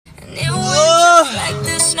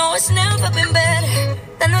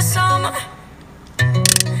summer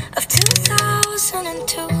of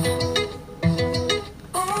 2002.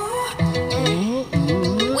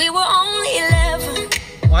 We were only 11.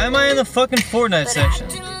 Why am I in the fucking Fortnite section?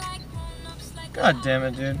 God damn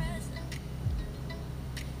it, dude.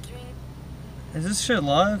 Is this shit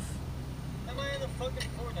live? Am I in the fucking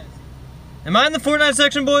Fortnite section? Am I in the Fortnite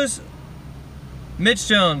section, boys? Mitch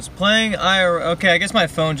Jones, playing IRL. Okay, I guess my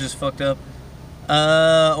phone just fucked up.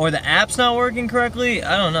 Or the app's not working correctly?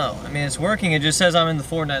 I don't know. I mean, it's working, it just says I'm in the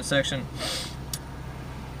Fortnite section.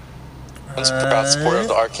 Proud supporter of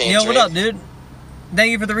the Arcane Yo, Dream. what up, dude?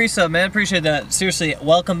 Thank you for the resub, man. Appreciate that. Seriously,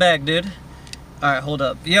 welcome back, dude. Alright, hold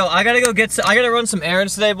up. Yo, I gotta go get... I gotta run some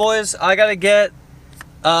errands today, boys. I gotta get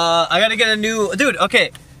a new... Dude,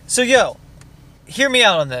 okay. So, yo, hear me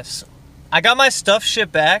out on this. I got my stuff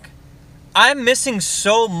shipped back. I'm missing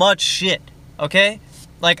so much shit, okay?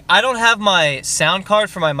 Like, I don't have my sound card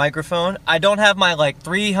for my microphone. I don't have my, like,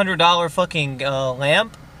 $300 fucking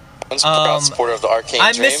lamp. Proud supporter of the Arcane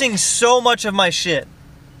I'm Dream. missing so much of my shit.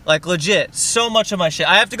 Like, legit, so much of my shit.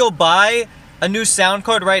 I have to go buy a new sound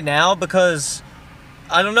card right now because,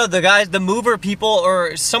 I don't know, the mover people,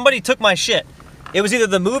 or somebody took my shit. It was either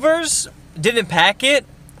the movers didn't pack it,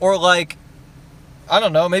 or, like, I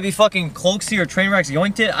don't know, maybe fucking Cloaksy or Trainwrecks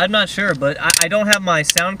yoinked it. I'm not sure, but I don't have my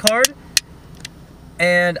sound card.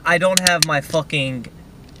 And I don't have my fucking...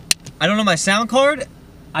 I don't have my sound card.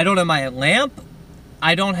 I don't have my lamp.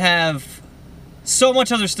 I don't have so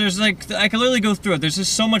much other... There's like... I can literally go through it. There's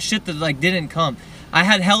just so much shit that like didn't come. I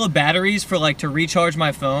had hella batteries for like to recharge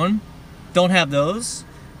my phone. Don't have those.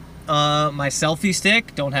 My selfie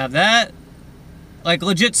stick. Don't have that. Like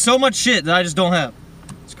legit so much shit that I just don't have.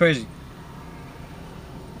 It's crazy.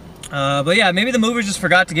 But yeah, maybe the movers just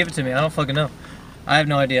forgot to give it to me. I don't fucking know. I have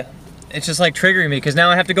no idea. It's just like triggering me because now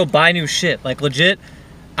I have to go buy new shit. Like legit,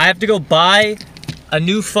 I have to go buy a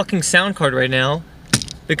new fucking sound card right now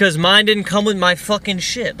because mine didn't come with my fucking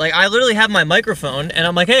shit. Like I literally have my microphone and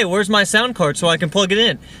I'm like, hey, where's my sound card so I can plug it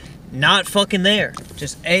in? Not fucking there.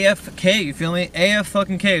 Just AFK, you feel me? AF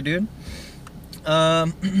fucking K, dude.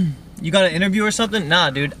 You got an interview or something? Nah,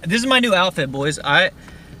 dude. This is my new outfit, boys. I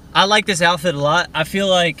like this outfit a lot. I feel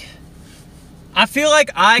like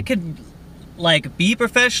I could like be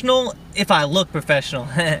professional if I look professional.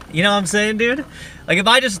 You know what I'm saying, dude? Like if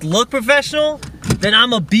I just look professional, then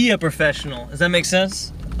I'ma be a professional. Does that make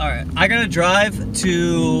sense? Alright, I gotta drive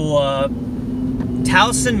to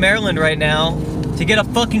Towson, Maryland right now to get a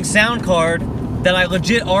fucking sound card that I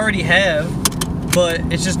legit already have, but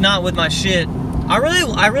it's just not with my shit. I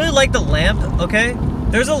really like the lamp, okay?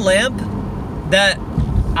 There's a lamp that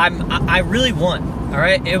I really want,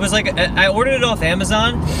 alright? It was like, I ordered it off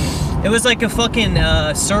Amazon. It was like a fucking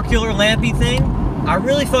circular lampy thing. I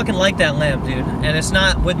really fucking like that lamp, dude. And it's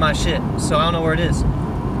not with my shit, so I don't know where it is.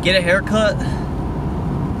 Get a haircut.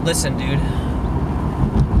 Listen, dude.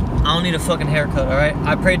 I don't need a fucking haircut, alright?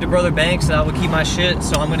 I prayed to Brother Banks that I would keep my shit,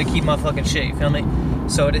 so I'm gonna keep my fucking shit, you feel me?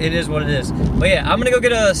 So it is what it is. But yeah, I'm gonna go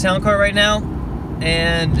get a sound card right now.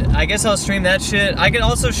 And I guess I'll stream that shit. I can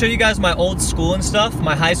also show you guys my old school and stuff.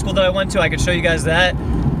 My high school that I went to, I could show you guys that.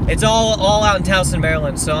 It's all out in Towson,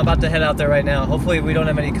 Maryland, so I'm about to head out there right now. Hopefully we don't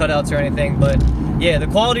have any cutouts or anything, but yeah, the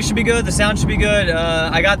quality should be good, the sound should be good.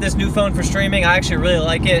 I got this new phone for streaming. I actually really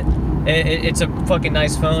like it. It's a fucking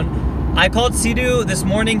nice phone. I called Sidu this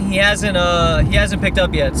morning. He hasn't picked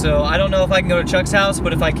up yet, so I don't know if I can go to Chuck's house,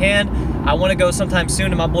 but if I can, I want to go sometime soon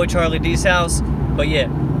to my boy Charlie D's house. But yeah,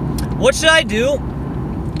 what should I do?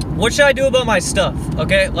 What should I do about my stuff,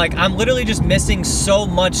 okay? Like, I'm literally just missing so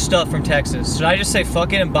much stuff from Texas. Should I just say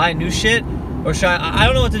fuck it and buy new shit? Or should I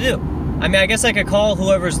don't know what to do. I mean, I guess I could call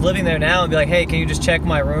whoever's living there now and be like, hey, can you just check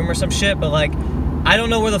my room or some shit? But, like, I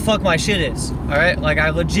don't know where the fuck my shit is, alright? Like, I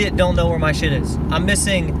legit don't know where my shit is. I'm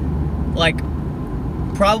missing, like,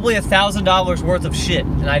 probably $1,000 worth of shit,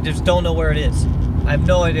 and I just don't know where it is. I have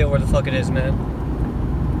no idea where the fuck it is, man.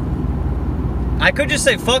 I could just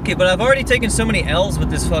say fuck it, but I've already taken so many L's with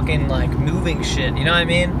this fucking, like, moving shit, you know what I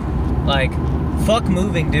mean? Like, fuck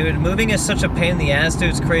moving, dude. Moving is such a pain in the ass, dude.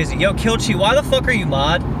 It's crazy. Yo, Kilchi, why the fuck are you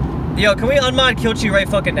mod? Yo, can we unmod Kilchi right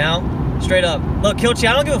fucking now? Straight up. Look, Kilchi,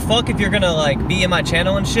 I don't give a fuck if you're gonna, like, be in my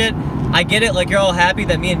channel and shit. I get it, like, you're all happy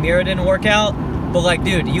that me and Mira didn't work out, but, like,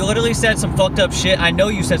 dude, you literally said some fucked up shit. I know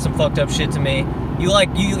you said some fucked up shit to me. You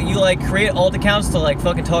create alt accounts to, like,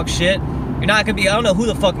 fucking talk shit. You're not gonna be, I don't know who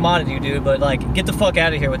the fuck modded you, dude, but, like, get the fuck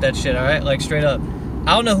out of here with that shit, alright? Like, straight up.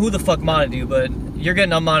 I don't know who the fuck modded you, but you're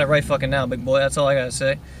getting unmodded right fucking now, big boy. That's all I gotta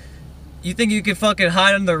say. You think you can fucking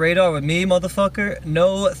hide under the radar with me, motherfucker?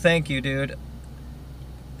 No, thank you, dude.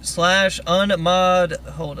 Slash unmod,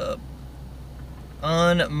 hold up.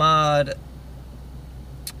 Unmod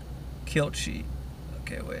Kill cheat.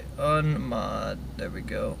 Okay, wait. Unmod. There we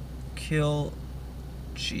go. Kill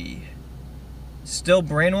G. Still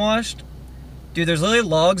brainwashed? Dude, there's literally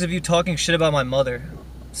logs of you talking shit about my mother.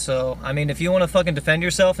 So, I mean, if you want to fucking defend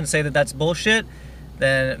yourself and say that that's bullshit,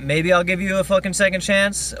 then maybe I'll give you a fucking second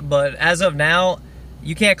chance. But as of now,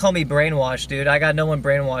 you can't call me brainwashed, dude. I got no one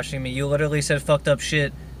brainwashing me. You literally said fucked up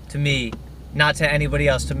shit to me, not to anybody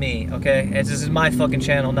else, to me, okay? This is my fucking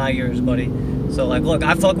channel, not yours, buddy. So, like, look,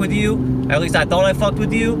 I fuck with you. Or at least I thought I fucked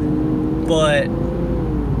with you. But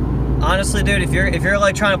honestly, dude, if you're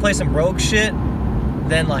like trying to play some rogue shit,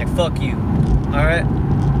 then like fuck you. Alright?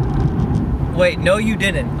 Wait, no you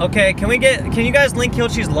didn't. Okay, can you guys link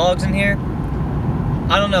Kilchi's logs in here?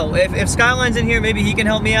 I don't know. If Skyline's in here, maybe he can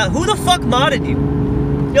help me out. Who the fuck modded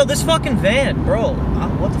you? Yo, this fucking van, bro.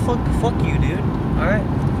 What the fuck? Fuck you, dude. Alright?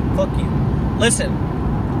 Fuck you. Listen,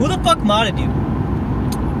 who the fuck modded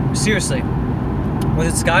you? Seriously. Was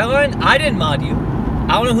it Skyline? I didn't mod you.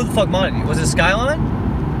 I don't know who the fuck modded you. Was it Skyline?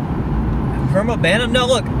 Perma ban him? No,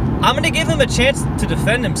 look. I'm gonna give him a chance to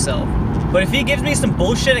defend himself. But if he gives me some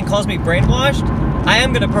bullshit and calls me brainwashed, I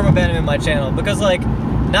am gonna permaban him in my channel. Because, like,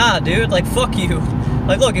 nah, dude, like, fuck you.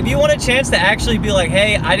 Like, look, if you want a chance to actually be like,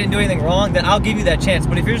 hey, I didn't do anything wrong, then I'll give you that chance.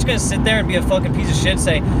 But if you're just gonna sit there and be a fucking piece of shit,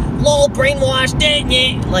 say, lol, brainwashed, dang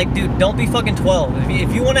it. Like, dude, don't be fucking 12.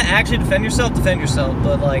 If you want to actually defend yourself, defend yourself.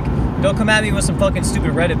 But, like, don't come at me with some fucking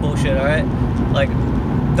stupid Reddit bullshit, alright? Like,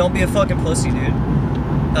 don't be a fucking pussy, dude.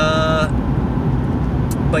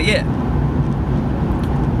 But yeah.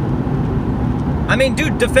 I mean,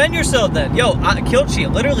 dude, defend yourself then. Yo,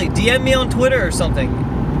 Kilchi, literally, DM me on Twitter or something.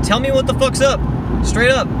 Tell me what the fuck's up. Straight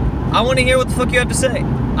up. I want to hear what the fuck you have to say.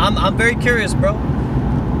 I'm very curious, bro.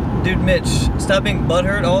 Dude, Mitch, stop being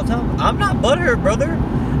butthurt all the time. I'm not butthurt, brother.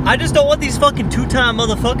 I just don't want these fucking two-time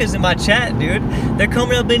motherfuckers in my chat, dude. They're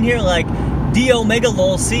coming up in here like D Omega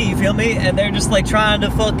lol C, you feel me? And they're just like trying to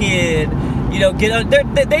fucking, you know,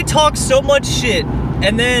 they talk so much shit.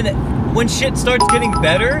 And then when shit starts getting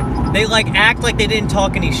better, they like act like they didn't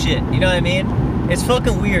talk any shit. You know what I mean? It's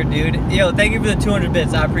fucking weird, dude. Yo, thank you for the 200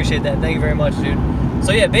 bits. I appreciate that. Thank you very much, dude.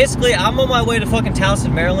 So yeah, basically, I'm on my way to fucking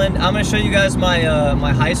Towson, Maryland. I'm gonna show you guys my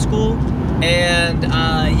my high school, and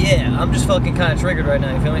yeah, I'm just fucking kind of triggered right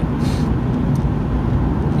now. You feel me?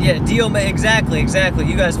 Yeah, Dio, exactly.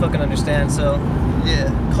 You guys fucking understand. So yeah,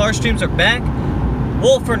 car streams are back.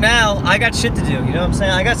 Well, for now, I got shit to do. You know what I'm saying?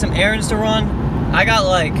 I got some errands to run. I got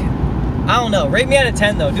like, I don't know. Rate me out of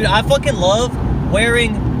 10 though, dude. I fucking love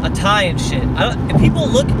wearing a tie and shit.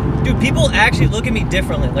 People actually look at me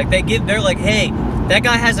differently. Like they're like, hey, that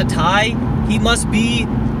guy has a tie, he must be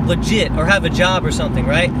legit or have a job or something,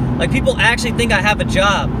 right? Like people actually think I have a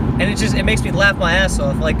job, and it makes me laugh my ass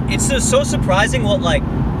off. Like it's just so surprising what like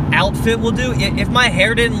outfit will do. If my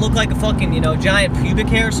hair didn't look like a fucking, you know, giant pubic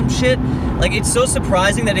hair or some shit, like it's so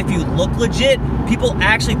surprising that if you look legit, people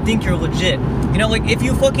actually think you're legit. You know, like if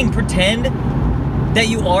you fucking pretend that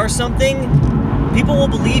you are something, people will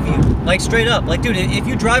believe you, like straight up. Like, dude, if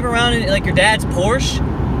you drive around in like your dad's Porsche,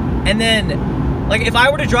 and then, like, if I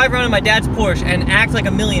were to drive around in my dad's Porsche and act like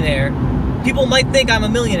a millionaire, people might think I'm a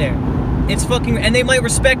millionaire. It's fucking, and they might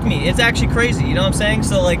respect me. It's actually crazy, you know what I'm saying?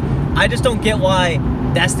 So, like, I just don't get why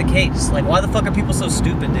that's the case. Like, why the fuck are people so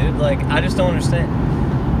stupid, dude? Like, I just don't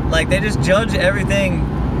understand. Like, they just judge everything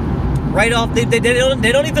right off. They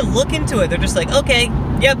don't even look into it. They're just like, okay,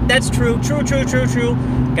 yep, that's true.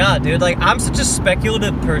 God, dude, like, I'm such a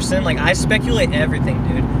speculative person. Like, I speculate everything,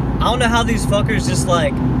 dude. I don't know how these fuckers just,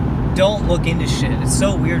 like, don't look into shit. It's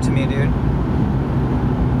so weird to me, dude.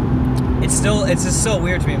 It's just so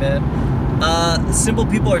weird to me, man. Simple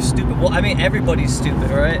people are stupid. Well, I mean, everybody's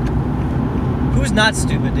stupid, alright? Who's not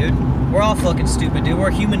stupid, dude? We're all fucking stupid, dude.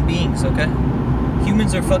 We're human beings, okay?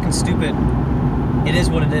 Humans are fucking stupid. It is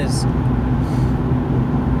what it is.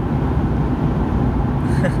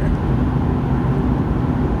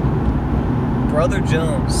 Brother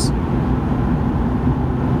Jones.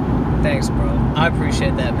 Thanks, bro. I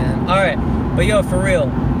appreciate that, man. Alright, but yo, for real,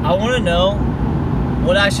 I want to know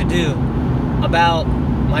what I should do about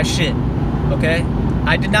my shit, okay?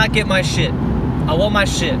 I did not get my shit. I want my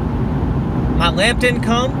shit. My lamp didn't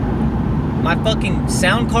come. My fucking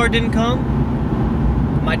sound card didn't come.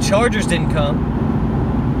 My chargers didn't come.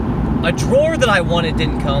 A drawer that I wanted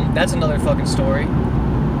didn't come. That's another fucking story.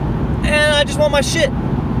 And I just want my shit.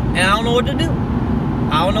 And I don't know what to do.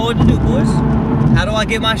 I don't know what to do, boys. How do I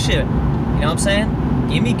get my shit? You know what I'm saying?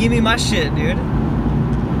 Give me my shit, dude.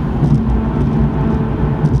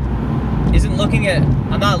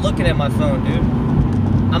 I'm not looking at my phone, dude.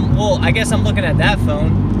 Well, I guess I'm looking at that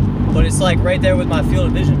phone, but it's like right there with my field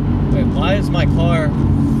of vision. Wait, why is my car...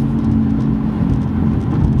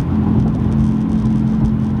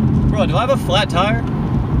 Bro, do I have a flat tire?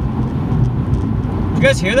 Did you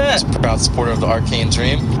guys hear that? Proud supporter of the Arcane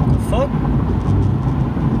Dream. Fuck?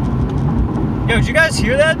 Yo, did you guys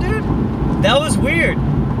hear that, dude? That was weird.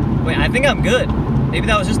 Wait, I think I'm good. Maybe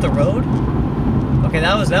that was just the road? Okay,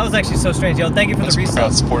 that was actually so strange. Yo, thank you for the resubs.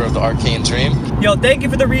 Proud supporter of the Arcane Dream. Yo, thank you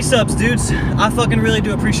for the resubs, dudes. I fucking really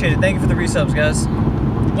do appreciate it. Thank you for the resubs, guys.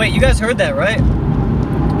 Wait, you guys heard that, right?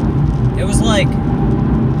 It was like...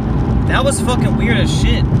 That was fucking weird as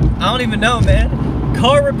shit. I don't even know, man.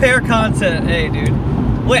 Car repair content. Hey, dude.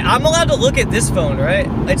 Wait, I'm allowed to look at this phone, right?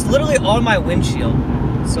 It's literally on my windshield.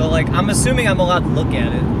 So, like, I'm assuming I'm allowed to look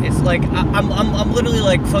at it. It's like, I'm literally,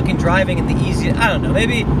 like, fucking driving in the easiest... I don't know,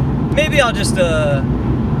 maybe I'll just,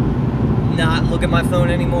 not look at my phone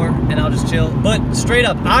anymore, and I'll just chill. But, straight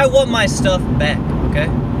up, I want my stuff back, okay?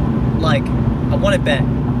 Like, I want it back.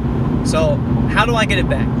 So, how do I get it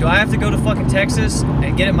back? Do I have to go to fucking Texas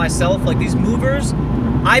and get it myself? Like, these movers...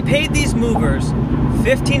 I paid these movers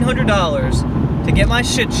 $1,500 to get my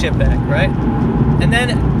shit shipped back, right? And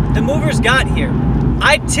then, the movers got here.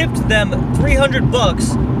 I tipped them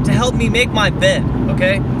 $300 to help me make my bed,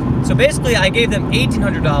 okay? So basically, I gave them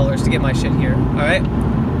 $1,800 to get my shit here, all right?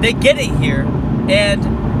 They get it here, and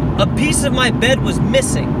a piece of my bed was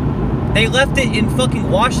missing. They left it in fucking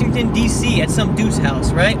Washington, D.C. at some dude's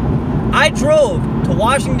house, right? I drove to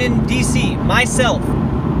Washington, D.C. myself,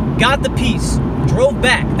 got the piece, drove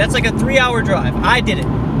back. That's like a 3-hour drive. I did it.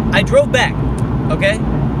 I drove back, okay?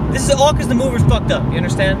 This is all because the movers fucked up, you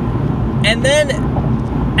understand? And then,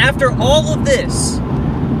 after all of this,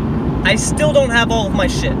 I still don't have all of my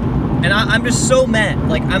shit. And I'm just so mad.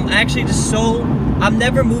 Like, I'm actually just so... I'm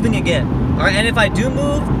never moving again. Alright, and if I do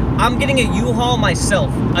move, I'm getting a U-Haul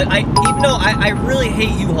myself. Even though I really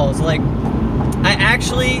hate U-Hauls. Like, I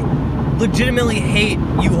actually legitimately hate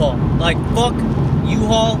U-Haul. Like, fuck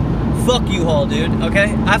U-Haul. Fuck U-Haul, dude.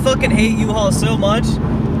 Okay? I fucking hate U-Haul so much.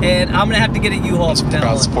 And I'm gonna have to get a U-Haul from now on.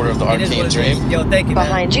 Proud supporter of the Arcane Dream. Yo, thank you, man.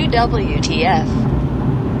 Behind you, WTF.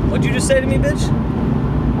 What'd you just say to me, bitch?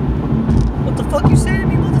 What the fuck you say to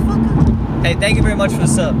me, motherfucker? Hey, thank you very much for the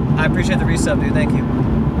sub. I appreciate the resub, dude. Thank you.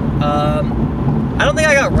 I don't think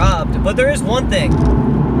I got robbed, but there is one thing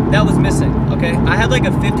that was missing, okay? I had like a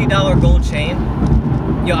 $50 gold chain.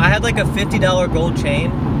 Yo, I had like a $50 gold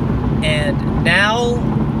chain, and now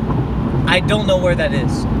I don't know where that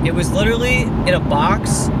is. It was literally in a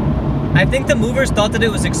box. I think the movers thought that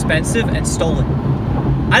it was expensive and stole it.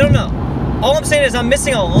 I don't know. All I'm saying is I'm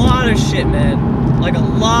missing a lot of shit, man. Like a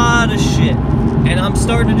lot of shit. And I'm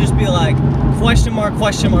starting to just be like, question mark,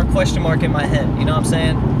 question mark, question mark in my head. You know what I'm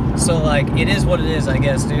saying? So, like, it is what it is, I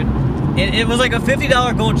guess, dude. It was like a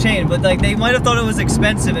 $50 gold chain, but, like, they might have thought it was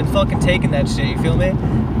expensive and fucking taken that shit, you feel me?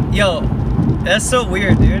 Yo, that's so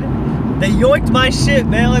weird, dude. They yoinked my shit,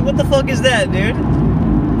 man. Like, what the fuck is that, dude?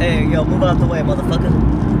 Hey, yo, move out the way, motherfucker.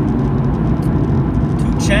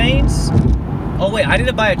 2 chains? Oh, wait, I need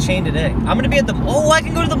to buy a chain today. I'm gonna be at the... Oh, I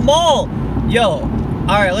can go to the mall! Yo,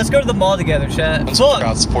 alright, let's go to the mall together, chat. Fuck!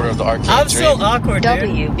 Proud supporter of the Arcane I'm Dream. so awkward, dude.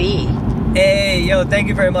 WB. Hey, yo, thank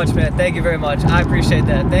you very much, man. Thank you very much. I appreciate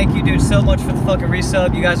that. Thank you, dude, so much for the fucking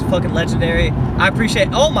resub. You guys are fucking legendary. I appreciate...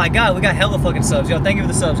 Oh, my God, we got hella fucking subs. Yo, thank you for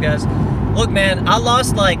the subs, guys. Look, man, I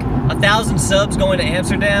lost, like, 1,000 subs going to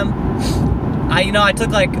Amsterdam. I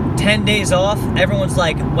took, like, 10 days off. Everyone's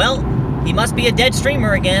like, well... He must be a dead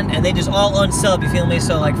streamer again, and they just all unsub, you feel me?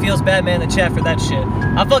 So, like, feels bad, man, in the chat for that shit.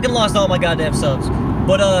 I fucking lost all my goddamn subs.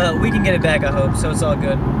 But, we can get it back, I hope, so it's all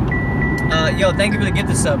good. Yo, thank you for the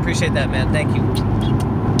gifted sub. Appreciate that, man. Thank you.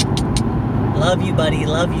 Love you, buddy.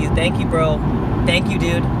 Love you. Thank you, bro. Thank you,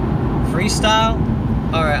 dude. Freestyle?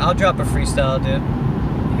 Alright, I'll drop a freestyle, dude.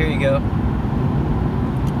 Here you go.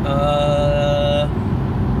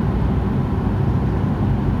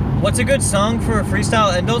 What's a good song for a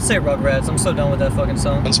freestyle? And don't say Rugrats. I'm so done with that fucking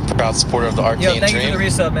song. Proud supporter of the Arcane Dream. Yo, thank you for the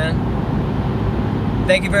resub, man.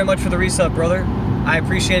 Thank you very much for the resub, brother. I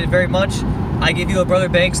appreciate it very much. I give you a Brother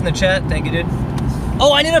Banks in the chat. Thank you, dude.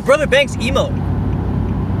 Oh, I need a Brother Banks emote.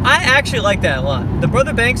 I actually like that a lot. The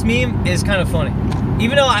Brother Banks meme is kind of funny.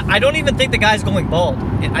 Even though I don't even think the guy's going bald.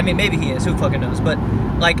 I mean, maybe he is. Who fucking knows? But,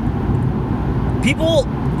 like, people...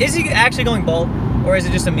 Is he actually going bald? Or is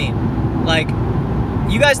it just a meme? Like...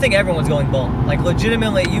 You guys think everyone's going bald. Like,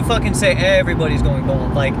 legitimately, you fucking say everybody's going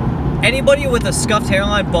bald. Like, anybody with a scuffed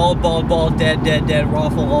hairline, bald, bald, bald, dead, dead, dead,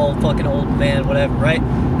 raffle, old, fucking old man, whatever, right?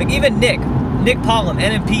 Like, even Nick Pollum,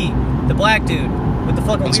 NMP, the black dude, with the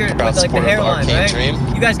fucking weird, with, like, the hairline, right? Dream.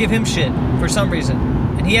 You guys give him shit for some reason.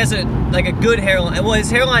 And he has, a good hairline. Well,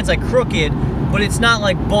 his hairline's, like, crooked, but it's not,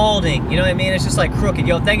 like, balding. You know what I mean? It's just, like, crooked.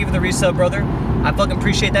 Yo, thank you for the resub, brother. I fucking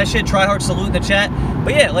appreciate that shit. Try hard salute in the chat.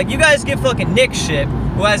 But yeah, like, you guys give fucking Nick shit,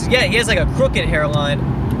 who has, yeah, he has like a crooked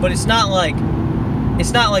hairline, but it's not like a,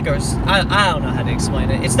 I don't know how to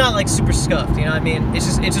explain it. It's not like super scuffed, you know what I mean? It's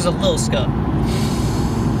just a little scuff.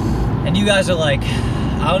 And you guys are like,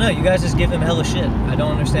 I don't know, you guys just give him hella shit. I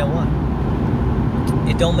don't understand why.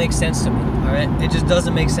 It don't make sense to me, alright? It just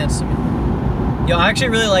doesn't make sense to me. Yo, I actually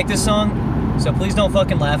really like this song, so please don't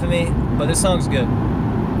fucking laugh at me, but this song's good.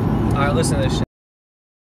 Alright, listen to this shit.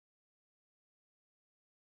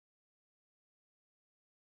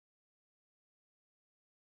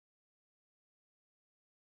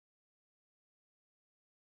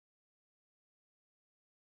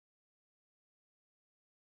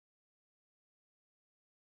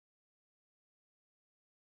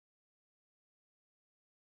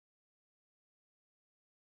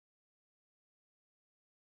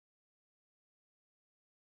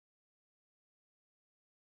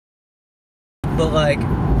 But like,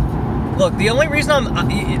 look, the only reason I'm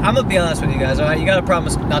gonna be honest with you guys, alright? You gotta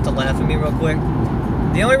promise not to laugh at me real quick.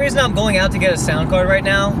 The only reason I'm going out to get a sound card right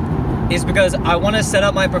now is because I want to set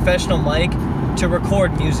up my professional mic to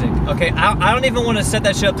record music, okay? I don't even want to set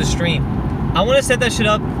that shit up to stream. I want to set that shit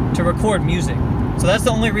up to record music. So that's the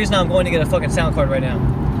only reason I'm going to get a fucking sound card right now.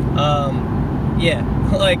 Yeah,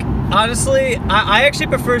 like, honestly, I actually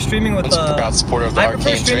prefer streaming with, proud supporter of the I prefer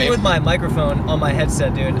Arcane streaming Dream. with my microphone on my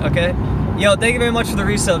headset, dude, okay? Yo, thank you very much for the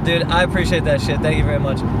resub, dude. I appreciate that shit. Thank you very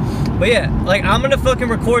much. But yeah, like, I'm gonna fucking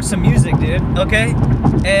record some music, dude, okay?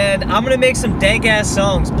 And I'm gonna make some dank-ass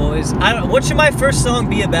songs, boys. What should my first song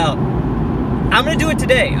be about? I'm gonna do it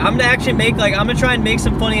today. I'm gonna actually make, like, I'm gonna try and make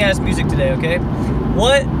some funny-ass music today, okay?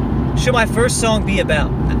 What should my first song be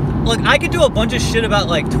about? Look, I could do a bunch of shit about,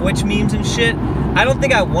 like, Twitch memes and shit. I don't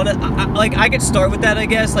think I want to, like, I could start with that, I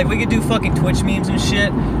guess. Like, we could do fucking Twitch memes and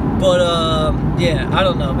shit. But, yeah, I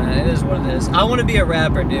don't know, man. It is what it is. I want to be a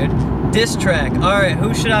rapper, dude. Diss track. Alright,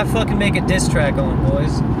 who should I fucking make a diss track on,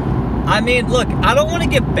 boys? I mean, look, I don't want to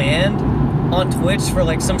get banned on Twitch for,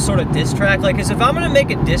 like, some sort of diss track. Like, 'cause if I'm gonna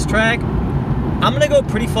make a diss track, I'm gonna go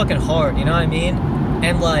pretty fucking hard, you know what I mean?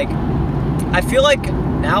 And, like, I feel like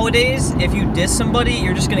nowadays, if you diss somebody,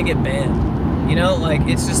 you're just gonna get banned. You know? Like,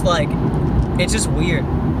 it's just, like, it's just weird.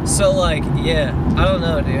 So, like, yeah, I don't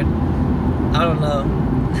know, dude. I don't know.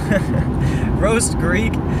 Roast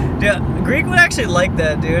Greek. Dude, Greek would actually like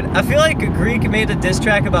that, dude. I feel like Greek made a diss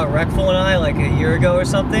track about Reckful and I like a year ago or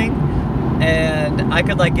something, and I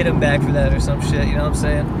could like get him back for that or some shit, you know what I'm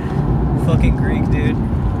saying? Fucking Greek, dude.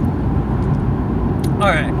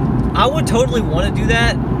 Alright, I would totally want to do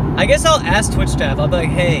that. I guess I'll ask Twitch staff. I'll be like,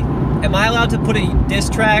 hey, am I allowed to put a diss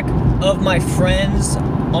track of my friends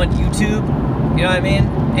on YouTube? You know what I mean?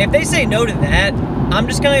 If they say no to that, I'm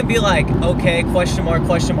just gonna be like, okay, question mark,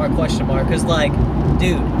 question mark, question mark. Cause like,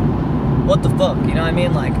 dude, what the fuck? You know what I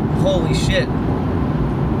mean? Like, holy shit.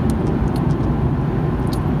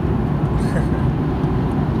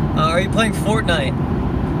 Are you playing Fortnite?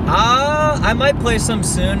 I might play some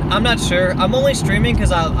soon. I'm not sure. I'm only streaming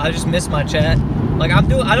because I just miss my chat. Like, I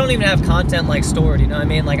don't even have content like stored, you know what I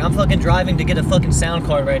mean? Like, I'm fucking driving to get a fucking sound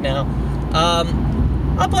card right now.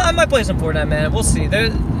 I might play some Fortnite, man. We'll see.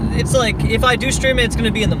 It's like, if I do stream it, it's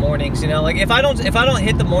gonna be in the mornings, you know? Like, if I don't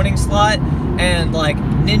hit the morning slot and like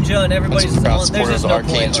Ninja and everybody's on, there's just no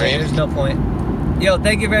point. Like, there's no point. Yo,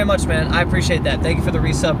 thank you very much, man. I appreciate that. Thank you for the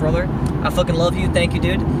resub, brother. I fucking love you. Thank you,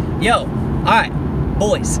 dude. Yo, all right,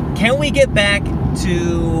 boys. Can we get back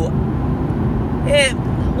to?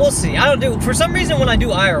 We'll see. For some reason, when I do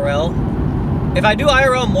IRL, if I do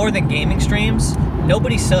IRL more than gaming streams,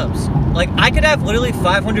 nobody subs. Like, I could have literally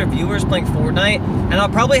 500 viewers playing Fortnite, and I'll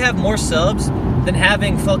probably have more subs than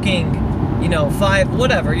having fucking, you know,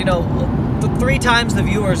 3 times the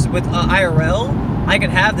viewers with IRL. I could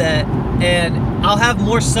have that, and I'll have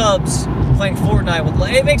more subs playing Fortnite with,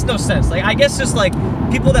 it makes no sense. Like, I guess just, like,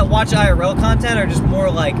 people that watch IRL content are just more,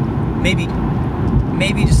 like, maybe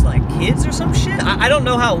just, like, kids or some shit? I don't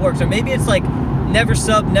know how it works. Or maybe it's, like, never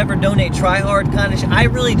sub, never donate, try hard kind of shit. I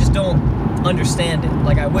really just don't understand it.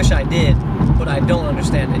 Like, I wish I did, but I don't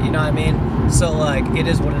understand it, you know what I mean? So, like, it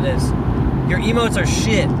is what it is. Your emotes are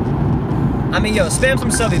shit. I mean, yo, spam some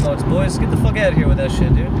sub emotes, boys. Get the fuck out of here with that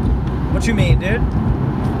shit, dude. What you mean, dude?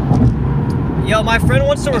 Yo, my friend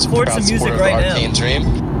wants to record some music right now. Arcane Dream.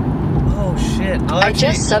 Oh, shit. I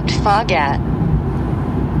just subbed Fogat.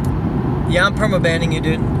 Yeah, I'm perma-banning you,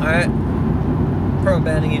 dude. Alright?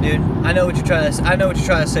 Perma-banning you, dude. I know what you're trying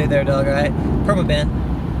to say there, dog, alright? Perma-ban.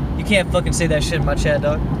 You can't fucking say that shit in my chat,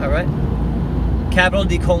 dog. Alright? Capital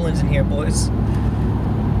D colons in here, boys.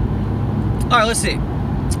 Alright, let's see.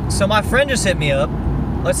 So my friend just hit me up.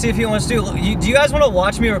 Let's see if he wants to do you guys want to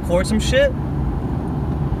watch me record some shit?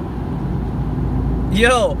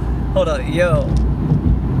 Yo. Hold on. Yo.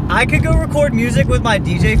 I could go record music with my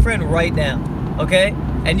DJ friend right now, okay?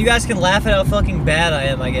 And you guys can laugh at how fucking bad I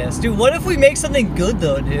am, I guess. Dude, what if we make something good,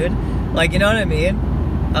 though, dude? Like, you know what I mean?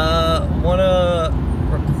 Wanna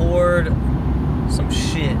record some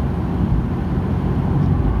shit.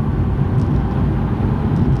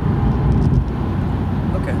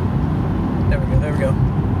 Okay. There we go.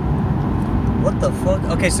 What the fuck?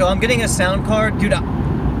 Okay, so I'm getting a sound card. Dude,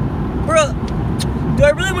 bruh, do I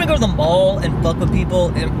really want to go to the mall and fuck with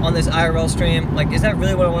people on this IRL stream? Like, is that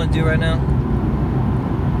really what I want to do right now?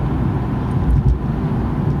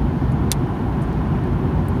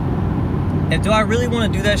 And do I really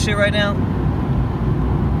want to do that shit right now?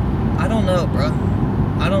 I don't know, bro.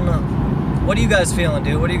 I don't know. What are you guys feeling,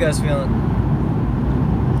 dude? What are you guys feeling?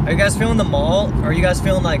 Are you guys feeling the mall? Or are you guys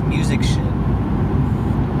feeling like music shit?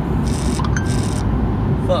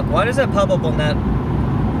 Fuck, why does that pop up on that?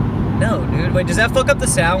 No, dude. Wait, does that fuck up the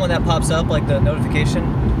sound when that pops up, like the notification?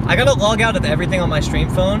 I gotta log out of everything on my stream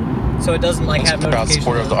phone, so it doesn't like have notifications.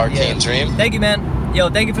 Proud supporter of the Arcane Dream. Thank you, man. Yo,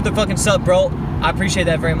 thank you for the fucking sub, bro. I appreciate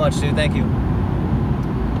that very much, dude. Thank you.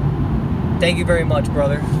 Thank you very much,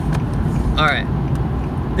 brother. Alright.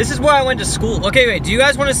 This is where I went to school. Okay, wait. Do you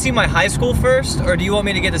guys want to see my high school first? Or do you want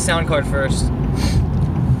me to get the sound card first?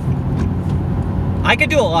 I could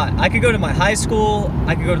do a lot. I could go to my high school.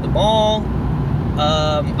 I could go to the mall.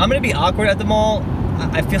 I'm going to be awkward at the mall.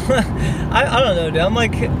 I feel... I don't know, dude. I'm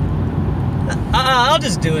like... I'll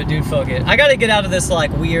just do it, dude. Fuck it. I got to get out of this,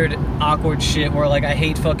 like, weird, awkward shit where, like, I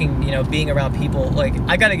hate fucking, you know, being around people. Like,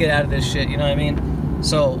 I got to get out of this shit, you know what I mean?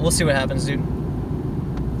 So, we'll see what happens, dude.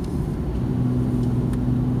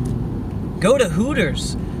 Go to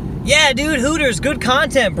Hooters. Yeah, dude, Hooters. Good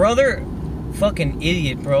content, brother. Fucking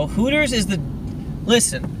idiot, bro. Hooters is the...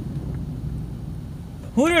 Listen.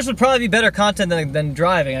 Hooters would probably be better content than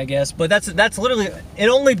driving, I guess. But that's literally... It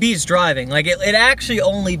only beats driving. Like, it actually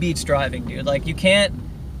only beats driving, dude. Like, you can't...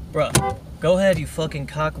 Bro, go ahead, you fucking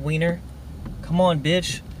cock wiener. Come on,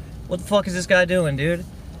 bitch. What the fuck is this guy doing, dude?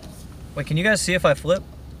 Wait, can you guys see if I flip?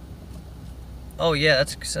 Oh, yeah,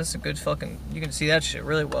 that's a good fucking... You can see that shit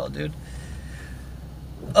really well, dude.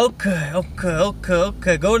 Okay.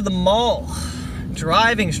 Go to the mall.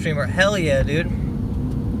 Driving streamer. Hell yeah, dude.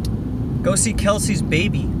 Go see Kelsey's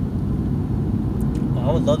baby. Oh,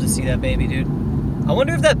 I would love to see that baby, dude. I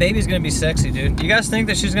wonder if that baby's gonna be sexy, dude. You guys think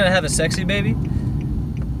that she's gonna have a sexy baby?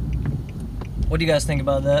 What do you guys think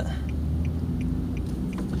about that?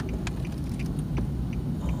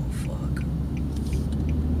 Oh, fuck.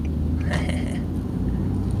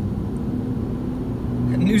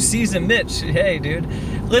 New season, Mitch. Hey, dude.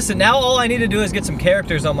 Listen, now all I need to do is get some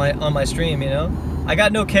characters on my stream, you know? I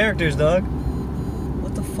got no characters, dog.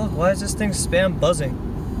 What the fuck? Why is this thing spam buzzing?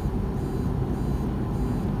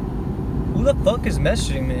 Who the fuck is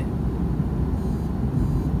messaging me?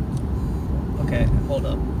 Okay, hold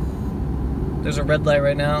up. There's a red light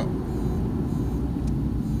right now.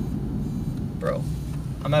 Bro,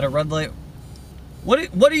 I'm at a red light.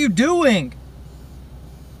 What are you doing?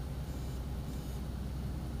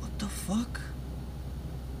 What the fuck?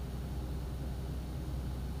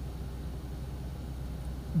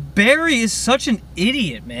 Barry is such an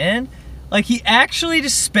idiot, man. Like, he actually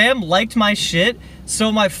just spam liked my shit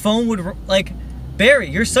so my phone would, like, Barry,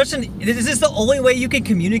 you're such an... Is this the only way you can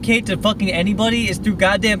communicate to fucking anybody is through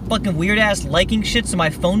goddamn fucking weird-ass liking shit so my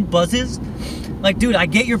phone buzzes? Like, dude, I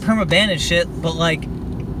get your permaban and shit, but, like,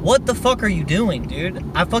 what the fuck are you doing, dude?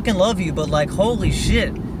 I fucking love you, but, like, holy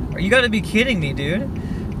shit. You gotta be kidding me, dude.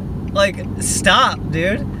 Like, stop,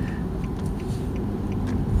 dude.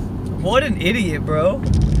 What an idiot, bro.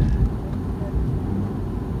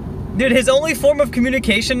 Dude, his only form of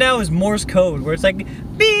communication now is Morse code, where it's like,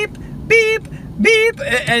 beep, beep, beep,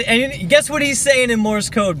 and guess what he's saying in Morse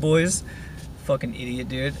code, boys? Fucking idiot,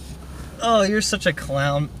 dude. Oh, you're such a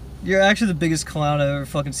clown. You're actually the biggest clown I've ever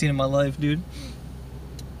fucking seen in my life, dude.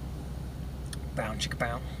 Bow, chicka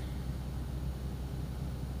bow.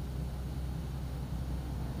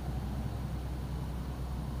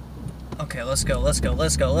 Okay, let's go.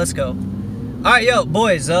 Alright, yo,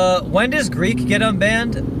 boys, when does Greek get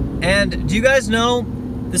unbanned? And do you guys know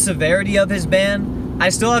the severity of his ban? I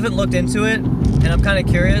still haven't looked into it, and I'm kind of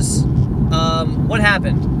curious. What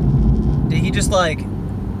happened? Did he just, like...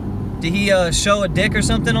 Did he, show a dick or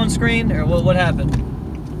something on screen? Or what happened?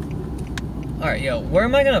 Alright, yo, where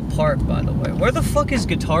am I gonna park, by the way? Where the fuck is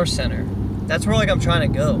Guitar Center? That's where, like, I'm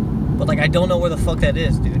trying to go. But, like, I don't know where the fuck that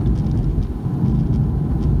is, dude.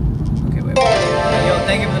 Okay, wait. Yo,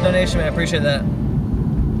 thank you for the donation, man. I appreciate that.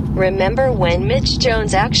 Remember when Mitch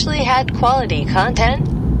Jones actually had quality content?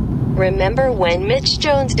 Remember when Mitch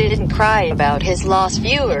Jones didn't cry about his lost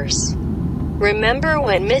viewers? Remember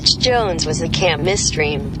when Mitch Jones was at Camp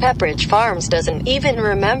Misstream? Pepperidge Farms doesn't even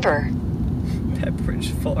remember.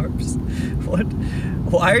 Pepperidge Farms. What?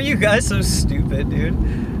 Why are you guys so stupid, dude?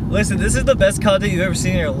 Listen, this is the best content you've ever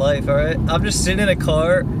seen in your life, alright? I'm just sitting in a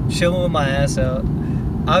car, chilling with my ass out.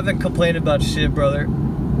 I haven't complained about shit, brother.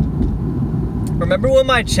 Remember when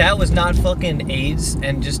my chat was not fucking AIDS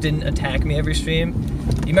and just didn't attack me every stream?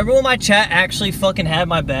 You remember when my chat actually fucking had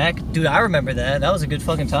my back? Dude, I remember that. That was a good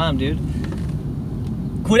fucking time, dude.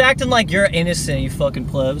 Quit acting like you're innocent, you fucking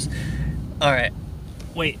plebs. Alright.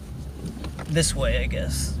 Wait. This way, I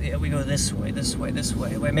guess. Yeah, we go this way, this way, this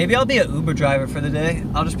way. Wait, maybe I'll be an Uber driver for the day.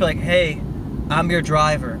 I'll just be like, hey, I'm your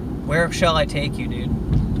driver. Where shall I take you,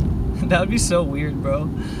 dude? That would be so weird, bro.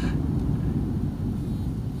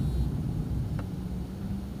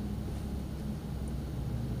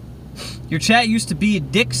 Your chat used to be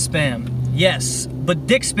dick spam. Yes, but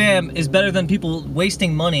dick spam is better than people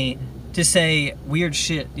wasting money to say weird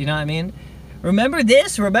shit. You know what I mean? Remember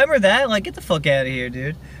this? Remember that? Like, get the fuck out of here,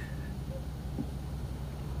 dude.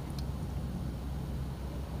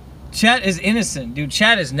 Chat is innocent, dude.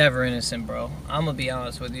 Chat is never innocent, bro. I'm gonna be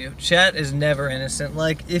honest with you. Chat is never innocent.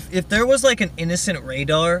 Like, if there was like an innocent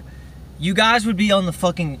radar, you guys would be on the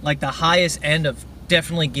fucking, like, the highest end of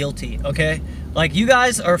definitely guilty, okay? Like, you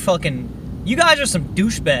guys are fucking, you guys are some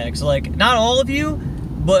douchebags. Like, not all of you,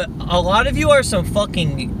 but a lot of you are some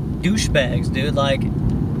fucking douchebags, dude. Like,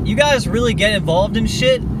 you guys really get involved in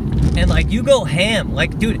shit, and like, you go ham.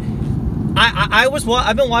 Like, dude,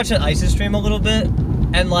 I've been watching ISIS stream a little bit,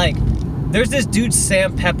 and like, there's this dude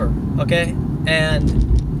Sam Pepper, okay?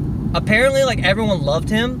 And apparently, like, everyone loved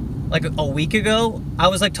him. Like, a week ago, I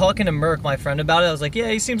was like talking to Merc, my friend, about it. I was like, yeah,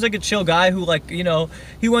 he seems like a chill guy who, like, you know,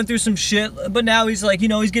 he went through some shit, but now he's like, you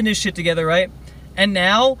know, he's getting his shit together, right? And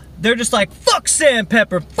now they're just like, fuck Sam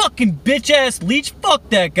Pepper, fucking bitch ass leech, fuck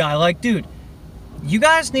that guy. Like, dude, you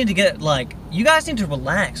guys need to get, like, you guys need to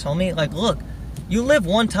relax, homie. Like, look, you live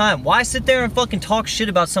one time. Why sit there and fucking talk shit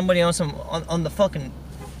about somebody on some, on the fucking,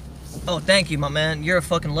 oh, thank you, my man, you're a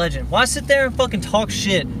fucking legend. Why sit there and fucking talk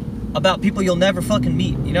shit about people you'll never fucking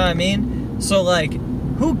meet? You know what I mean? So, like,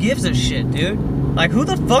 who gives a shit, dude? Like, who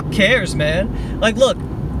the fuck cares, man? Like, look,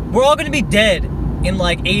 we're all gonna be dead in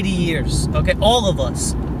like 80 years, okay? All of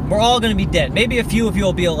us. We're all gonna be dead. Maybe a few of you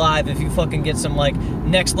will be alive if you fucking get some, like,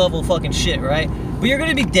 next level fucking shit, right? But you're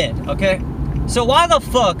gonna be dead, okay? So why the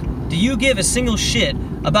fuck do you give a single shit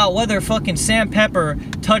about whether fucking Sam Pepper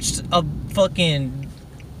touched a fucking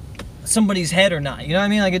somebody's head or not? You know what I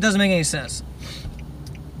mean? Like, it doesn't make any sense.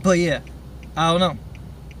 But yeah, I don't know.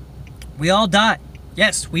 We all die.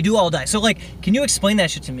 Yes, we do all die. So, like, can you explain that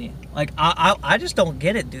shit to me? Like, I just don't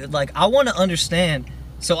get it, dude. Like, I want to understand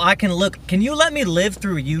so I can look. Can you let me live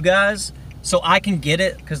through you guys so I can get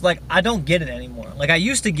it? Because, like, I don't get it anymore. Like, I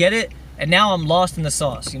used to get it, and now I'm lost in the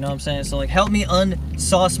sauce. You know what I'm saying? So, like, help me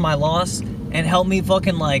unsauce my loss and help me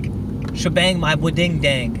fucking, like, shebang my wading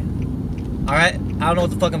dang. Alright? I don't know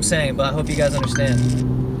what the fuck I'm saying, but I hope you guys understand.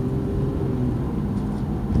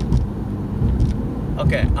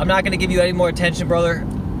 Okay, I'm not gonna give you any more attention, brother.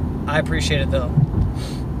 I appreciate it, though.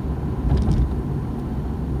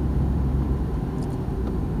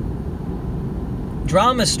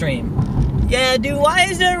 Drama stream. Yeah, dude, why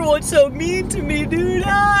is everyone so mean to me, dude?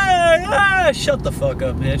 Shut the fuck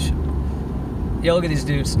up, bitch. Yo, look at these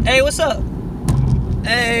dudes. Hey, what's up?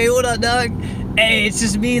 Hey, what up, dog? Hey, it's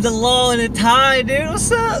just me, the law, and a tie, dude.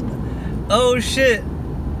 What's up? Oh, shit.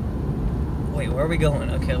 Wait, where are we going?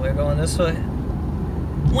 Okay, we're going this way.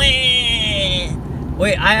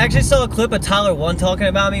 Wait, I actually saw a clip of Tyler One talking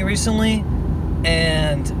about me recently,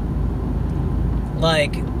 and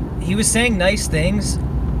like, he was saying nice things,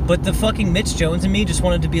 but the fucking Mitch Jones in me just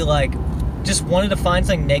wanted to be like, just wanted to find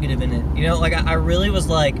something negative in it, you know? Like, I really was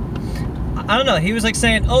like, I don't know, he was like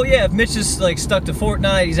saying, oh yeah, if Mitch is like stuck to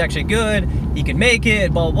Fortnite, he's actually good, he can make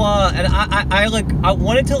it, blah blah, and I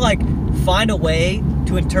wanted to like find a way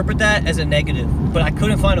to interpret that as a negative, but I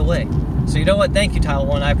couldn't find a way. So you know what? Thank you, Tyler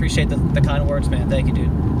One. I appreciate the kind words, man. Thank you,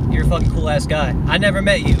 dude. You're a fucking cool ass guy. I never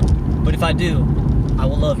met you, but if I do, I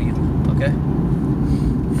will love you. Okay?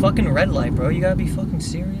 Fucking red light, bro. You gotta be fucking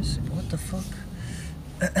serious. What the fuck?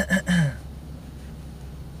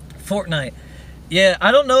 Fortnite. Yeah,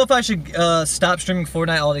 I don't know if I should stop streaming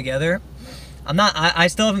Fortnite altogether. I'm not. I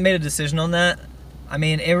still haven't made a decision on that. I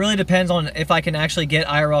mean, it really depends on if I can actually get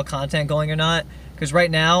IRL content going or not. Because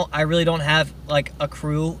right now, I really don't have, like, a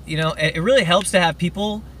crew, you know? It really helps to have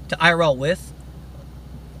people to IRL with.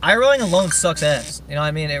 IRLing alone sucks ass. You know what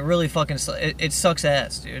I mean? It really fucking it sucks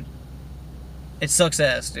ass, dude. It sucks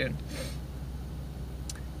ass, dude.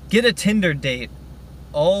 Get a Tinder date.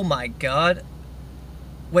 Oh, my God.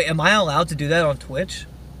 Wait, am I allowed to do that on Twitch?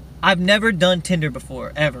 I've never done Tinder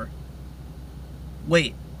before, ever.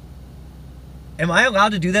 Wait. Am I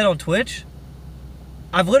allowed to do that on Twitch?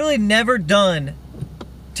 I've literally never done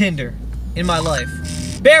Tinder in my life.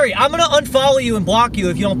 Barry, I'm gonna unfollow you and block you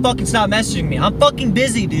if you don't fucking stop messaging me. I'm fucking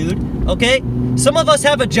busy, dude, okay? Some of us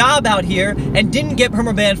have a job out here and didn't get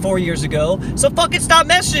permabanned 4 years ago, so fucking stop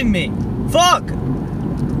messaging me. Fuck.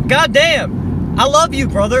 God damn. I love you,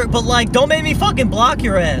 brother, but like, don't make me fucking block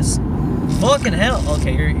your ass. Fucking hell.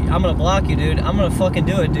 Okay, I'm gonna block you, dude. I'm gonna fucking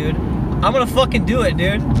do it, dude. I'm gonna fucking do it,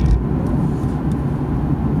 dude.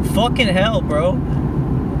 Fucking hell, bro.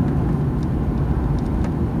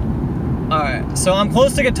 Alright, so I'm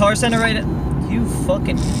close to Guitar Center right now. You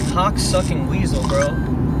fucking cock-sucking weasel, bro.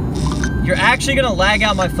 You're actually gonna lag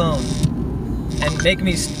out my phone and make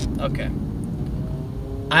me... Okay.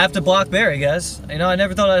 I have to block Barry, guys. You know, I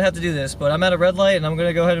never thought I'd have to do this, but I'm at a red light and I'm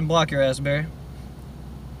gonna go ahead and block your ass, Barry.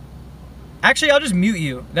 Actually, I'll just mute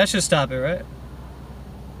you. That should stop it, right?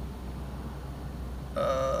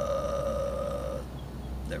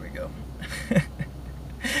 There we go.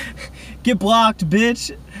 Get blocked,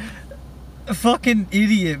 bitch. Fucking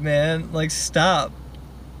idiot, man. Like, stop.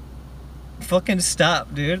 Fucking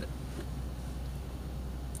stop, dude.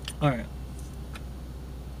 Alright.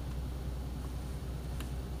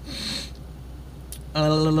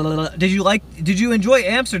 Did you enjoy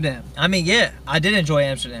Amsterdam? I mean, yeah, I did enjoy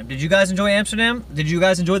Amsterdam. Did you guys enjoy Amsterdam? Did you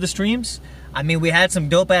guys enjoy the streams? I mean, we had some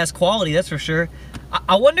dope-ass quality, that's for sure.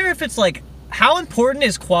 I wonder if it's, like, how important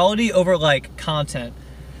is quality over, like, content?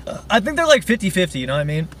 I think they're, like, 50-50, you know what I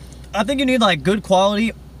mean? I think you need, like, good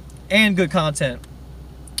quality and good content.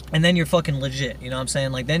 And then you're fucking legit, you know what I'm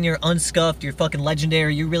saying? Like, then you're unscuffed, you're fucking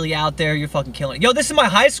legendary, you're really out there, you're fucking killing it. Yo, this is my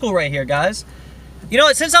high school right here, guys. You know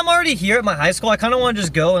what, since I'm already here at my high school, I kind of want to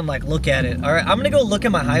just go and, like, look at it. Alright, I'm going to go look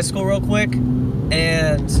at my high school real quick.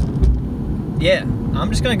 And, yeah, I'm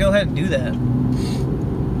just going to go ahead and do that.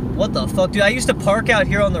 What the fuck, dude? I used to park out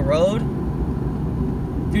here on the road.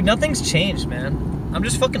 Dude, nothing's changed, man. I'm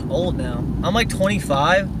just fucking old now. I'm, like,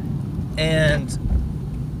 25.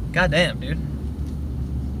 And, goddamn, dude.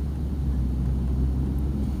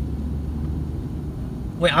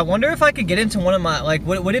 Wait, I wonder if I could get into one of my, like,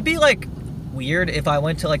 would it be, like, weird if I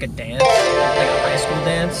went to, like, a dance? Like a high school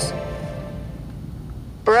dance?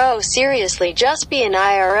 Bro, seriously, just be an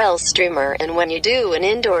IRL streamer, and when you do an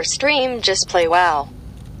indoor stream, just play WoW.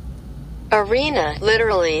 Arena.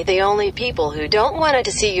 Literally, the only people who don't want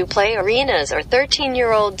to see you play arenas are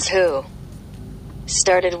 13-year-olds who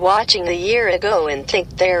started watching a year ago and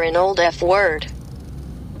think they're an old F word.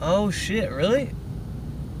 Oh, shit, really?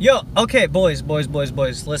 Yo, okay, boys,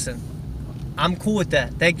 listen. I'm cool with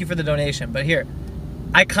that. Thank you for the donation. But here,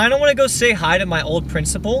 I kind of want to go say hi to my old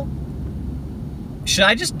principal. Should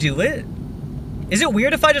I just do it? Is it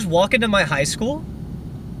weird if I just walk into my high school?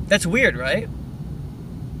 That's weird, right?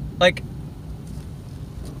 Like,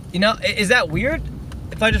 you know, is that weird?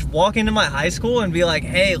 If I just walk into my high school and be like,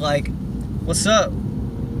 hey, like, what's up?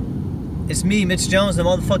 It's me, Mitch Jones, the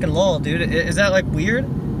motherfucking lol, dude. Is that, like, weird?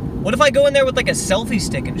 What if I go in there with, like, a selfie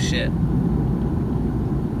stick and shit?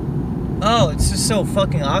 Oh, it's just so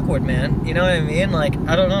fucking awkward, man. You know what I mean? Like,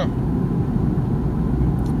 I don't know.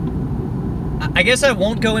 I guess I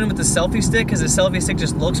won't go in with the selfie stick because the selfie stick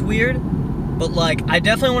just looks weird. But, like, I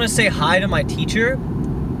definitely want to say hi to my teacher.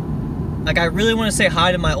 Like, I really want to say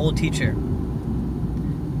hi to my old teacher.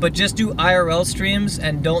 But just do IRL streams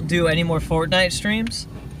and don't do any more Fortnite streams.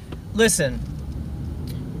 Listen,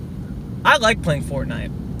 I like playing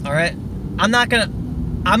Fortnite, alright? I'm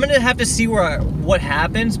gonna have to see what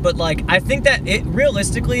happens, but, like, I think that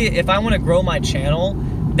realistically, if I want to grow my channel,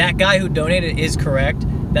 that guy who donated is correct,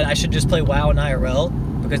 that I should just play WoW and IRL,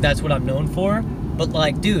 because that's what I'm known for. But,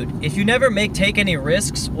 like, dude, if you never take any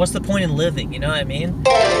risks, what's the point in living, you know what I mean?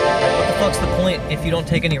 What the fuck's the point if you don't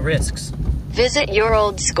take any risks? Visit your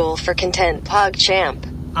old school for content, PogChamp.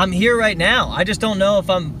 I'm here right now. I just don't know if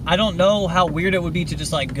I don't know how weird it would be to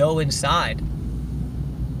just, like, go inside.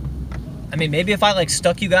 I mean, maybe if I, like,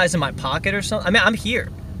 stuck you guys in my pocket or something. I mean, I'm here.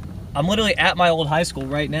 I'm literally at my old high school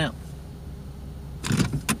right now.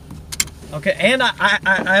 Okay, and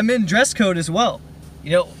I'm in dress code as well.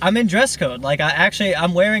 You know, I'm in dress code. Like,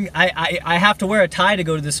 I'm wearing, I have to wear a tie to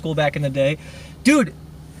go to this school back in the day. Dude,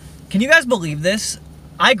 can you guys believe this?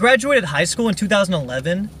 I graduated high school in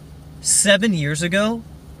 2011, 7 years ago.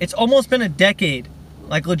 It's almost been a decade.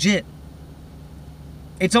 Like, legit.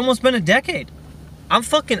 It's almost been a decade. I'm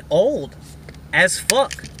fucking old as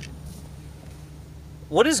fuck.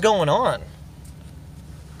 What is going on?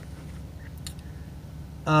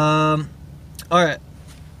 Alright.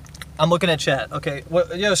 I'm looking at chat. Okay.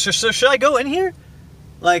 So should I go in here?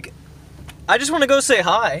 Like, I just want to go say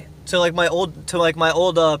hi to like my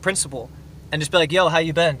old principal, and just be like, "Yo, how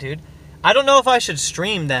you been, dude?" I don't know if I should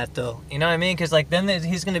stream that though. You know what I mean? Because like then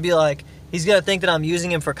he's gonna be like, he's gonna think that I'm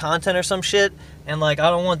using him for content or some shit, and like I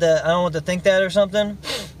don't want that. I don't want to think that or something.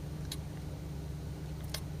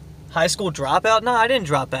 High school dropout? No, I didn't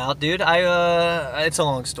drop out, dude. It's a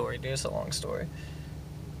long story, dude. It's a long story.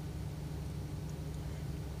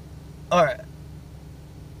 All right.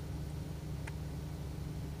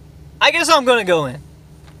 I guess I'm gonna go in.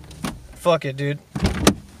 Fuck it, dude.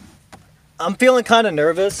 I'm feeling kind of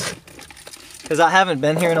nervous because I haven't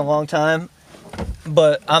been here in a long time,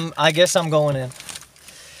 but I guess I'm going in.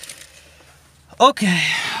 Okay.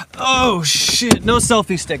 Oh shit. No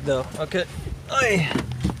selfie stick though. Okay. Ay.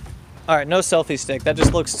 All right, no selfie stick. That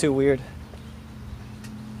just looks too weird.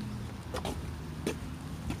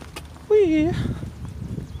 Whee.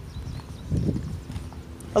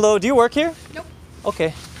 Hello. Do you work here? Nope.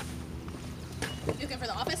 Okay. Looking for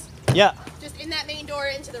the office? Yeah. Just in that main door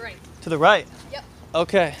into the right. To the right. Yep.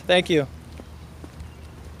 Okay, thank you.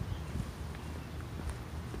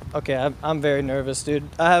 Okay, I'm very nervous, dude.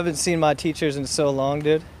 I haven't seen my teachers in so long,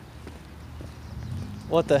 dude.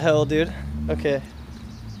 What the hell, dude? Okay.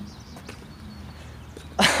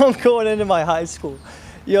 I'm going into my high school.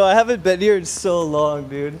 Yo, I haven't been here in so long,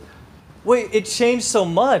 dude. Wait, it changed so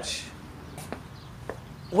much.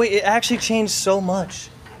 Wait, it actually changed so much.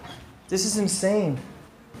 This is insane.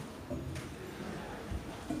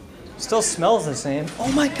 Still smells the same.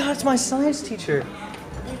 Oh my god, it's my science teacher.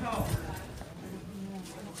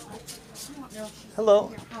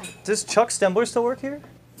 Hello. Does Chuck Stembler still work here?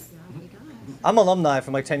 I'm alumni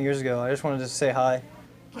from like 10 years ago. I just wanted to say hi.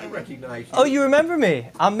 I recognize you. Oh, you remember me?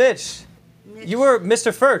 I'm Mitch. You were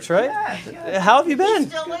Mr. Furch, right? Yeah. How have you been?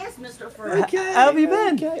 Still is Mr. Furry. Okay. How have you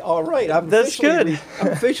been? Okay. All right. I'm That's good. I'm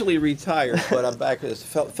officially retired, but I'm back as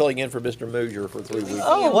filling in for Mr. Mosier for 3 weeks.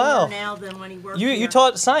 Oh, wow. Now than when he worked You here.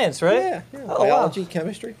 taught science, right? Yeah. Oh, Biology, wow.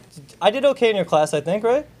 chemistry. I did okay in your class, I think,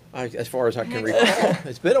 right? As far as I can recall.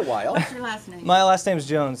 It's been a while. What's your last name? My last name's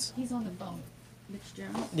Jones. He's on the phone. Mitch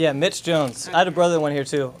Jones. Yeah, Mitch Jones. I had a brother that went here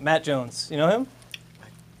too, Matt Jones. You know him?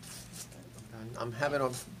 I'm having a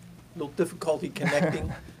little difficulty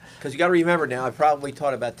connecting. Because you got to remember now, I probably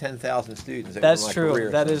taught about 10,000 students over That's my true.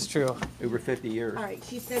 career. That is true. Over 50 years. All right,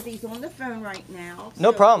 she says he's on the phone right now.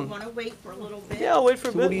 No so problem. You want to wait for a little bit? Yeah, I'll wait for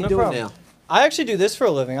a So bit. what are you no doing problem. now? I actually do this for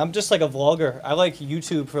a living. I'm just like a vlogger. I like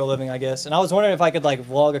YouTube for a living, I guess. And I was wondering if I could like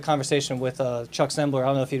vlog a conversation with Chuck Stembler. I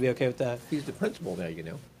don't know if he'd be okay with that. He's the principal now, you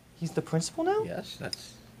know. He's the principal now? Yes,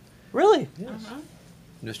 that's... Really? Yes. Uh-huh.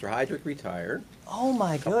 Mr. Heydrich retired Oh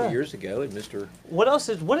my a couple god. years ago, and Mr. What is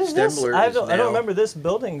this? Stembler I is don't now- remember this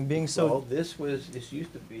building being so. Well, this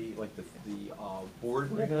used to be like the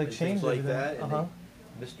board Yeah, they, like, and changed things like everything. that. And Uh-huh.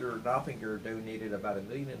 Mr. Knopfinger donated about $1.5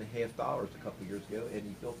 million a couple years ago, and he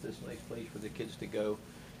built this nice place for the kids to go.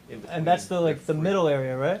 And that's the like the middle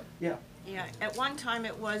area, right? Yeah. Yeah, at one time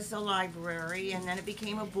it was a library, and then it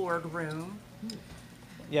became a boardroom.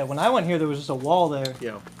 Yeah. When I went here, there was just a wall there.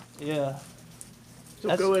 Yeah. Yeah. So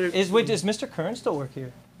That's, go in. does Mr. Kern still work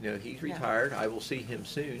here? No, he's retired. I will see him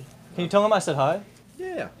soon. Can you tell him I said hi?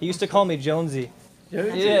 Yeah. He used to call me Jonesy.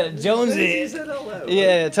 Jonesy. Yeah, Jonesy. He said hello.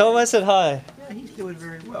 Yeah, tell him I said hi. Yeah, he's doing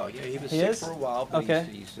very well. Yeah, he was He sick is? for a while, but Okay.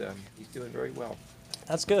 he's doing very well.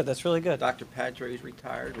 That's good. That's really good. Dr. Padre's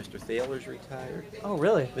retired. Mr. Thaler's retired. Oh,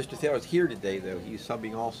 really? Mr. Thaler's here today, though. He's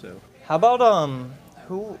subbing also. How about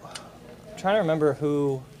who? I'm trying to remember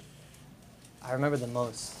who I remember the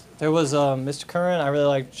most. There was Mr. Curran. I really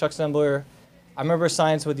liked Chuck Stembler. I remember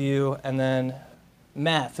science with you, and then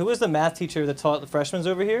math. Who was the math teacher that taught the freshmen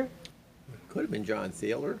over here? Could have been John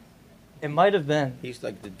Thaler. It might have been. He's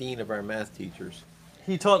like the dean of our math teachers.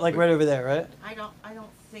 He taught like right over there, right? I don't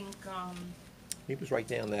think, He was right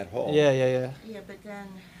down that hall. Yeah, yeah, yeah. yeah, but then,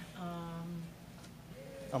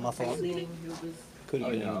 Oh, my fault. who was, Could have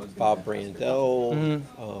Oh, been yeah, I was Bob Brandell,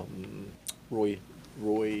 Mhm. Roy,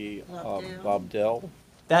 Lobdell. Bob Dell.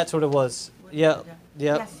 That's what it was. Yeah,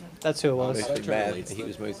 yeah. Yes, sir. That's who it was. Mostly That's math. relates He to-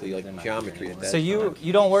 was mostly like geometry at that So time.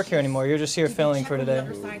 you don't work here anymore. You're just here Did you filling check for on the today.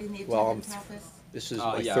 other side in the Well, attendance office? This is Oh,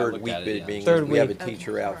 my yeah, I third looked week at it, yeah. being Third we have a week.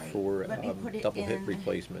 teacher Okay, out alright. for Let me put it double hip in.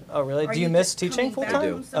 replacement. Oh, really? Are Do you you miss just teaching coming full back I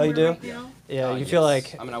time? do. Oh, you do? somewhere right now? Yeah. You feel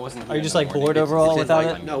like. I mean, I wasn't Are you here just, in like, the morning. bored overall It's in without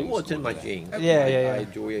my- it? No, well, it's in my genes. Yeah, yeah, I yeah.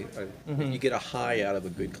 enjoy it. You get a high out of a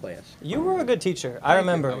good class. You were a good teacher. I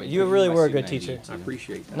remember. Oh, You wait, really I were a see good 90 teacher. I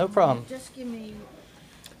appreciate that. No problem. Just give me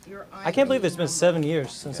your I can't believe it's been ID 7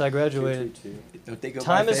 years since I graduated. Don't they go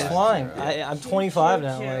Time by is fast? flying. I'm 25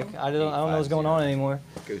 now. Choo-choo. Like I don't know what's going on anymore.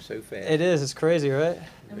 It goes so fast. It is. It's crazy, right? number.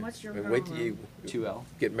 And what's your And wait till homeroom? you 2L.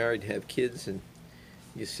 get married and have kids, and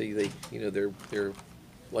you see they're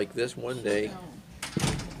like this one day,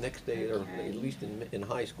 next day, or at least in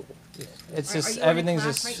high school. It's just, Are you in a everything's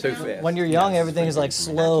class just, right So now? fast. when you're young, everything is like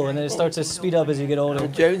slow, and then it starts to speed up as you get older.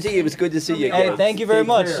 Jonesy, it was good to see you Hey, again. thank you very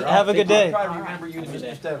much. Have a good day. Try to remember you,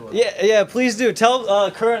 Mr. Stedler. Yeah, please do.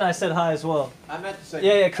 Tell Curran I said hi as well. I meant to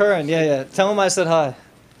say. Yeah, Curran. Yeah. Tell him I said hi.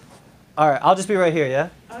 All right, I'll just be right here, yeah?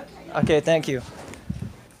 Okay. Okay, thank you.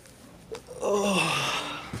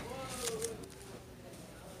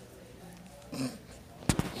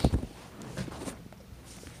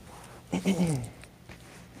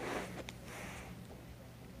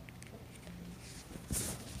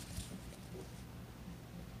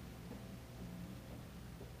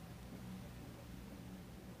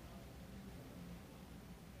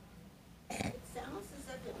 It sounds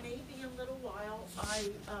as if it may be a little while.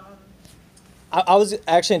 I was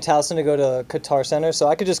actually in Towson to go to Qatar Center, so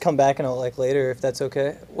I could just come back and like later if that's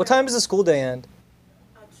okay. What time does the school day end?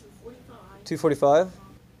 2:45. 2:45.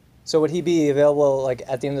 So would he be available like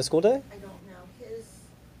at the end of the school day? I don't know.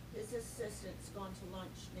 His assistant's gone to lunch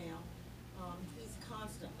now. He's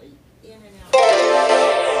constantly in and out.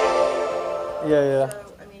 Yeah.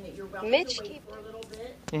 So, I mean, you're welcome Mitch, to wait for a little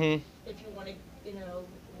bit. Mhm. If you want to,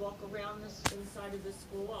 walk around this inside of the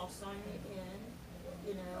school, I'll sign it in,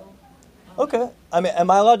 Okay. I mean, am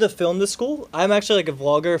I allowed to film the school? I'm actually like a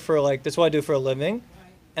vlogger for like that's what I do for a living, Right.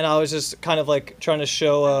 and I was just kind of like trying to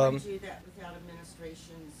show. I would do that without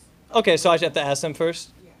administration's. Okay, so I should have to ask them first.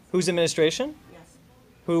 Yes. Who's administration? Yes.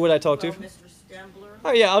 Who would I talk to? Well, Mr. Stembler.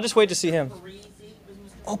 Oh yeah, I'll just wait to see him. Parisi was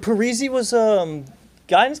Mr. Oh, Parisi was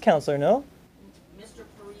guidance counselor, no? Mr.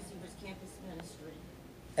 Parisi was campus ministry.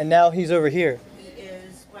 And now he's over here. He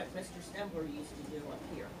is what Mr. Stembler used to do up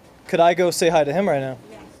here. Could I go say hi to him right now?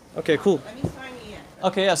 Yes. Okay, cool. Let me sign you in.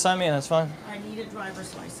 Okay, yeah, sign me in. That's fine. I need a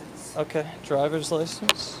driver's license. Okay, driver's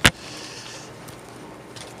license.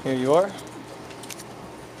 Here you are. Okay.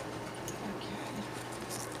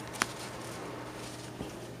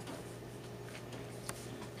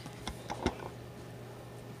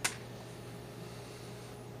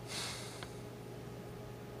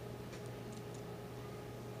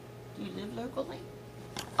 Do you live locally?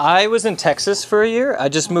 I was in Texas for a year. I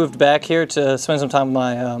just moved back here to spend some time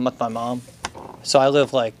with my mom. So I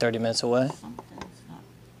live like 30 minutes away. Something's not.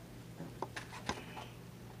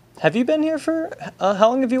 Have you been here for, how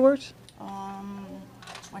long have you worked?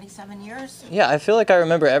 27 years. Yeah, I feel like I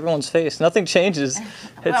remember everyone's face. Nothing changes.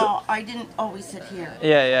 Well, I didn't always sit here.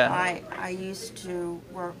 Yeah. I used to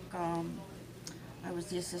work. I was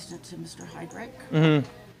the assistant to Mr. Heydrich. Mm-hmm.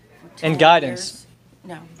 for 10 And guidance? years.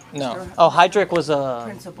 No. No. Mr. Oh, Heydrich was a...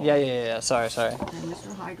 Principal. Yeah. Sorry. And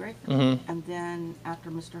Mr. Heydrich. Mm-hmm. And then after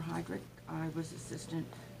Mr. Heydrich, I was assistant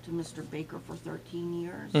to Mr. Baker for 13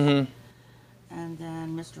 years. Mm-hmm. And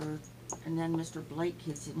then Mr. Blake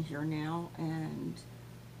is in here now, and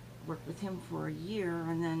worked with him for a year,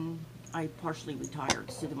 and then I partially retired.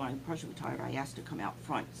 So then when I partially retired, I asked to come out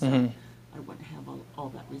front, so I wouldn't have all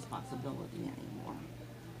that responsibility anymore.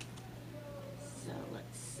 So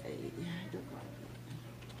let's see.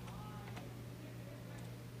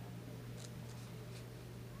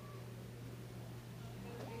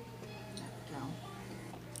 Go.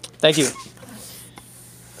 Thank you.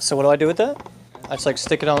 So what do I do with that? I just like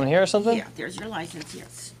stick it on here or something? Yeah, there's your license,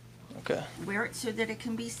 yes. Okay. Wear it so that it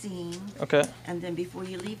can be seen, Okay. and then before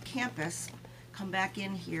you leave campus, come back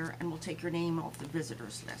in here and we'll take your name off the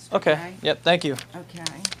visitors list, Okay. Yep, thank you. Okay,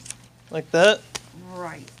 Like that?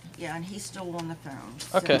 right, yeah, and he's still on the phone.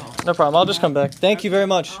 Okay. so- No problem. I'll just come back. Thank you very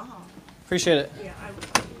much. Uh-huh. Appreciate it. Yeah,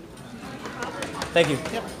 Thank you.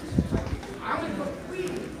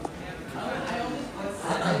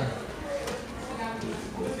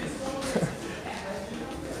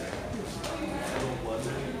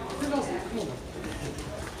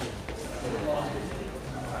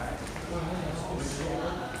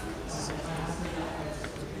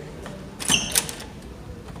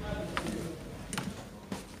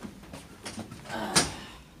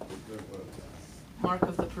 Mark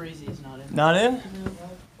of the Parisi is not in. Not in?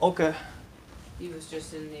 Okay. He was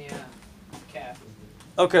just in the cab.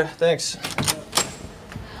 Okay, thanks.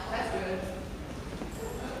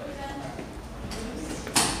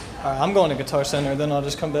 Alright, I'm going to Guitar Center, then I'll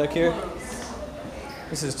just come back here.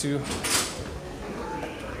 This is too...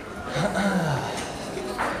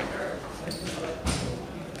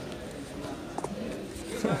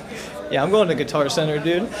 Yeah, I'm going to Guitar Center,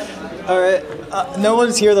 dude. Alright, no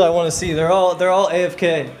one's here that I want to see. They're all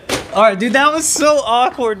AFK. Alright, dude, that was so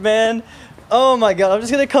awkward, man. Oh my god, I'm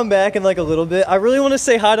just gonna come back in like a little bit. I really want to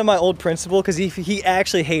say hi to my old principal because he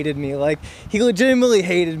actually hated me. Like, he legitimately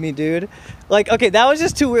hated me, dude. Like, okay, that was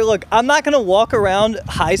just too weird. Look, I'm not gonna walk around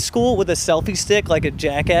high school with a selfie stick like a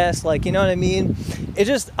jackass. Like, you know what I mean? It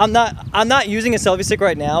just, I'm not using a selfie stick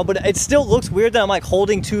right now, but it still looks weird that I'm like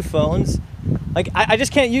holding two phones. Like, I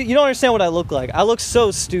just can't, you don't understand what I look like. I look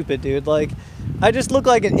so stupid, dude. Like, I just look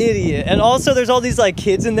like an idiot. And also, there's all these like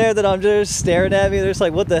kids in there that I'm just staring at me. They're just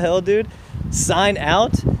like, what the hell, dude? Sign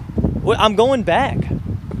out? What? I'm going back.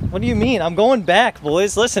 What do you mean? I'm going back,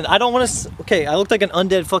 boys. Listen, I don't want to... Okay, I look like an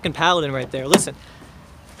undead fucking paladin right there. Listen.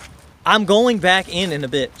 I'm going back in a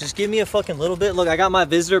bit. Just give me a fucking little bit. Look, I got my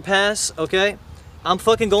visitor pass, okay? I'm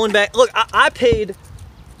fucking going back. Look, I paid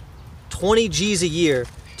 20 G's a year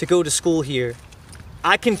to go to school here.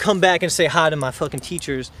 I can come back and say hi to my fucking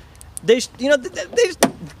teachers. They just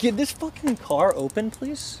get this fucking car open,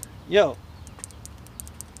 please? Yo.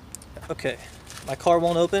 Okay, my car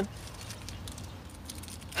won't open.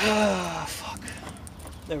 Ah, fuck.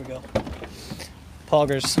 There we go.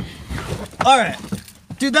 Poggers. Alright.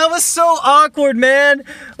 Dude, that was so awkward, man.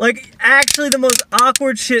 Like, actually the most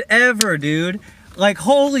awkward shit ever, dude. Like,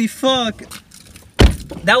 holy fuck.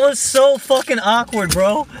 That was so fucking awkward,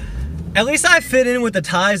 bro. At least I fit in with the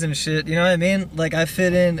ties and shit, you know what I mean? Like, I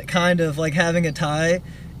fit in kind of like having a tie.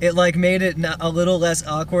 It like made it a little less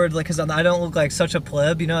awkward, like, cause I don't look like such a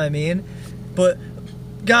pleb, you know what I mean? But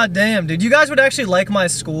goddamn, dude, you guys would actually like my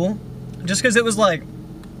school, just cause it was like,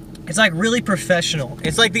 it's like really professional.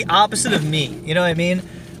 It's like the opposite of me, you know what I mean?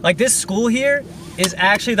 Like, this school here is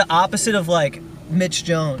actually the opposite of like Mitch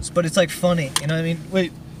Jones, but it's like funny, you know what I mean?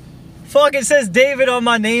 Wait, fuck, it says David on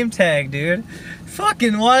my name tag, dude.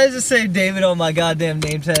 Fucking, why does it say David on my goddamn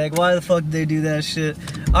name tag? Why the fuck did they do that shit?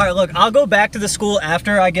 Alright, look, I'll go back to the school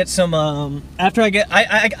after I get some, after I get,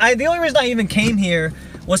 the only reason I even came here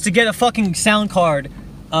was to get a fucking sound card,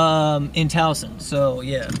 in Towson. So,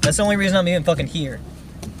 yeah, that's the only reason I'm even fucking here.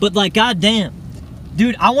 But, like, goddamn.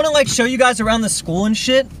 Dude, I want to, like, show you guys around the school and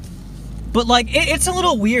shit. But, like, it's a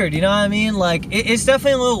little weird, you know what I mean? Like, it's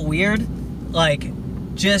definitely a little weird, like,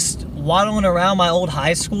 just waddling around my old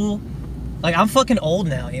high school. Like, I'm fucking old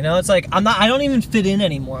now, you know? It's like, I don't even fit in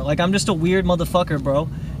anymore. Like, I'm just a weird motherfucker, bro.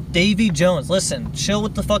 Davy Jones, listen, chill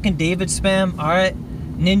with the fucking David spam, alright?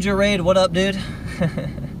 Ninja Raid, what up, dude?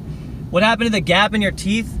 What happened to the gap in your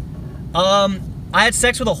teeth? I had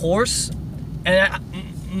sex with a horse, and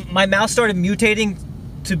my mouth started mutating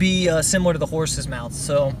to be similar to the horse's mouth,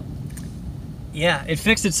 so... Yeah, it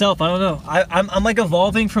fixed itself, I don't know. I'm like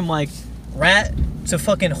evolving from, like, rat to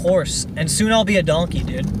fucking horse, and soon I'll be a donkey,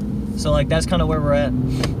 dude. So, like, that's kind of where we're at.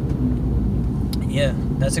 Yeah,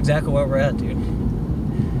 that's exactly where we're at, dude.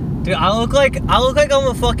 Dude, I look like I'm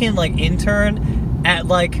a fucking, like, intern at,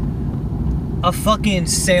 like, a fucking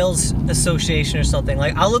sales association or something.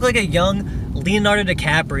 Like, I look like a young Leonardo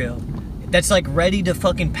DiCaprio that's, like, ready to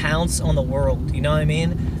fucking pounce on the world. You know what I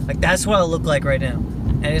mean? Like, that's what I look like right now.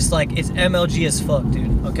 And it's, like, it's MLG as fuck,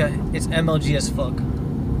 dude. Okay? It's MLG as fuck.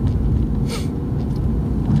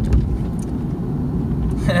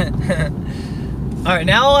 Alright,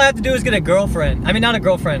 now all I have to do is get a girlfriend. I mean, not a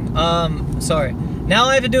girlfriend. Sorry. Now all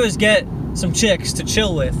I have to do is get some chicks to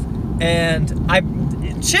chill with. And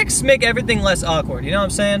chicks make everything less awkward, you know what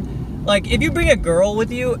I'm saying? Like, if you bring a girl with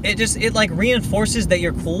you, it like reinforces that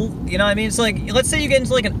you're cool, you know what I mean? It's like, let's say you get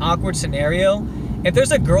into like an awkward scenario. If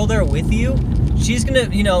there's a girl there with you, she's gonna,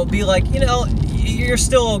 you know, be like, you know, you're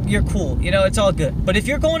cool, you know, it's all good. But if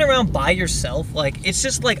you're going around by yourself, like, it's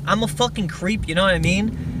just like, I'm a fucking creep, you know what I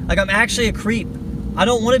mean? Like, I'm actually a creep. I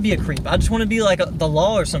don't want to be a creep. I just want to be like the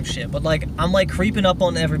law or some shit. But like, I'm like creeping up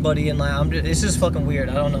on everybody, and like, it's just fucking weird.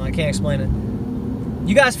 I don't know. I can't explain it.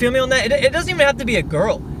 You guys feel me on that? It doesn't even have to be a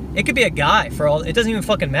girl. It could be a guy for all. It doesn't even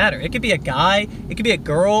fucking matter. It could be a guy. It could be a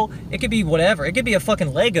girl. It could be whatever. It could be a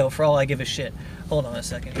fucking Lego for all I give a shit. Hold on a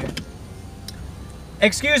second here.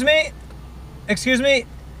 Excuse me. Excuse me.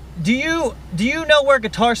 Do you know where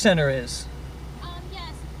Guitar Center is?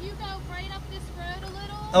 Yes. If you go right up this road a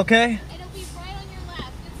little. Okay. It'll be right on your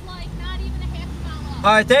left. It's like not even a half a mile up.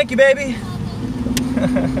 All right. Thank you, baby.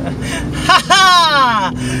 Ha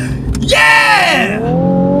ha! Yeah!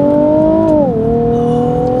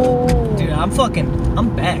 Dude, I'm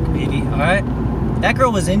back, baby, alright? That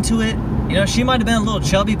girl was into it. You know, she might have been a little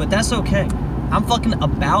chubby, but that's okay. I'm fucking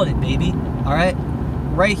about it, baby, alright?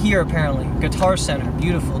 Right here, apparently. Guitar Center.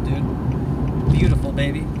 Beautiful, dude. Beautiful,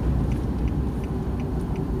 baby.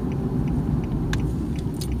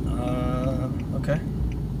 Okay.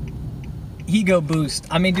 Ego boost.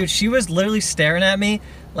 I mean, dude, she was literally staring at me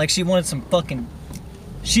like she wanted some fucking...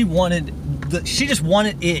 She just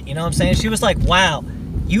wanted it, you know what I'm saying? She was like, wow,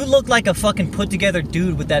 you look like a fucking put together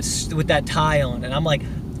dude with that tie on. And I'm like,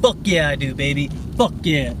 fuck yeah, I do, baby. Fuck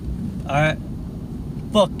yeah. All right.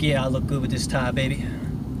 Fuck yeah, I look good with this tie, baby.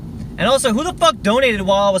 And also, who the fuck donated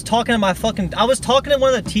while I was talking to I was talking to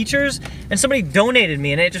one of the teachers, and somebody donated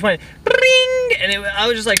me, and it just went, ring, and I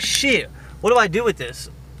was just like, shit, what do I do with this?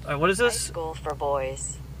 All right, what is this? High school for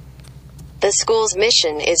boys. The school's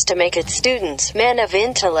mission is to make its students men of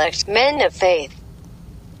intellect, men of faith,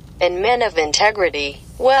 and men of integrity.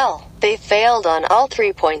 Well, they failed on all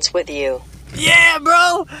 3 points with you. Yeah,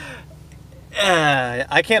 bro!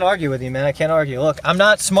 I can't argue with you, man. I can't argue. Look, I'm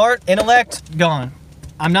not smart, intellect, gone.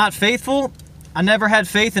 I'm not faithful. I never had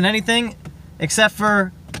faith in anything except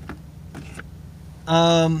for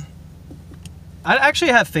I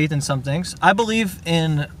actually have faith in some things. I believe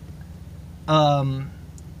in I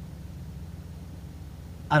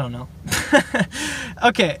don't know.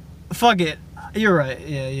 Okay, fuck it. You're right.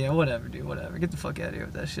 Yeah, whatever, dude. Whatever. Get the fuck out of here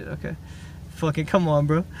with that shit, okay? Fucking come on,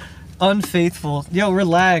 bro. Unfaithful. Yo,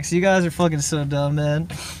 relax. You guys are fucking so dumb, man.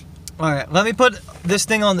 Alright, let me put this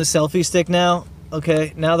thing on the selfie stick now.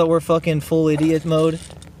 Okay, now that we're fucking full idiot mode.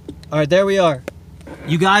 Alright, there we are.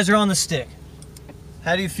 You guys are on the stick.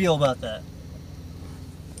 How do you feel about that?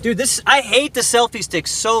 Dude, I hate the selfie stick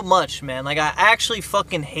so much, man. Like, I actually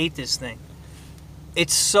fucking hate this thing.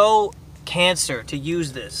 It's so cancer to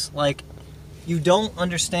use this. Like, you don't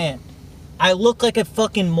understand. I look like a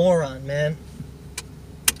fucking moron, man.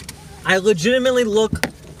 I legitimately look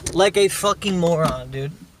like a fucking moron,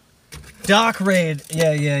 dude. Doc Raid.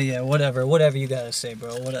 Yeah. Whatever you gotta say,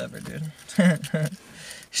 bro. Whatever, dude.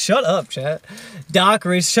 Shut up, chat. Doc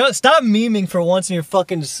Raid. Stop memeing for once in your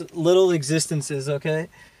fucking little existences, okay?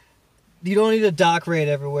 You don't need a Doc Raid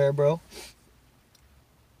everywhere, bro.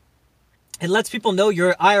 It lets people know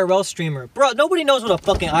you're an IRL streamer. Bro, nobody knows what a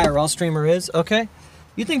fucking IRL streamer is, okay?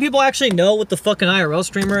 You think people actually know what the fucking IRL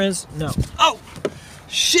streamer is? No. Oh!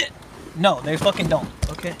 Shit! No, they fucking don't,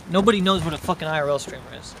 okay? Nobody knows what a fucking IRL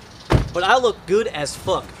streamer is. But I look good as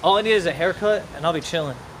fuck. All I need is a haircut, and I'll be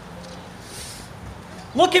chilling.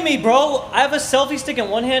 Look at me, bro! I have a selfie stick in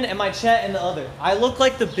one hand and my chat in the other. I look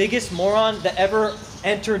like the biggest moron that ever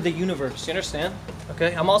entered the universe. You understand?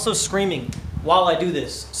 Okay? I'm also screaming while I do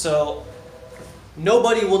this, so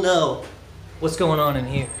nobody will know what's going on in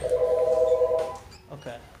here.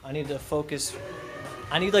 Okay, I need to focus.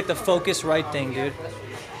 I need like the focus right thing, dude.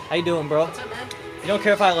 How you doing, bro? What's up, man? You don't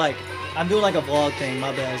care if I like, I'm doing like a vlog thing,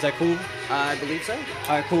 my bad. Is that cool? I believe so.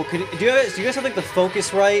 Alright, cool. Do you guys have like the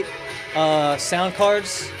Focusrite sound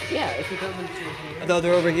cards? Yeah, if you come into here. Oh,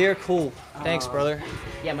 they're over here? Cool. Thanks, brother.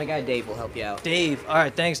 Yeah, my guy Dave will help you out. Dave.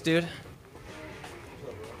 Alright, thanks, dude.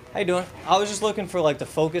 How you doing? I was just looking for like the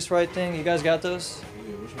Focusrite thing. You guys got those?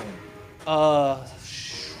 Yeah, which one?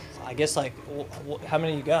 I guess like, how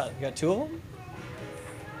many you got? You got 2 of them?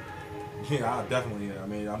 Yeah, I definitely. I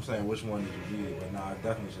mean, I'm saying which one did you get, but nah, I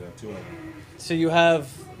definitely should have 2 of them. So you have,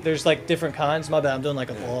 there's like different kinds. My bad, I'm doing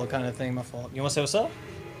like a vlog kind of thing. My fault. You want to say what's up?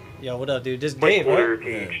 Yo, what up, dude? This is Dave,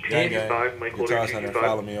 right? Yeah, Guitar Center,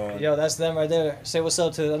 follow me on. Yo, that's them right there. Say what's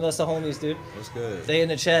up to them. That's the homies, dude. What's good? They in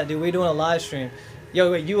the chat, dude. We doing a live stream.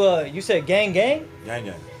 Yo, wait, you said gang? Gang.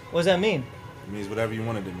 What does that mean? It means whatever you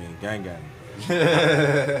wanted to mean. Gang.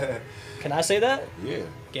 Can I say that? Yeah.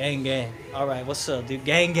 Gang. All right, what's up, dude?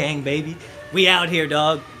 Gang, baby. We out here,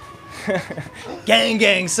 dog.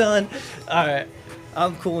 Gang, son. All right,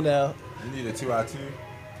 I'm cool now. You need a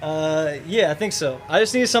 2x2? Yeah, I think so. I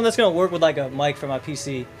just need something that's gonna work with like a mic for my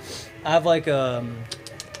PC. I have like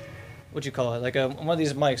what you call it? Like one of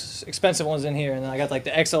these mics, expensive ones in here, and then I got like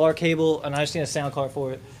the XLR cable, and I just need a sound card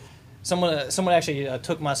for it. Someone actually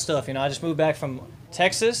took my stuff. You know, I just moved back from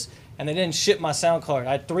Texas, and they didn't ship my sound card.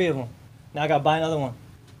 I had 3 of them. Now I gotta buy another one.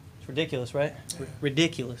 It's ridiculous, right? Yeah.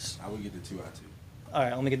 Ridiculous. I would get the 2x2. All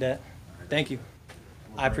right, let me get that. Thank you.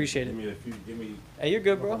 I appreciate it. Give me. Hey, you're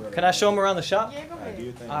good, bro. Can I show them around the shop? Yeah, go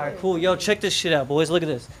ahead. All right, cool. Yo, check this shit out, boys. Look at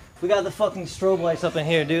this. We got the fucking strobe lights up in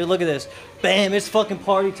here, dude. Look at this. Bam, it's fucking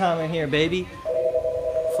party time in here, baby.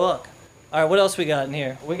 Fuck. All right, what else we got in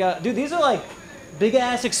here? We got, dude, these are like big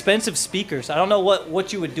ass expensive speakers. I don't know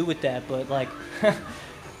what you would do with that, but like,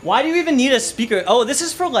 why do you even need a speaker? Oh, this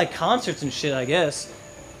is for like concerts and shit, I guess.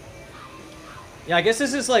 Yeah, I guess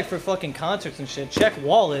this is like for fucking concerts and shit. Check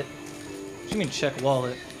wallet. What do you mean check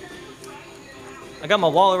wallet? I got my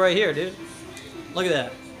wallet right here, dude. Look at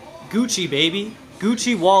that. Gucci, baby.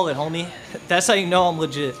 Gucci wallet, homie. That's how you know I'm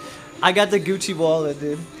legit. I got the Gucci wallet,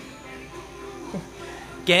 dude.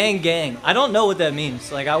 Gang. I don't know what that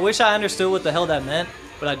means. Like, I wish I understood what the hell that meant,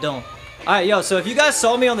 but I don't. Alright, yo, so if you guys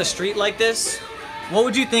saw me on the street like this, what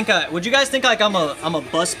would you think? Would you guys think like I'm a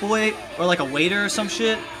busboy or like a waiter or some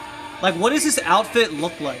shit? Like, what does this outfit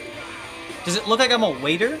look like? Does it look like I'm a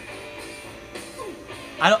waiter?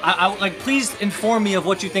 I like, please inform me of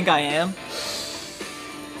what you think I am.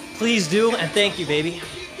 Please do, and thank you, baby.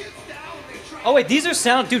 Oh wait, these are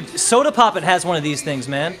sound, dude. Soda Poppin' has one of these things,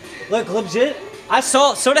 man. Look, legit. I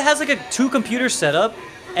saw Soda has like a 2-computer setup,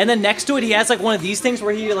 and then next to it he has like one of these things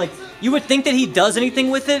where he like, you would think that he does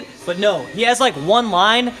anything with it, but no, he has like one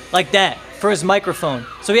line like that for his microphone.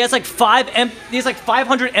 So he has like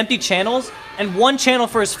 500 empty channels and 1 channel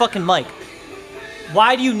for his fucking mic.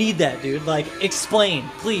 Why do you need that, dude? Like, explain,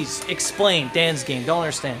 please, explain. Dan's game, don't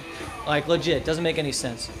understand. Like, legit, doesn't make any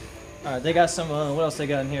sense. All right, they got some. What else they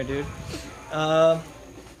got in here, dude?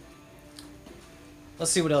 Let's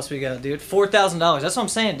see what else we got, dude. $4,000. That's what I'm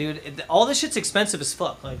saying, dude. All this shit's expensive as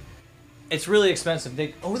fuck. Like, it's really expensive.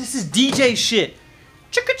 Oh, this is DJ shit.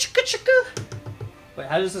 Chicka chicka chicka. Wait,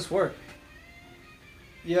 how does this work?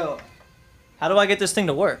 Yo, how do I get this thing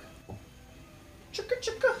to work? Chicka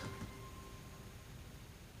chicka.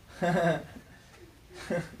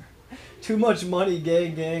 Too much money,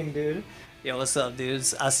 gang, dude. Yo, what's up,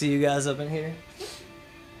 dudes? I see you guys up in here.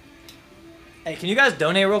 Hey, can you guys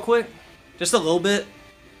donate real quick? Just a little bit.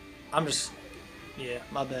 Yeah,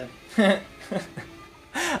 my bad.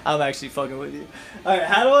 I'm actually fucking with you. Alright,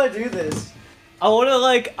 how do I do this? I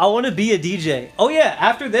wanna be a DJ. Oh yeah,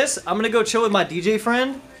 after this, I'm gonna go chill with my DJ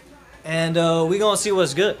friend, and we gonna see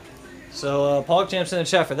what's good. So, PogChamp's in the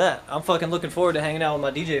chat for that. I'm fucking looking forward to hanging out with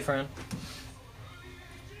my DJ friend.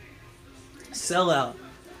 Sell out.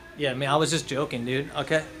 Yeah, man, I was just joking, dude.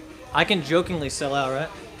 Okay? I can jokingly sell out, right?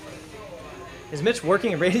 Is Mitch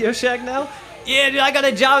working at Radio Shack now? Yeah, dude, I got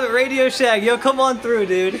a job at Radio Shack. Yo, come on through,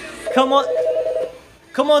 dude. Come on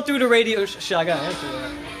through to Radio Shack. I gotta answer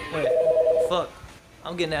that. Wait, fuck.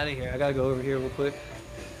 I'm getting out of here. I gotta go over here real quick.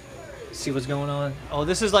 See what's going on. Oh,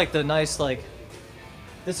 this is like the nice, like...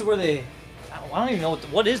 This is where they... I don't even know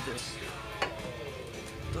what is this?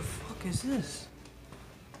 What the fuck is this?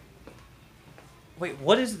 Wait,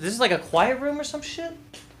 what is... This is like a quiet room or some shit?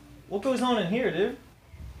 What goes on in here, dude?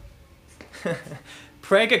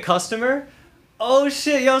 Prank a customer? Oh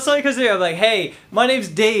shit, yo, sorry because I'm like, hey, my name's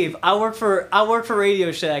Dave. I work for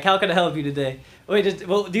Radio Shack. How can I help you today? Wait,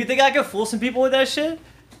 well, do you think I can fool some people with that shit?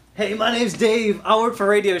 Hey, my name's Dave. I work for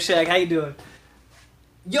Radio Shack. How you doing?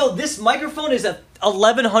 Yo, this microphone is at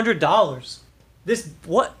 $1,100. This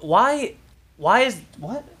what? Why is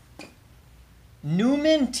what?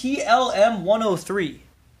 Newman TLM 103.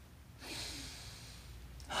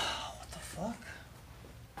 What the fuck?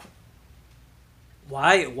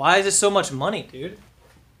 Why is it so much money, dude?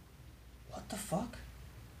 What the fuck?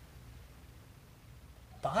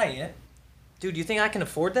 Buy it? Dude, you think I can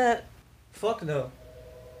afford that? Fuck no.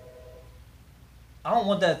 I don't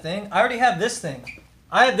want that thing. I already have this thing.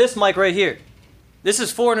 I have this mic right here. This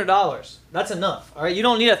is $400. That's enough. All right, you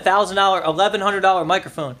don't need a $1,000, $1,100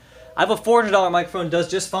 microphone. I have a $400 microphone. Does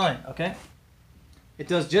just fine. Okay. It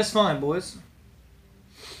does just fine, boys.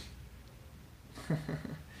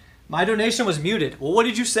 My donation was muted. Well, what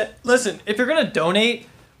did you say? Listen, if you're gonna donate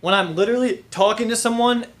when I'm literally talking to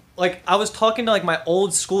someone, like I was talking to like my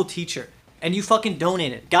old school teacher, and you fucking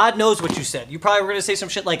donated. God knows what you said. You probably were gonna say some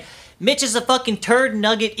shit like, Mitch is a fucking turd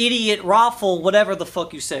nugget, idiot, raffle, whatever the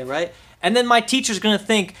fuck you say, right? And then my teacher's gonna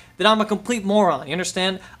think that I'm a complete moron, you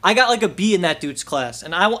understand? I got like a B in that dude's class,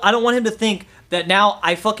 and I don't want him to think that now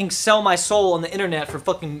I fucking sell my soul on the internet for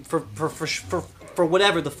fucking, for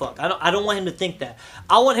whatever the fuck. I don't want him to think that.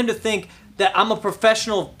 I want him to think that I'm a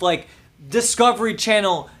professional, like, Discovery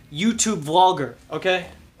Channel YouTube vlogger, okay?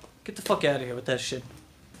 Get the fuck out of here with that shit.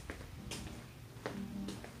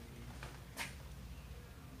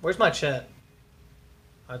 Where's my chat?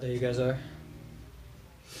 Oh, there you guys are.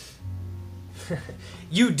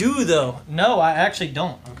 You do, though. No, I actually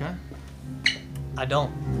don't, okay? I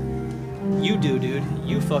don't. You do, dude.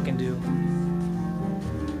 You fucking do.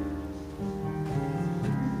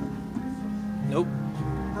 Nope.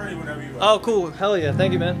 Oh, cool. Hell yeah.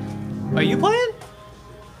 Thank you, man. Are you playing?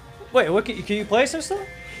 Wait, what? Can you play some stuff?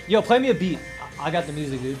 Yo, play me a beat. I got the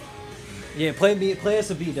music, dude. Yeah, play us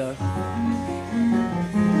a beat, dog.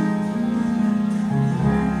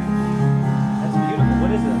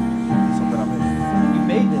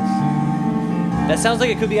 That sounds like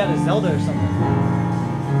it could be out of Zelda or something.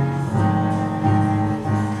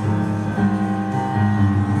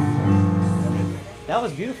 That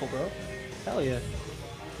was beautiful, bro. Hell yeah.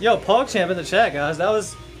 Yo, PogChamp in the chat, guys. That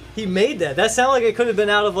was... He made that. That sounded like it could have been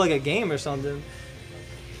out of, like, a game or something.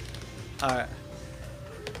 Alright.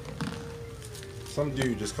 Some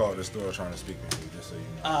dude just called the store trying to speak to me, just so you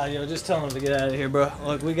know. Yo, just tell him to get out of here, bro.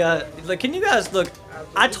 Look, we got... Like, can you guys... Look,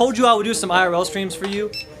 I told you I would do some IRL streams for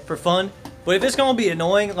you for fun. But if it's gonna be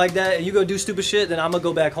annoying like that and you go do stupid shit, then I'm gonna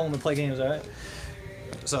go back home and play games, alright?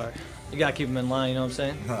 Sorry. You gotta keep them in line, you know what I'm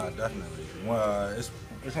saying? Nah, definitely. Well, it's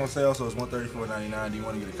on sale, so it's $134.99. Do you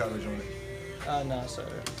want to get a coverage on it? No, sorry.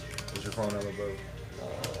 What's your phone number, bro?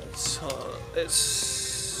 It's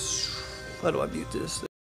how do I mute this?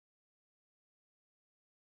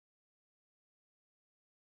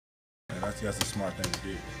 Yeah, that's a smart thing to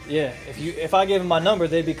do. Yeah, if I gave them my number,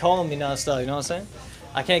 they'd be calling me nonstop. You know what I'm saying?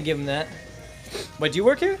 I can't give them that. Wait, do you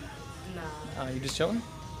work here? No. Oh, you just chilling?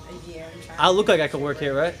 Yeah, I'm trying. I look like I could work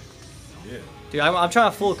here, right? Yeah. Dude, I'm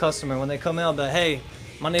trying to fool a customer when they come in. I'll be like, hey,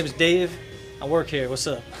 my name is Dave. I work here. What's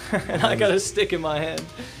up? And I got a stick in my hand.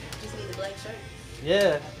 Just need a black shirt.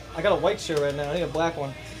 Yeah, I got a white shirt right now. I need a black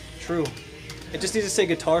one. True. It just needs to say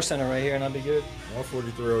Guitar Center right here, and I'll be good.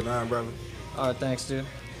 143.09, brother. All right, thanks, dude.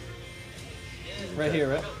 Right here,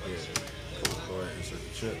 right? Yeah. Cool. Go ahead and insert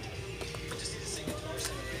the chip.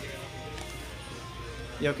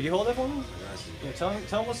 Yo, could you hold that for me? Yeah, tell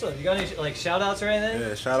him what's up. You got any like shout outs or anything?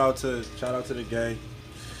 Yeah, shout out to the gang.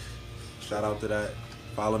 Shout out to that.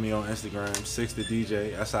 Follow me on Instagram, Six the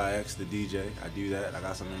DJ, SIX the DJ. I do that. I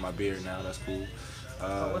got something in my beard now. That's cool.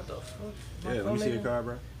 What the fuck? Yeah, let me see your card,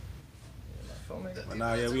 bro. But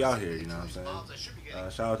nah, yeah, we out here. You know what I'm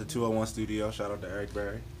saying? Shout out to 201 Studio. Shout out to Eric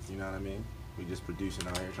Berry. You know what I mean? We just producing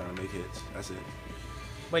out here, trying to make hits. That's it.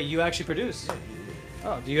 Wait, you actually produce?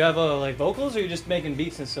 Oh, do you have like vocals, or are you just making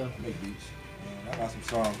beats and stuff? I make beats. I got some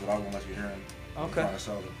songs, but I won't let you hear them. Okay. I'm trying to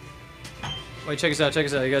sell them. Wait, check us out. Check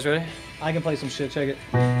us out. You guys ready? I can play some shit. Check it.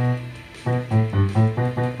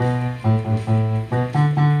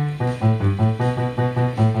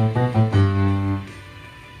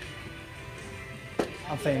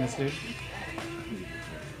 I'm famous, dude.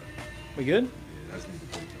 We good?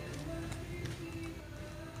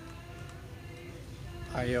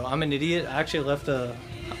 Alright, yo, I'm an idiot. I actually left I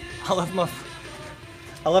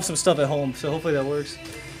left some stuff at home, so hopefully that works.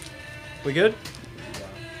 We good?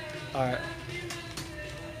 Alright.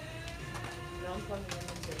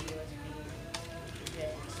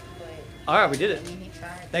 Alright, we did it.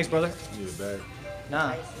 Thanks, brother. You need a bag.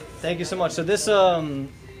 Nah. Thank you so much. So this I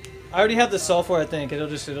already have the software, I think. It'll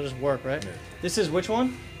just work, right? Yeah. This is which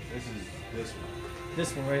one? This is this one.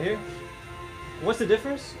 This one right here. What's the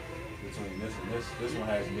difference? Between this and this one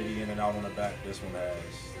has MIDI in and out on the back. This one has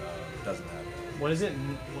doesn't have that. What is it?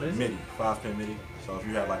 What is MIDI, it? 5-pin MIDI. So if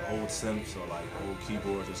you have like old synths or like old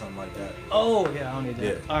keyboards or something like that. Oh yeah, I don't need that.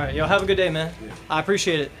 Yeah. All right, yo, have a good day, man. Yeah. I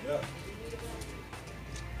appreciate it. Yeah.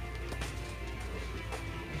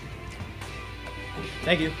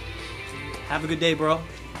 Thank you. Have a good day, bro. Oh, hey,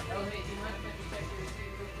 do you mind if I just check your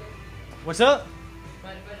receipt real quick? What's up?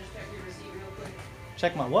 Mind if I just check your receipt real quick?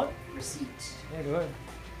 Check my what? Receipt. Yeah, go ahead.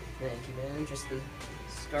 Thank you, man. Just the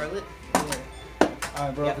Scarlet. All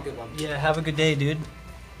right, bro. You have a good one. Yeah, have a good day, dude.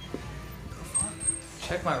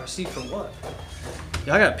 Check my receipt for what?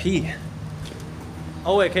 Yeah, I gotta pee.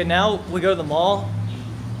 Oh wait, okay, now we go to the mall,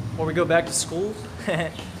 or we go back to school.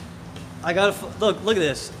 I gotta look at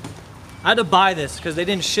this. I had to buy this because they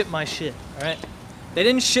didn't ship my shit. All right, they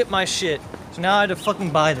didn't ship my shit, so now I had to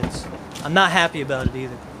fucking buy this. I'm not happy about it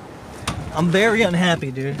either. I'm very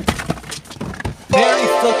unhappy, dude. Very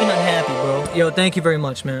fucking unhappy, bro. Yo, thank you very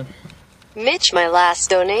much, man. Mitch, my last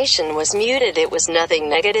donation was muted. It was nothing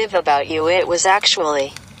negative about you. It was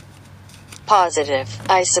actually positive.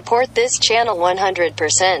 I support this channel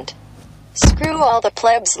 100%. Screw all the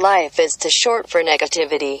plebs. Life is too short for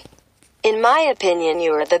negativity. In my opinion,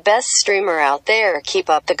 you are the best streamer out there. Keep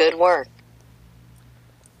up the good work.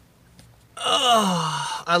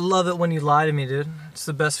 Oh, I love it when you lie to me, dude. It's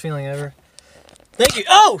the best feeling ever. Thank you.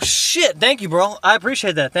 Oh, shit. Thank you, bro. I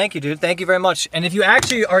appreciate that. Thank you, dude. Thank you very much. And if you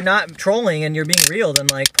actually are not trolling and you're being real, then,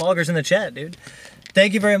 like, Pogger's in the chat, dude.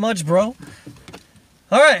 Thank you very much, bro.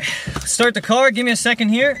 All right. Start the car. Give me a second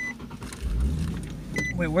here.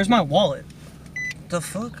 Wait, where's my wallet? The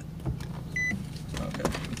fuck?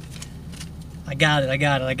 Okay. I got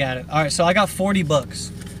it. All right, so I got 40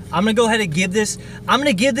 bucks. I'm gonna go ahead and give this. I'm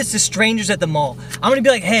gonna give this to strangers at the mall. I'm gonna be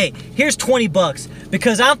like, hey, here's 20 bucks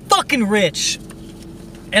because I'm fucking rich.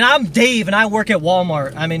 And I'm Dave and I work at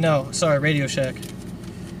Walmart. I mean, no, sorry, Radio Shack.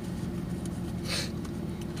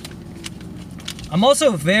 I'm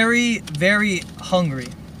also very, very hungry.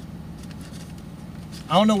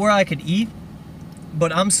 I don't know where I could eat,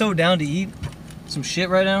 but I'm so down to eat some shit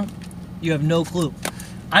right now. You have no clue.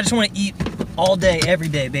 I just want to eat all day, every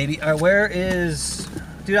day, baby. All right, where is...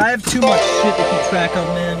 Dude, I have too much shit to keep track of,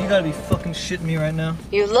 man. You gotta be fucking shitting me right now.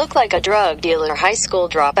 You look like a drug dealer high school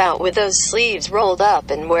dropout with those sleeves rolled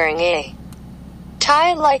up and wearing a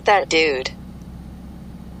tie like that dude.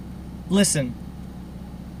 Listen,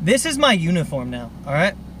 This is my uniform now,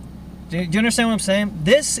 alright? Do you understand what I'm saying?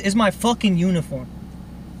 This is my fucking uniform.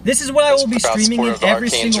 This is what I will be streaming in every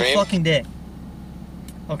single fucking day.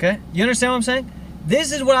 Okay? You understand what I'm saying?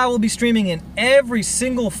 This is what I will be streaming in every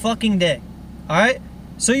single fucking day. Alright?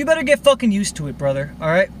 So you better get fucking used to it, brother.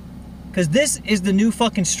 Alright? Because this is the new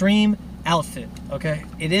fucking stream outfit. Okay?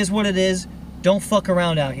 It is what it is. Don't fuck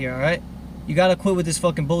around out here, alright? You gotta quit with this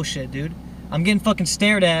fucking bullshit, dude. I'm getting fucking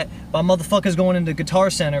stared at by motherfuckers going into Guitar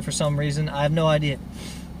Center for some reason. I have no idea.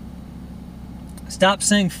 Stop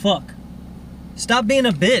saying fuck. Stop being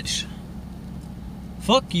a bitch.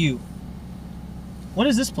 Fuck you. What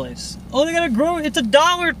is this place? Oh, they got a grocery. It's a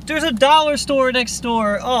dollar. There's a dollar store next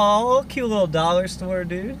door. Oh, cute little dollar store,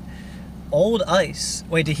 dude. Old Ice.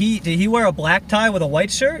 Wait, did he wear a black tie with a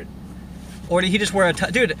white shirt? Or did he just wear a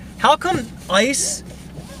tie? Dude, how come Ice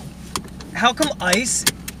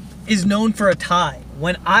is known for a tie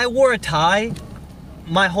when I wore a tie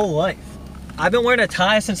my whole life? I've been wearing a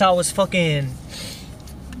tie since I was fucking,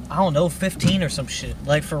 I don't know, 15 or some shit.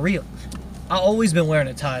 Like, for real. I've always been wearing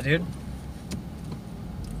a tie, dude.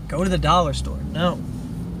 Go to the dollar store. No.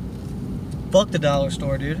 Fuck the dollar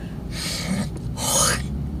store, dude.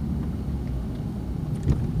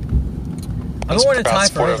 I've been wearing a tie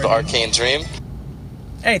forever. Of the Arcane Dream.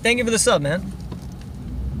 Hey, thank you for the sub, man.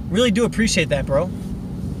 Really do appreciate that, bro.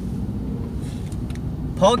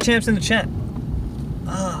 PogChamp's in the chat.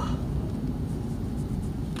 Ah.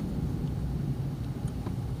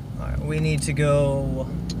 Alright, we need to go...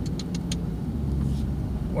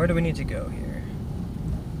 Where do we need to go here?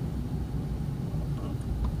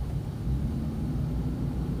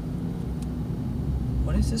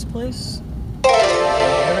 What is this place?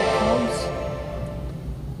 Eric Combs?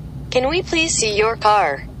 Can we please see your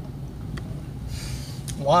car?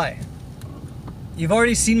 Why? You've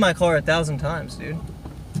already seen my car 1,000 times, dude.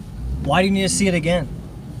 Why do you need to see it again?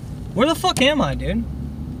 Where the fuck am I, dude?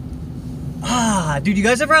 Ah, dude, you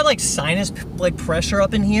guys ever had like sinus like pressure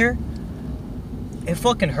up in here? It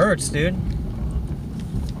fucking hurts, dude.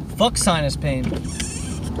 Fuck sinus pain.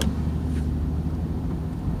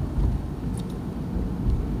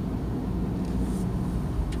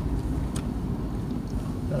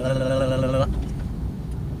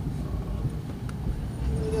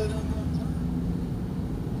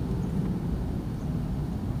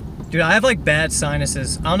 Dude, I have like bad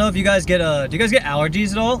sinuses. I don't know if you guys get do you guys get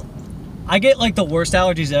allergies at all? I get like the worst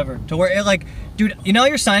allergies ever. To where it like, dude, you know how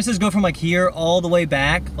your sinuses go from like here all the way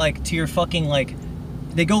back, like to your fucking like,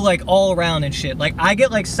 they go like all around and shit. Like I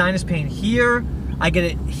get like sinus pain here, I get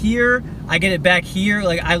it here, I get it back here.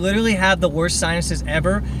 Like I literally have the worst sinuses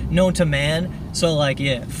ever known to man. So like,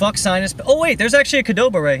 yeah, fuck sinus. Oh wait, there's actually a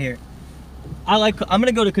Qdoba right here. I'm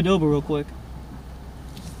gonna go to Qdoba real quick.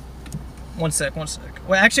 One sec.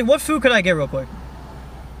 Wait, actually, what food could I get real quick?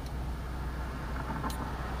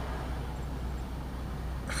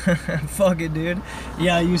 Fuck it, dude.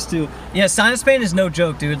 Yeah, I used to. Yeah, sinus pain is no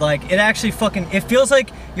joke, dude. Like, it actually fucking, it feels like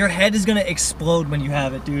your head is gonna explode when you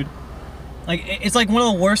have it, dude. Like, it's like one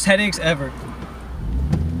of the worst headaches ever.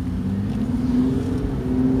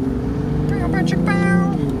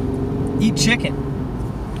 Eat chicken.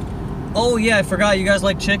 Oh yeah, I forgot you guys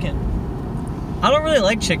like chicken. I don't really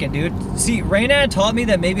like chicken, dude. See, Raina taught me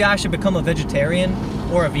that maybe I should become a vegetarian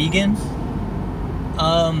or a vegan.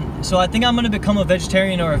 So I think I'm gonna become a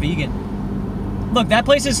vegetarian or a vegan. Look, that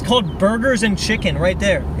place is called Burgers and Chicken right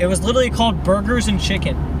there. It was literally called Burgers and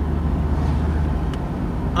Chicken.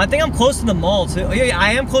 I think I'm close to the mall too. Oh, yeah,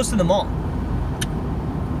 I am close to the mall.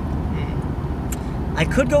 I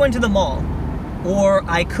could go into the mall, or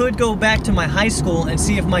I could go back to my high school and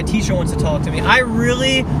see if my teacher wants to talk to me. I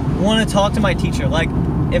really want to talk to my teacher. Like,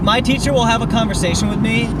 if my teacher will have a conversation with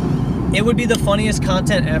me, it would be the funniest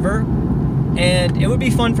content ever, and it would be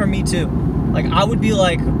fun for me too. Like, I would be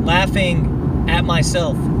like laughing at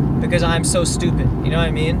myself because I'm so stupid. You know what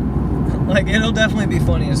I mean? Like, it'll definitely be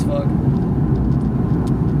funny as fuck.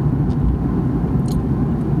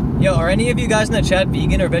 Yo, are any of you guys in the chat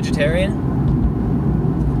vegan or vegetarian?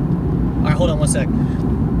 Alright, hold on one sec.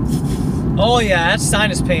 Oh yeah, that's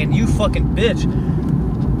sinus pain. You fucking bitch.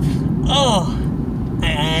 Oh.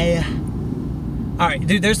 Alright,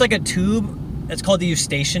 dude, there's like a tube. It's called the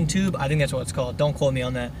eustachian tube. I think that's what it's called. Don't quote me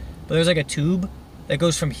on that. But there's like a tube that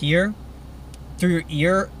goes from here through your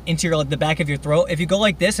ear into your, like, the back of your throat. If you go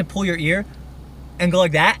like this and pull your ear and go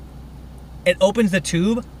like that, it opens the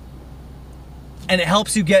tube and it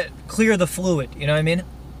helps you clear the fluid. You know what I mean?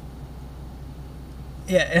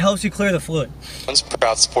 Yeah, it helps you clear the fluid.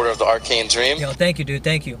 Proud supporter of the Arcane Dream. Yo, thank you, dude.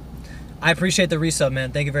 Thank you. I appreciate the resub,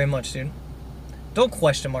 man. Thank you very much, dude. Don't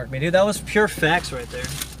question mark me, dude. That was pure facts right there.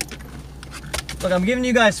 Look, I'm giving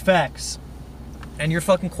you guys facts. And you're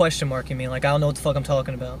fucking question marking me like I don't know what the fuck I'm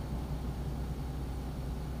talking about.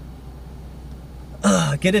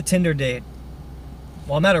 Ugh, get a Tinder date.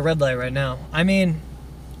 Well, I'm at a red light right now. I mean,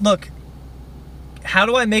 look, how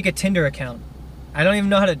do I make a Tinder account? I don't even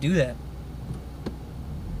know how to do that.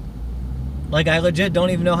 Like, I legit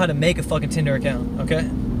don't even know how to make a fucking Tinder account, okay?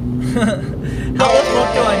 How the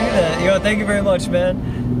fuck do I do that? Yo, thank you very much,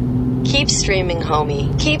 man. Keep streaming,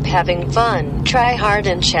 homie. Keep having fun. Try hard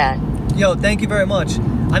and chat. Yo, thank you very much.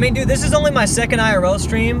 I mean, dude, this is only my second IRL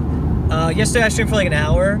stream. Yesterday I streamed for like an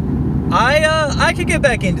hour. I could get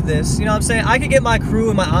back into this. You know what I'm saying? I could get my crew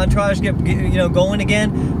and my entourage get you know, going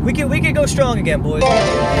again. We could go strong again, boys. We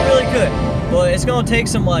really could. But it's gonna take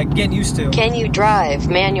some like getting used to. Can you drive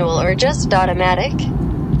manual or just automatic?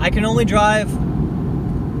 I can only drive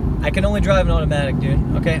an automatic,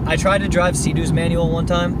 dude. Okay? I tried to drive Sea-Doo's manual one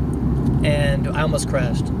time and I almost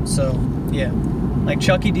crashed. So, yeah. Like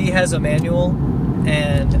Chucky D has a manual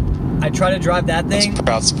and I tried to drive that thing.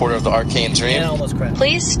 Proud supporter of the Arcane Dream. And I almost crashed.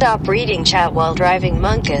 Please stop reading chat while driving,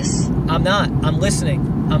 Munkus. I'm not. I'm listening.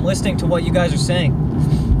 I'm listening to what you guys are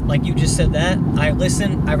saying. Like you just said that. I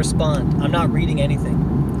listen, I respond. I'm not reading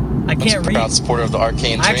anything. I can't read. Proud supporter of the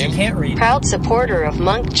Arcane Dream. I actually can't read. Proud supporter of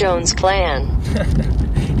Monk Jones clan.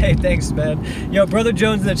 Hey, thanks, man. Yo, Brother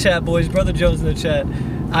Jones in the chat, boys. Brother Jones in the chat.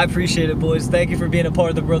 I appreciate it, boys. Thank you for being a part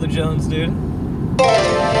of the Brother Jones, dude.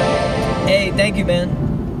 Hey, thank you,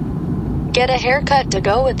 man. Get a haircut to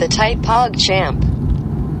go with the tight pog champ.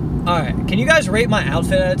 Alright, can you guys rate my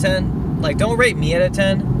outfit out of 10? Like, don't rate me out of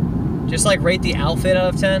 10. Just, like, rate the outfit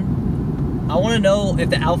out of 10. I want to know if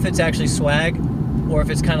the outfit's actually swag or if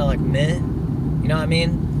it's kind of, like, meh. You know what I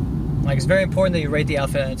mean? Like, it's very important that you rate the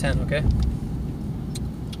outfit out of 10, okay?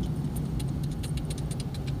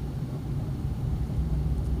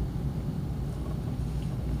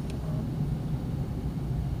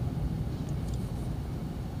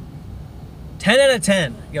 $10 out of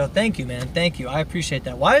 10. Yo, thank you, man. Thank you. I appreciate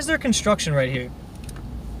that. Why is there construction right here?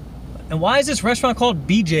 And why is this restaurant called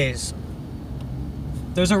BJ's?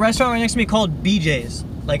 There's a restaurant right next to me called BJ's.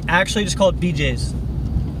 Like, actually just called BJ's.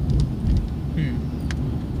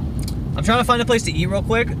 I'm trying to find a place to eat real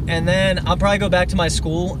quick, and then I'll probably go back to my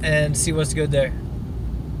school and see what's good there.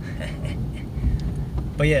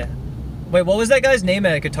 But yeah. Wait, what was that guy's name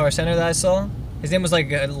at Guitar Center that I saw? His name was like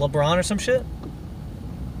LeBron or some shit?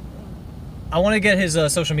 I want to get his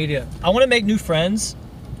social media. I want to make new friends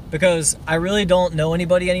because I really don't know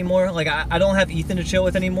anybody anymore. Like, I don't have Ethan to chill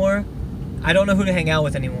with anymore. I don't know who to hang out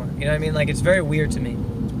with anymore. You know what I mean? Like, it's very weird to me.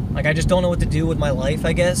 Like, I just don't know what to do with my life,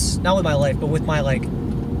 I guess. Not with my life, but with my, like...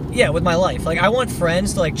 Yeah, with my life. Like, I want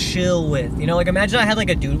friends to, like, chill with. You know, like, imagine I had, like,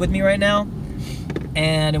 a dude with me right now,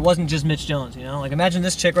 and it wasn't just Mitch Jones, you know? Like, imagine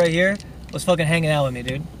this chick right here was fucking hanging out with me,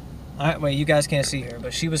 dude. Alright, wait, you guys can't see her,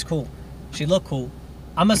 but she was cool. She looked cool.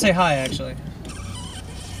 I'm gonna say hi, actually.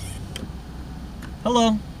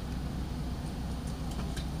 Hello.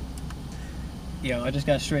 Yo, I just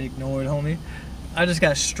got straight ignored, homie. I just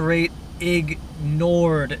got straight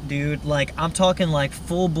ignored, dude. Like, I'm talking, like,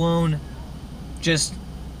 full-blown, just...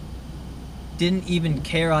 didn't even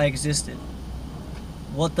care I existed.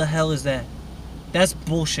 What the hell is that? That's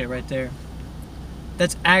bullshit right there.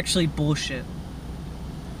 That's actually bullshit.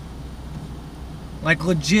 Like,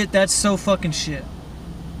 legit, that's so fucking shit.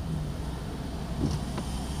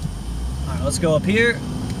 Alright, let's go up here.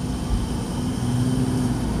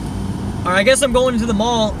 Alright, I guess I'm going into the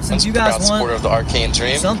mall since you guys want supporter of the Arcane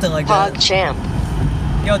Dream. Something like that. Pog champ.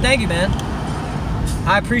 Yo, thank you, man.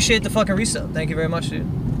 I appreciate the fucking resub. Thank you very much, dude.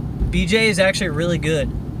 BJ is actually really good.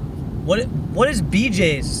 What is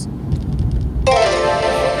BJ's? What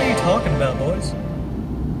are you talking about, boys?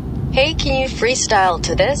 Hey, can you freestyle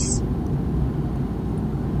to this?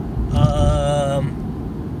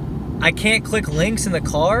 I can't click links in the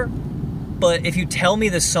car, but if you tell me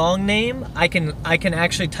the song name, I can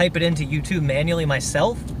actually type it into YouTube manually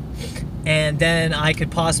myself, and then I could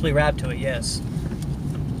possibly rap to it, yes.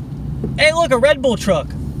 Hey, look, a Red Bull truck.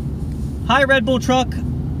 Hi, Red Bull truck.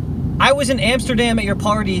 I was in Amsterdam at your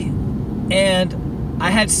party, and I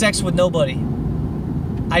had sex with nobody.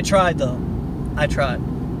 I tried, though. I tried.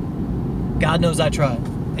 God knows I tried.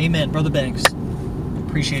 Amen, Brother Banks.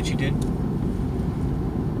 Appreciate you, dude.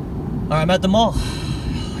 Alright, I'm at the mall.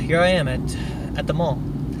 Here I am at the mall.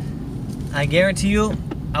 I guarantee you,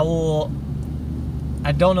 I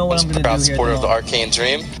don't know what I'm going to do here. Proud supporter of the Arcane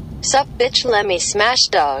Dream. Sup, bitch, let me smash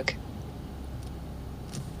dog.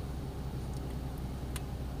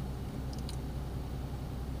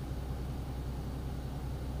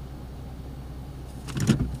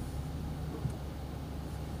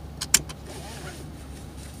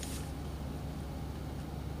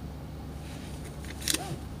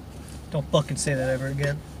 Don't fucking say that ever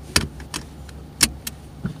again.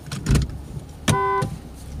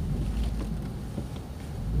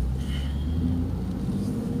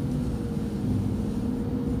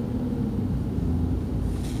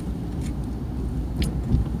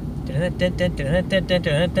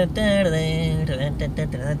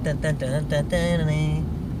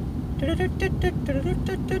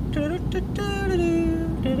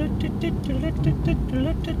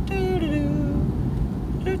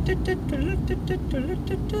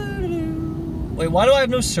 Wait, why do I have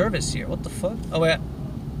no service here? What the fuck? Oh, wait.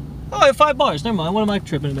 Oh, I have 5 bars. Never mind. What am I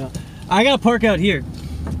tripping about? I gotta park out here.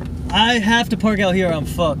 I have to park out here or I'm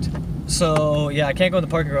fucked. So, yeah, I can't go in the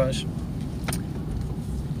parking garage.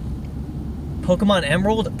 Pokemon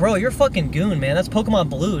Emerald? Bro, you're a fucking goon, man. That's Pokemon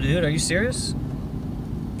Blue, dude. Are you serious?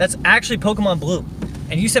 That's actually Pokemon Blue.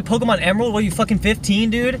 And you said Pokemon Emerald? What, are you fucking 15,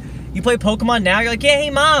 dude? You play Pokemon now? You're like, yeah, hey,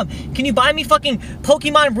 Mom, can you buy me fucking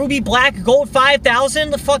Pokemon Ruby Black Gold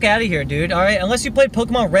 5000? The fuck out of here, dude. All right? Unless you played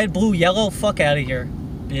Pokemon Red, Blue, Yellow, fuck out of here,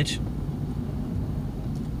 bitch.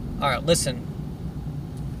 All right, listen.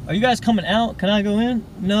 Are you guys coming out? Can I go in?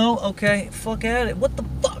 No? Okay. Fuck at it. What the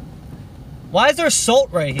fuck? Why is there salt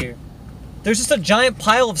right here? There's just a giant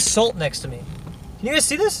pile of salt next to me. Can you guys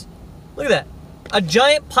see this? Look at that. A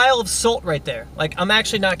giant pile of salt right there. Like, I'm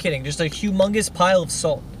actually not kidding. Just a humongous pile of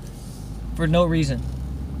salt. For no reason.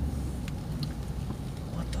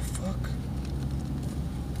 What the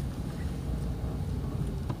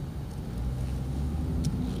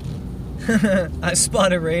fuck? I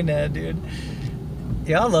spotted Raynad, dude.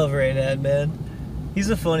 Yeah, I love Raynad, man. He's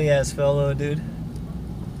a funny ass fellow, dude.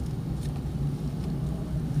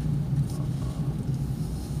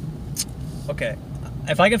 Okay,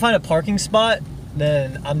 if I can find a parking spot,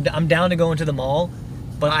 then I'm down to go into the mall,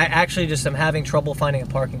 but I actually just am having trouble finding a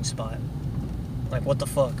parking spot. Like, what the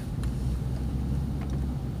fuck?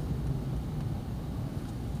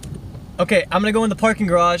 Okay, I'm gonna go in the parking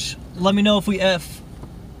garage. Let me know if we F.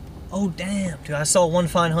 Oh, damn, dude, I saw one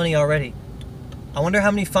fine honey already. I wonder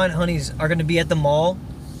how many fine honeys are gonna be at the mall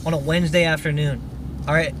on a Wednesday afternoon.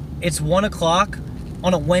 All right, it's 1 o'clock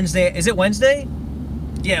on a Wednesday. Is it Wednesday?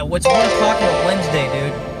 Yeah, what's 1 o'clock on a Wednesday,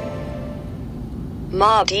 dude?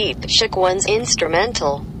 Mob Deep Shook One's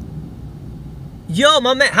instrumental. Yo,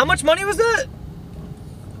 my man, how much money was that?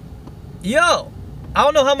 Yo, I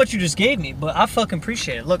don't know how much you just gave me, but I fucking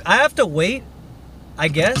appreciate it. Look, I have to wait, I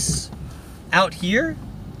guess, out here.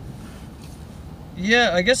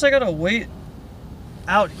 Yeah, I guess I gotta wait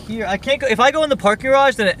out here. I can't go, if I go in the parking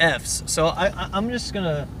garage, then it F's. So I'm just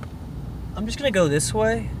gonna go this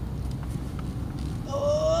way.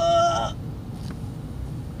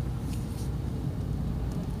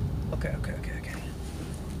 Okay.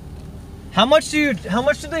 How much do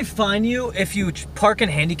they fine you if you park in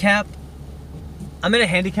handicap? I'm in a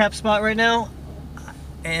handicap spot right now,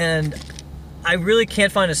 and I really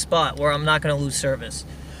can't find a spot where I'm not gonna lose service.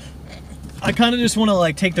 I kind of just want to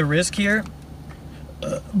like take the risk here.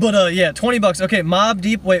 But yeah, 20 bucks. Okay, Mob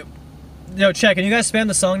Deep. Wait, yo, check. Can you guys spam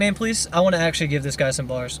the song name, please? I want to actually give this guy some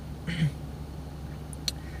bars.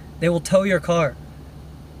 They will tow your car.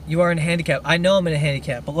 You are in a handicap. I know I'm in a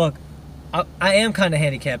handicap, but look, I am kind of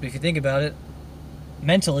handicapped if you think about it.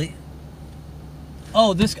 Mentally.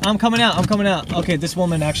 Oh, I'm coming out. Okay, this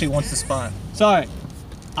woman actually wants the spot. Sorry.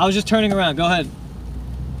 I was just turning around. Go ahead.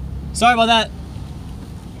 Sorry about that.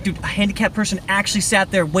 Dude, a handicapped person actually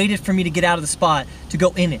sat there, waited for me to get out of the spot to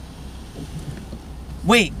go in it.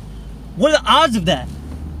 Wait, what are the odds of that?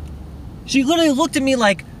 She literally looked at me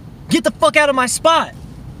like, get the fuck out of my spot.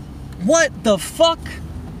 What the fuck?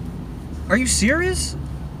 Are you serious?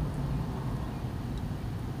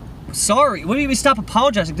 Sorry, what do you mean stop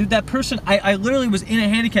apologizing? Dude, that person, I literally was in a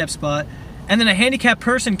handicap spot, and then a handicapped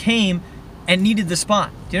person came and needed the spot.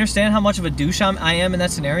 Do you understand how much of a douche I am in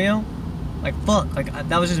that scenario? Like, fuck, like,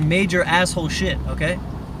 that was just major asshole shit, okay?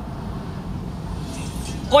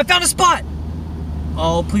 Oh, I found a spot!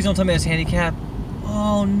 Oh, please don't tell me that's handicapped.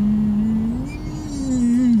 Oh,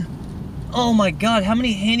 oh my god, how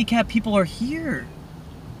many handicapped people are here?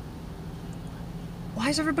 Why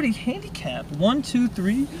is everybody handicapped? 1, 2,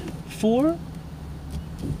 3, 4?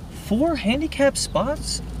 4 handicapped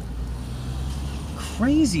spots?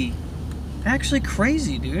 Crazy. Actually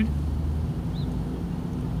crazy, dude.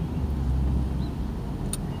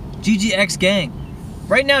 GGX Gang.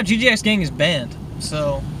 Right now, GGX Gang is banned.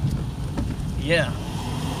 So, yeah.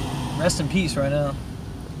 Rest in peace right now.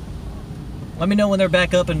 Let me know when they're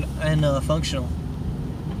back up and functional.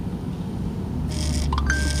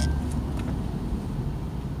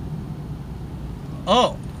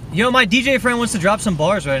 Oh, yo, my DJ friend wants to drop some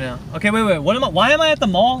bars right now. Okay, wait. Why am I at the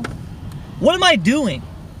mall? What am I doing?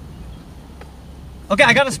 Okay,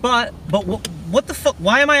 I got a spot, but what the fuck?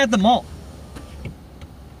 Why am I at the mall?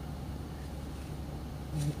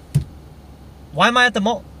 Why am I at the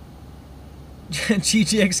mall?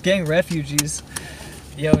 GGX gang refugees.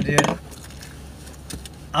 Yo, dude.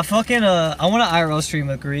 I fucking, I want to IRL stream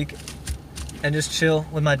with Greek and just chill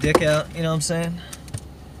with my dick out, you know what I'm saying?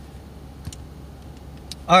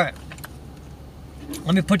 Alright.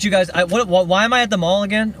 Let me put you guys, why am I at the mall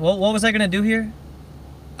again? What was I gonna do here?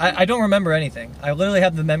 I don't remember anything. I literally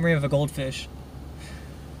have the memory of a goldfish.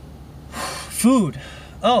 Food.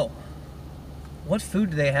 Oh. What food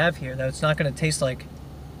do they have here that it's not gonna taste like?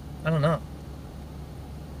 I don't know.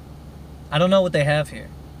 I don't know what they have here.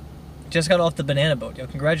 Just got off the banana boat. Yo,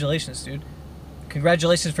 congratulations, dude.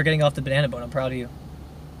 Congratulations for getting off the banana boat. I'm proud of you.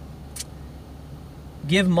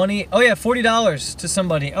 Give money. Oh, yeah, $40 to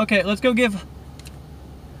somebody. Okay, let's go give...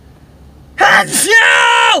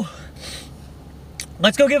 No!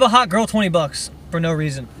 Let's go give a hot girl $20 for no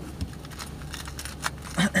reason.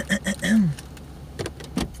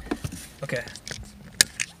 Okay.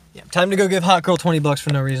 Yeah, time to go give hot girl $20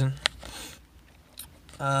 for no reason.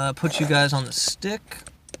 Put you guys on the stick.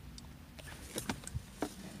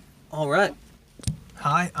 All right.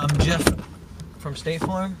 Hi, I'm Jeff from State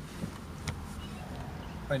Farm.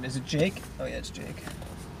 Wait, is it Jake? Oh yeah, it's Jake.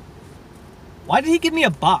 Why did he give me a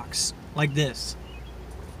box like this?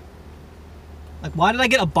 Like, why did I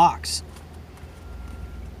get a box?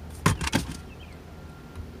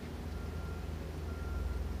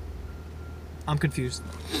 I'm confused.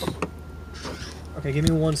 Okay, give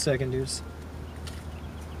me 1 second, dudes.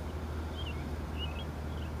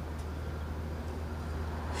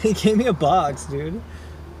 He gave me a box, dude.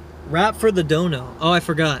 Rap for the dono. Oh, I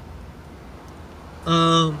forgot.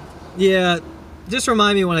 Yeah. Just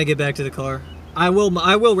remind me when I get back to the car. I will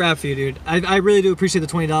rap for you, dude. I really do appreciate the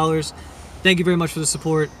 $20. Thank you very much for the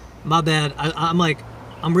support. My bad.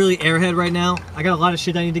 I'm really airhead right now. I got a lot of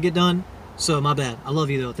shit I need to get done. So, my bad. I love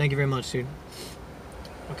you, though. Thank you very much, dude.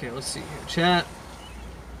 Okay, let's see here. Chat.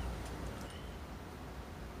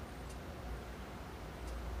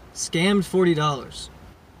 Scammed $40.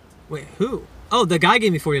 Wait, who? Oh, the guy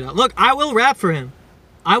gave me $40. Look, I will rap for him.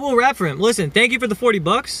 I will rap for him. Listen, thank you for the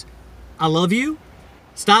 $40. I love you.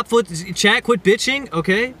 Stop chat, quit bitching,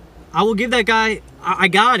 okay? I will give that guy, I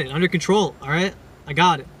got it, under control, all right? I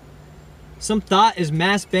got it. Some thought is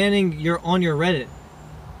mass banning on your Reddit.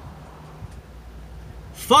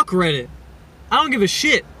 Fuck Reddit. I don't give a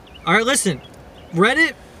shit. All right, listen.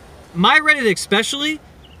 Reddit, my Reddit especially,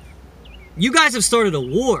 you guys have started a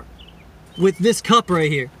war with this cup right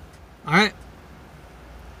here. All right?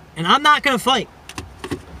 And I'm not gonna fight.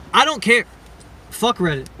 I don't care. Fuck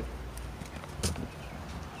Reddit.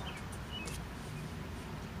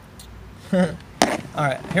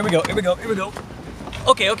 Alright, here we go.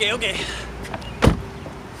 Okay.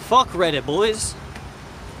 Fuck Reddit, boys.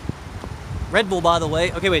 Red Bull, by the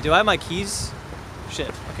way. Okay, wait, do I have my keys? Shit.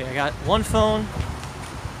 Okay, I got 1 phone,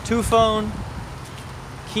 2 phone,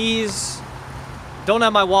 keys. Don't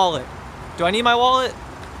have my wallet. Do I need my wallet?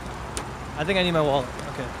 I think I need my wallet.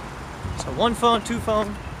 Okay. So 1 phone, 2 phone.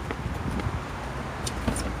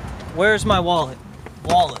 Where's my wallet?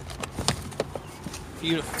 Wallet.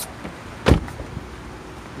 Beautiful.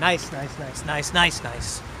 Nice.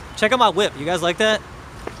 Check out my whip. You guys like that?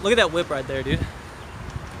 Look at that whip right there, dude.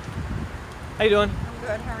 How you doing? I'm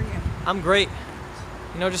good. How are you? I'm great.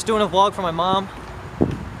 You know, just doing a vlog for my mom.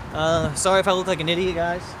 Sorry if I look like an idiot,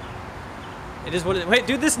 guys. It is what it is. Wait,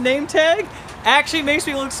 dude, this name tag actually makes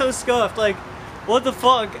me look so scuffed. Like, what the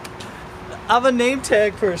fuck? I'm a name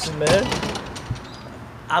tag person, man.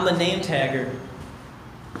 I'm a name tagger.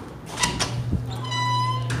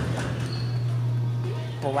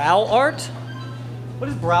 Brow art? What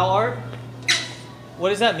is brow art? What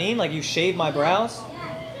does that mean? Like you shave my brows?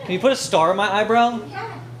 Can you put a star in my eyebrow?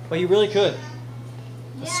 Yeah. Well, you really could.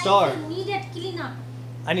 A star. You need it cleanup.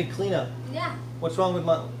 I need cleanup. Yeah. What's wrong with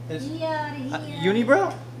my... Here.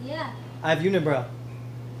 Unibrow? Yeah. I have unibrow.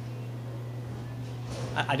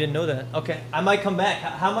 I didn't know that. Okay, I might come back.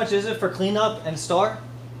 How much is it for cleanup and star?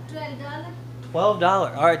 $12.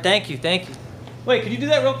 $12. All right, thank you. Wait, could you do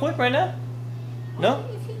that real quick right now? No?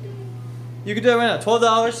 If you do. You could do it right now.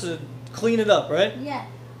 $12 to clean it up, right? Yeah.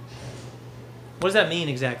 What does that mean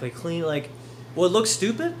exactly? Clean, like, will it look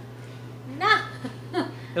stupid? Nah.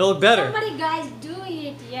 It'll look better. Somebody guys doing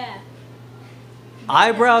it, yeah.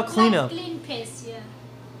 Eyebrow cleanup. Like clean face, yeah.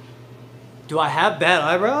 Do I have bad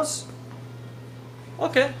eyebrows?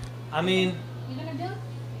 Okay. I mean... You gonna do?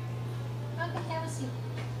 Okay, have a seat.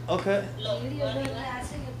 Okay.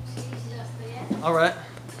 Yeah. Alright.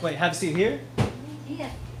 Wait, have a seat here?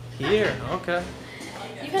 Here. Here, okay.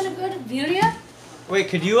 You gonna go to video? Wait,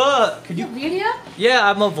 could you Video? Yeah,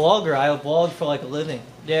 I'm a vlogger. I vlog for like a living.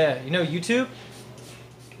 Yeah, you know YouTube?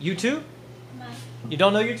 YouTube? No. You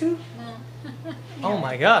don't know YouTube? No. Oh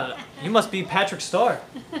my god. You must be Patrick Starr.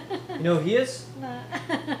 You know who he is? No.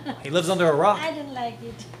 He lives under a rock. I don't like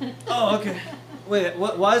it. Oh, okay. Wait,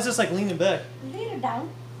 why is this like leaning back? Little down.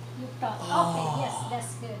 You talk. Oh. Okay, yes,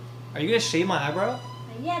 that's good. Are you gonna shave my eyebrow?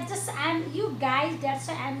 Yeah, you guys, that's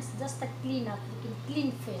why I'm just a clean up,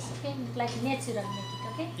 clean face, okay? Like natural make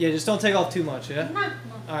it, okay? Yeah, just don't take off too much, yeah? No.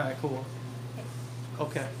 Alright, cool.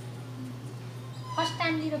 Okay. First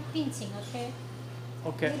time little pinching, okay?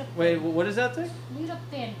 Okay. Wait, what is that thing? Little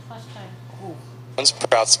pain, first time. Oh. Once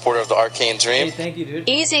proud supporter of the Arcane Dream. Hey, thank you, dude.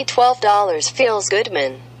 Easy $12 feels good,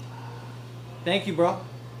 man. Thank you, bro.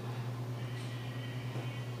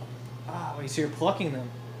 Ah, wait, so you're plucking them.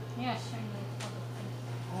 Yes, I'm like,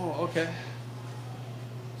 Oh, okay.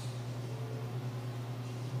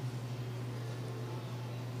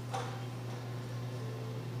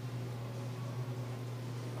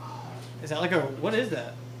 Is that like what is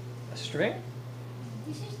that? A string?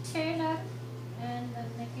 this is tailor and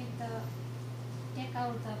make it take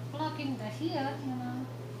out the plucking the here, you know.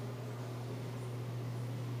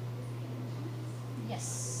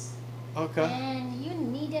 Yes. Okay. And you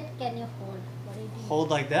need it, can you hold? What do you do? Hold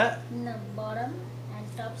like that? No, bottom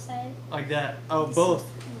and top side. Like that. Oh, both.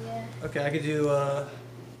 Yeah. Okay, I could do,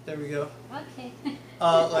 there we go. Okay.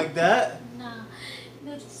 Like that? No.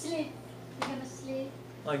 No, sleep. You're gonna sleep.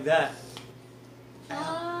 Like that.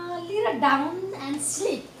 Little down and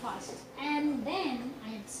sleep first. And then, I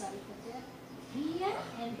am sorry for that. Here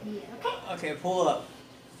and here, okay? Okay, pull up.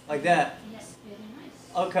 Like that. Yes, very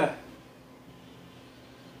nice. Okay.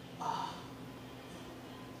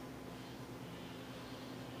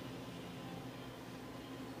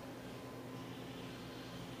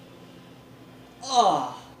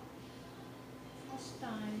 Oh. First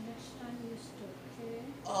time, next time you stop, okay?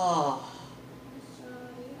 Oh.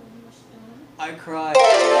 Sorry, almost done. I cried.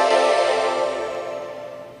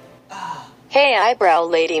 Hey, eyebrow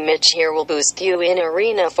lady, Mitch here will boost you in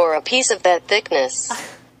arena for a piece of that thickness. What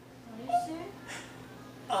is it?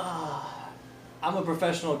 I'm a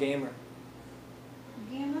professional gamer.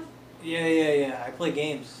 Gamer? Yeah. I play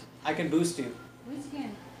games. I can boost you. Which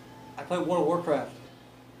game? I play World of Warcraft.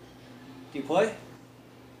 Do you play?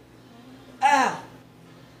 Ow!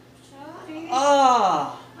 Sorry.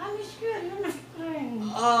 Ah! I'm scared you're not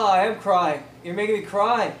crying. Ah, I am crying. You're making me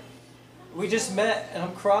cry. We just met and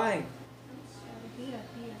I'm crying. Sorry, here.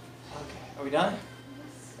 Okay, are we done?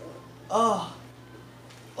 Oh.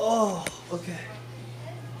 Oh, okay.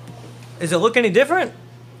 Does it look any different?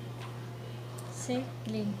 See,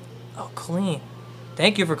 clean. Oh, clean.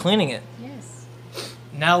 Thank you for cleaning it. Yes.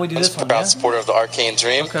 Now we do Once this one, proud yeah? supporter of the Arcane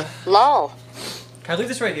Dream. Okay. Lol. Can I leave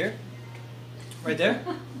this right here? Right there?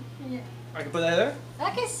 Yeah. I can put that there?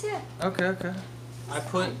 Okay, sure. Okay.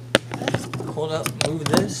 Hold up, move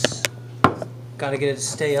this. Gotta get it to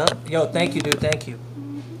stay up. Yo, thank you, dude, thank you.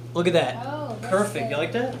 Look at that. Oh, that's Perfect, good. you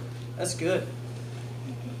like that? That's good.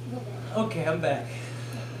 Go back. Okay, I'm back.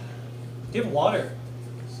 Do you have water?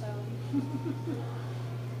 Sorry.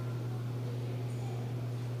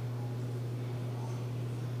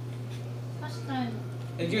 First time.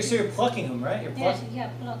 So you're plucking them, right? You're Yes, plucking. yeah,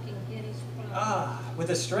 plucking. Here is plucking. Ah, with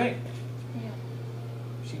a string. Yeah.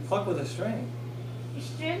 She plucked with a string.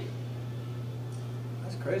 Straight.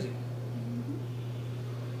 That's crazy.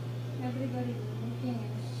 Everybody looking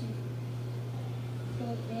and she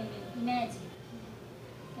told them, imagine.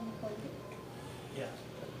 Can you hold it? Yeah,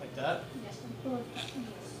 like that, Yes, and told yes.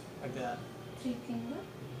 like that. 3 finger.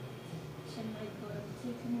 Same like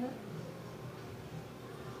 3 finger.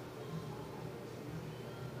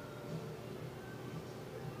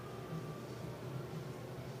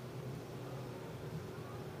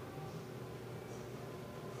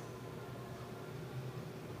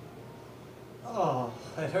 Oh,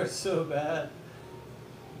 it hurts so bad.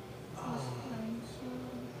 Oh, I'm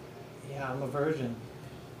so yeah, I'm a virgin.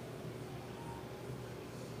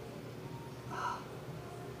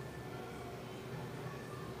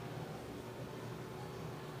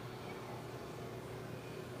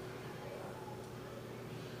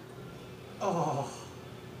 Oh.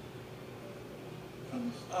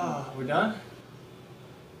 Oh, we're done?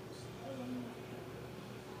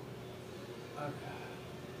 Okay.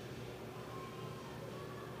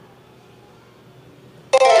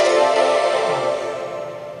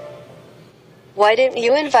 Why didn't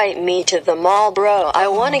you invite me to the mall, bro? I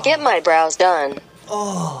want to get my brows done.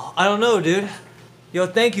 Oh, I don't know, dude. Yo,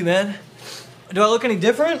 thank you, man. Do I look any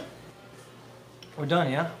different? We're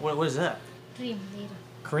done, yeah? What is that? trim later.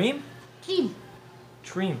 Cream? Trim.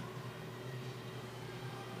 Cream.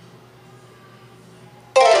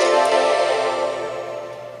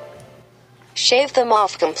 Shave them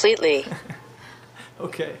off completely.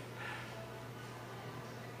 Okay.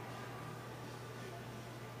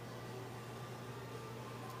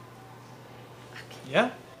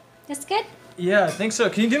 Yeah? That's good? Yeah, I think so.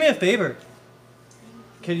 Can you do me a favor?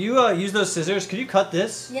 Can you use those scissors? Could you cut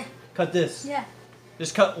this? Yeah. Cut this. Yeah.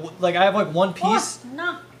 Just cut, like I have like one piece. Oh,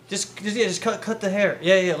 no. Just cut the hair.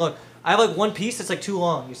 Yeah, look. I have like one piece that's like too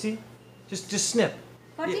long, you see? Just snip.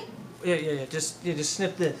 Cutting? Yeah. Just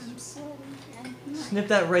snip this. I'm sorry. Snip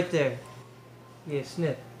that right there. Yeah,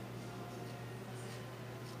 snip.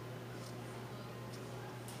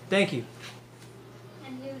 Thank you.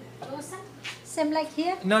 And you lotion? Same like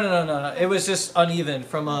here? No. It was just uneven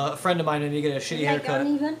from a friend of mine and he get a shitty Like haircut.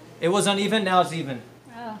 uneven? It was uneven, now it's even.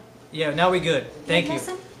 Oh. Yeah, now we good. Thank you.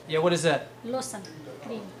 Lotion? Yeah, what is that? Lotion.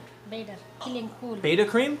 Cream. Better. Feeling cool. Beta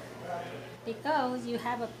cream? Because you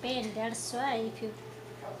have a pain, that's why if you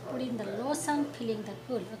put in the lotion, feeling the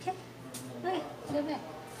cool, okay? Okay, go back.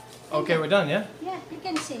 Okay, we're done, yeah? Yeah, you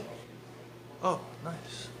can see. Oh,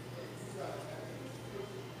 nice.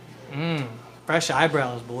 Fresh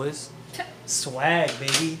eyebrows, boys. Swag,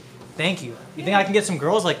 baby. Thank you. You think I can get some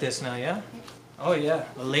girls like this now, yeah? Oh, yeah.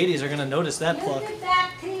 The ladies are gonna notice that You'll pluck. be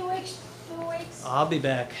back 3 weeks, 2 weeks. I'll be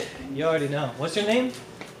back. You already know. What's your name?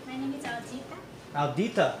 My name is Ajita.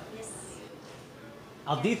 Aldita. Yes.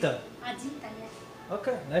 Aldita. Ajita, yeah.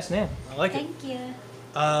 Okay, nice name. I like it. Thank you.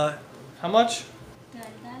 How much? $12.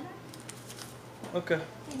 Okay.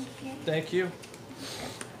 Thank you. Thank you.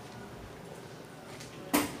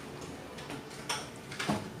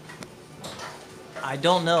 I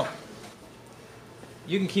don't know.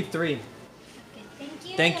 You can keep 3. Okay, thank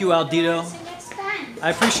you. Thank you, Aldito. See you next time.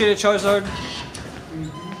 I appreciate it, Charizard.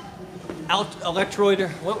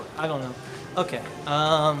 Electroid. What? I don't know. Okay.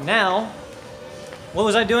 Now, what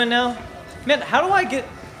was I doing now? Man, how do I get?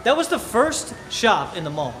 That was the first shop in the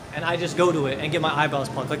mall, and I just go to it and get my eyebrows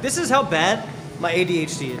plucked. Like, this is how bad my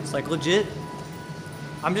ADHD is. Like, legit.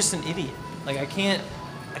 I'm just an idiot. Like, I can't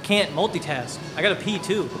multitask. I gotta pee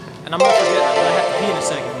too, and I'm gonna forget that I have to pee in a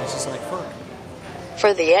second. And it's just like, fuck.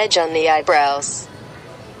 For the edge on the eyebrows.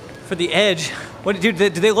 For the edge. What, dude? Do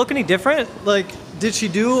they look any different? Like, did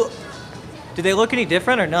they look any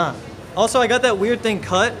different or not? Also, I got that weird thing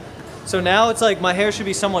cut, so now it's like my hair should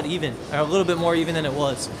be somewhat even, or a little bit more even than it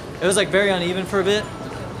was. It was like very uneven for a bit.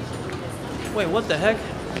 Wait, what the heck?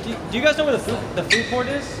 Do you guys know where the food court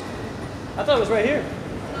is? I thought it was right here.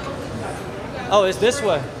 Oh, it's this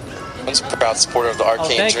way. I'm a proud supporter of the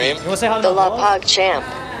Arcane thank Dream. You want to say hi to The my La vlog? Pog champ.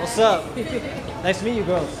 What's up? Nice to meet you,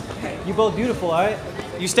 girls. You both beautiful, all right?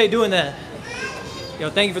 You stay doing that. Yo,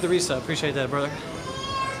 thank you for the resub. Appreciate that, brother.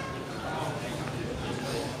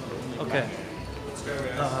 Okay.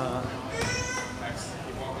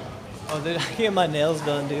 Oh, dude, I get my nails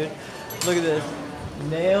done, dude. Look at this.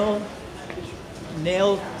 Nail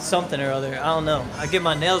something or other. I don't know. I get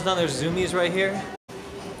my nails done. There's zoomies right here.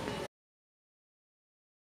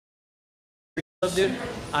 What's up, dude?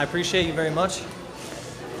 I appreciate you very much.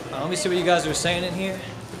 Let me see what you guys are saying in here.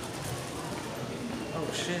 Oh,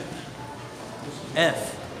 shit.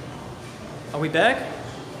 F. Are we back?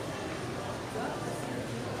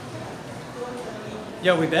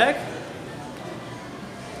 Yo, we back?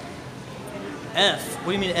 F. What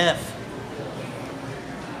do you mean F?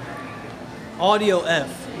 Audio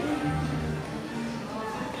F.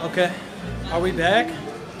 Okay. Are we back?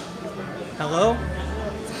 Hello?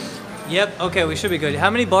 Yep. Okay, we should be good. How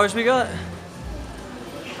many bars we got?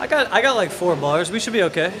 I got like 4 bars. We should be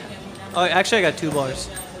okay. Oh, actually, I got 2 bars.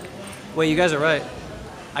 Wait, you guys are right.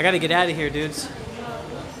 I gotta get out of here, dudes.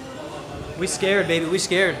 We scared, baby. We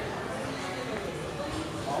scared.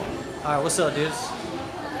 All right, what's up, dudes?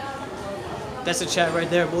 That's the chat right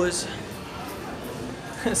there, boys.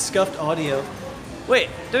 Scuffed audio. Wait,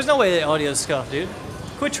 there's no way the audio's scuffed, dude.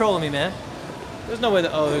 Quit trolling me, man. There's no way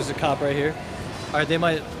that. Oh, there's a cop right here. All right, they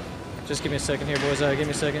might. Just give me a second here, boys. All right, give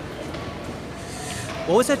me a second.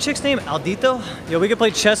 What was that chick's name? Aldito? Yo, we could play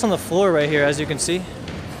chess on the floor right here, as you can see.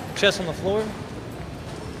 Chess on the floor.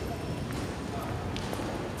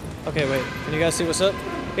 Okay, wait. Can you guys see what's up?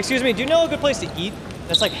 Excuse me, do you know a good place to eat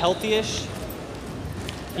that's like healthy-ish?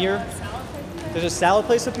 Here? There's a salad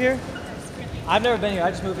place up here? I've never been here.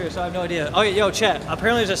 I just moved here, so I have no idea. Oh, yeah, yo, chat.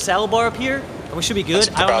 Apparently there's a salad bar up here, and we should be good.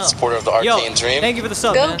 I don't know. Proud supporter of the Arcane Yo, Dream. thank you for the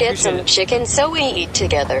sub, Go man. get Appreciate some it. chicken so we eat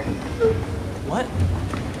together. What?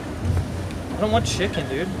 I don't want chicken,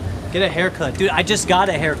 dude. Get a haircut. Dude, I just got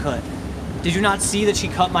a haircut. Did you not see that she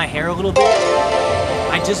cut my hair a little bit?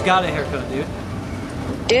 I just got a haircut, dude.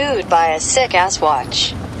 Dude, buy a sick ass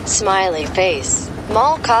watch. Smiley face.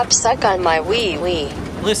 Mall cop suck on my wee wee.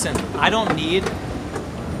 Listen, I don't need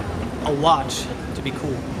a watch to be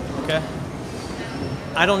cool, okay?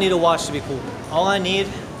 I don't need a watch to be cool. All I need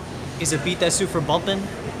is a beat that suit for bumping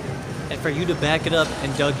and for you to back it up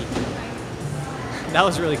and Dougie. That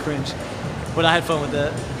was really cringe, but I had fun with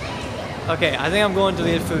that. Okay, I think I'm going to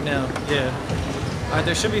get food now. Yeah. All right,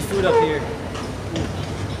 there should be food up here.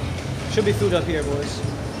 Should be food up here, boys.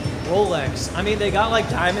 Rolex. I mean, they got like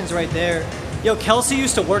diamonds right there. Yo, Kelsey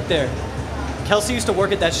used to work there. Kelsey used to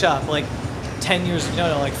work at that shop like 10 years,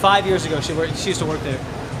 no, like 5 years ago. She used to work there.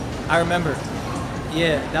 I remember.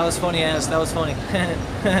 Yeah, that was funny ass. That was funny.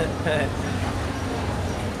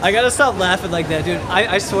 I gotta stop laughing like that, dude.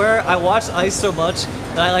 I swear, I watched Ice so much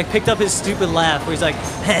that I like picked up his stupid laugh where he's like,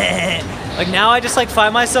 like now I just like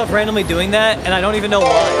find myself randomly doing that and I don't even know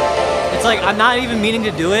why. It's like I'm not even meaning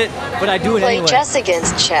to do it, but I do it anyway. Play chess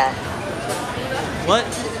against chat. What?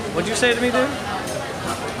 What'd you say to me, dude?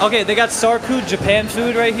 Okay, they got Sarku Japan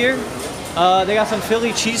food right here. They got some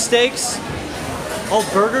Philly cheesesteaks. Oh,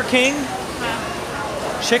 Burger King.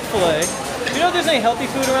 Chick-fil-A. Do you know if there's any healthy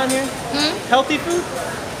food around here? Healthy food?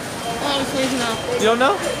 Honestly, no. You don't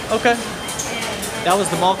know? Okay. That was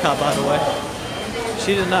the mall cop, by the way.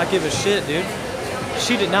 She did not give a shit, dude.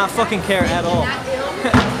 She did not fucking care at all.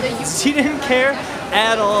 She didn't care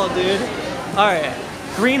at all, dude. Alright.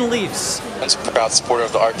 Green Leafs. It's a proud supporter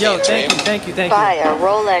of the arcade Yo, dream. thank you. Buy a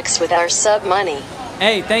Rolex with our sub money.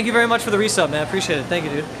 Hey, thank you very much for the resub, man. Appreciate it. Thank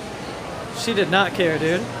you, dude. She did not care,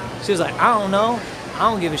 dude. She was like, I don't know. I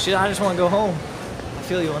don't give a shit. I just want to go home. I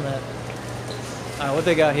feel you on that. Alright, what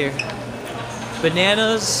they got here?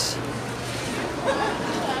 Bananas.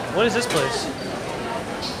 What is this place?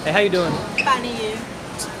 Hey, how you doing? Fine, you.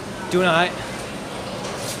 Doing alright?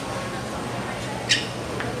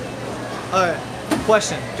 Alright,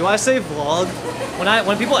 question. Do I say vlog?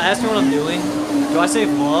 When people ask me what I'm doing, do I say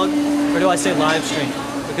vlog or do I say live stream?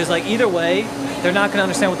 Because like either way, they're not gonna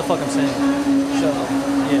understand what the fuck I'm saying. So,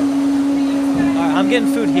 yeah. Alright, I'm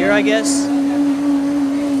getting food here, I guess.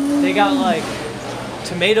 They got like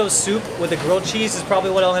tomato soup with a grilled cheese is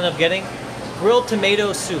probably what I'll end up getting. Grilled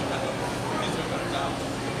tomato soup.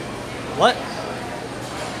 What?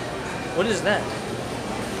 What is that?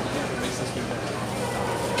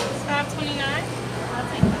 $5.29. I'll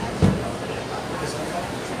take that.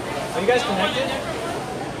 Are you guys connected?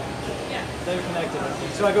 Yeah. They're connected.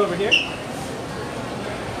 So I go over here?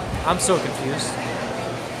 I'm so confused.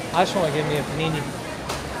 I just want to give me a panini.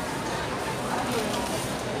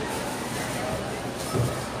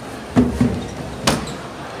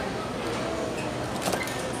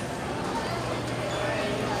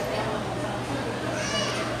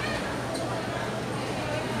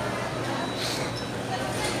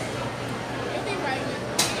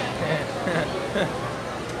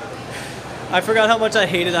 I forgot how much I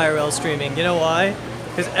hated IRL streaming. You know why?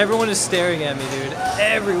 Because everyone is staring at me, dude.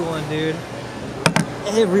 Everyone, dude.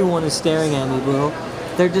 Everyone is staring at me, bro.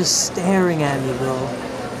 They're just staring at me, bro.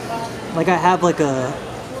 Like I have like a...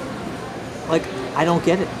 Like, I don't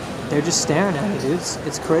get it. They're just staring at me, dude.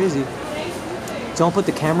 It's crazy. Don't put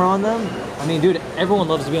the camera on them? I mean, dude, everyone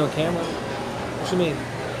loves to be on camera. What you mean?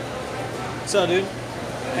 What's up, dude?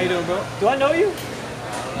 How you doing, bro? Do I know you?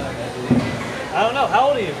 I don't know. How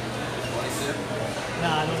old are you?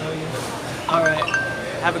 Nah, I don't know you. Alright.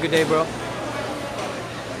 Have a good day, bro.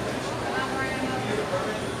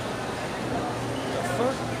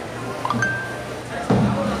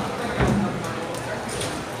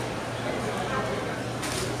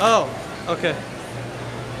 Oh, okay.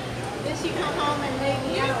 Did she come home and lay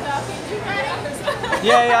me out?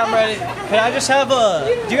 Yeah, I'm ready. Can I just have a...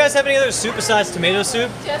 Do you guys have any other soup besides tomato soup?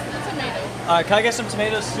 Just the tomato. Alright, can I get some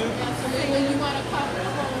tomato soup? Absolutely. You want a cup or a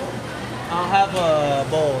bowl? I'll have a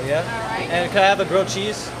bowl, yeah? Alright. And can I have a grilled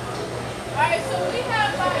cheese? Alright, so we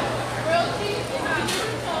have like grilled cheese and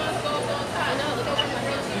croutons goes on top. No, look at my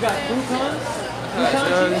You got croutons?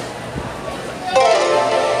 Crouton cheese?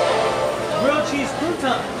 Grilled cheese,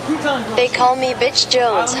 crouton grilled They cheese. call me Bitch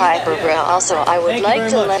Jones. Hi, bro. Also, I would Thank you like very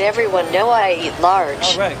to much. let everyone know I eat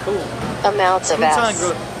large Alright, cool. amounts of Crouton ass.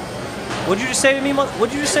 grilled. What'd you just say to me?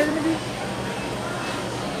 What'd you just say to me, dude?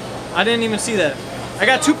 I didn't even see that. I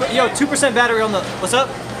got 2% battery on the. What's up?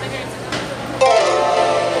 We're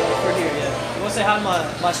here, yeah. You want to say hi to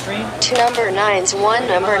my stream? 2 number 9s, 1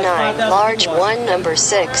 number 9, large 1 number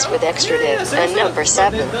 6 with extra dip, and number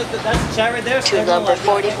 7. That's the chat right there. 2 number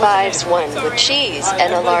 45s, 1 with cheese,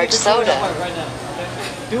 and a large soda. Right now.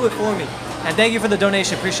 Do it for me. And thank you for the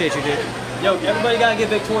donation. Appreciate you, dude. Yo, everybody gotta give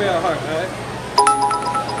Victoria a heart, alright?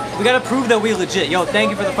 We gotta prove that we legit. Yo, thank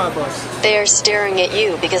you for the $5. They are staring at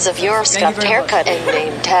you because of your Thank you scuffed very haircut much. and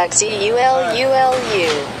name tag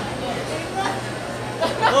CULULU.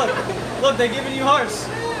 Look, they're giving you hearts.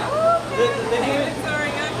 They giving.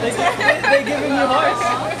 They giving you hearts.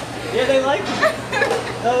 Yeah, they like you.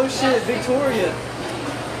 Oh shit, Victoria.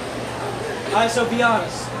 Alright, so be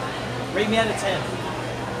honest. Rate me out of 10.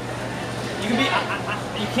 You can be,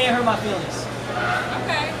 you can't hurt my feelings.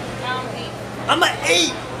 Okay, 8. I'm an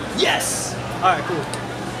 8! Yes! Alright, cool.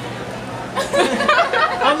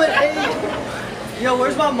 I'm an 8! Yo,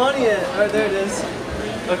 where's my money at? Alright, there it is.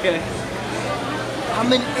 Okay.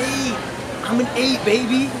 I'm an 8! I'm an 8,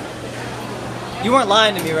 baby! You weren't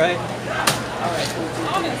lying to me, right? Alright, cool.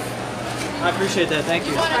 I appreciate that, thank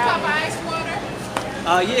you. You want a cup of ice water?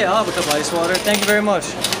 Yeah, I'll have a cup of ice water. Thank you very much.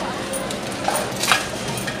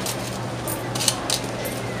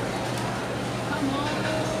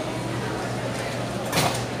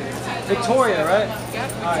 Victoria, right?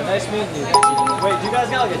 Alright, nice meeting you. Wait, do you guys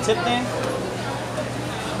got like a tip thing?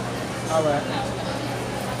 Alright.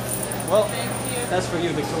 Well, that's for you,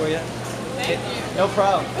 Victoria. Thank you. No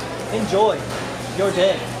problem. Enjoy your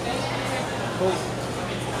day. Cool.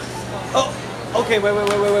 Oh, okay,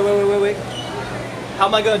 wait. How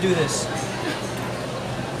am I gonna do this?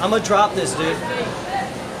 I'm gonna drop this, dude.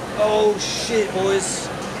 Oh shit, boys.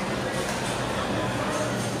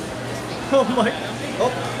 Oh my,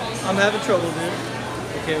 oh, I'm having trouble, dude.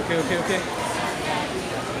 Okay.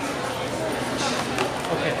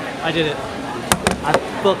 Okay, I did it. I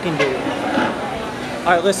fucking did it.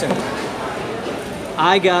 Alright, listen.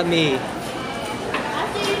 I got me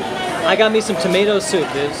some tomato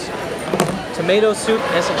soup, dudes. Tomato soup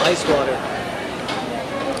and some ice water.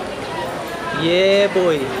 Yeah,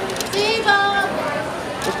 boy.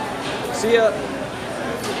 See ya.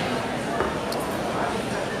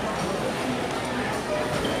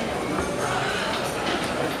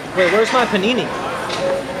 Wait, where's my panini?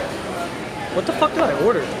 What the fuck did I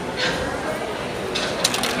order?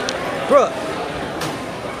 Bruh.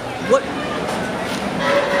 What?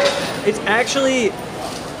 It's actually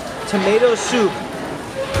tomato soup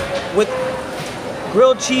with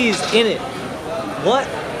grilled cheese in it. What?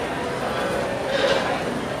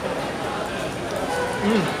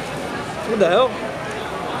 What the hell?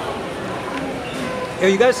 Yo,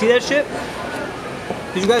 you guys see that shit?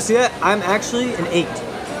 Did you guys see that? I'm actually an 8.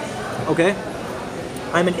 Okay?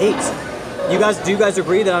 I'm an 8. Do you guys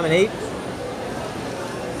agree that I'm an 8?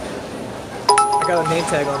 I got a name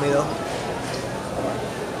tag on me though.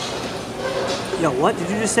 Yo, what did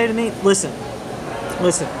you just say to me? Listen.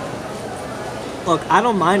 Look, I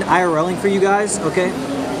don't mind IRLing for you guys, okay?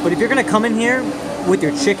 But if you're gonna come in here with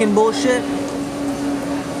your chicken bullshit,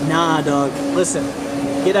 nah, dog. Listen,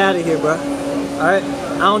 get out of here, bro. Alright?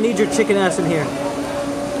 I don't need your chicken ass in here.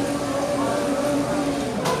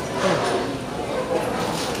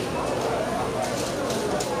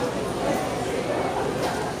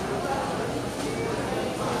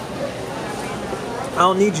 I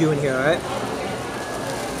don't need you in here, alright?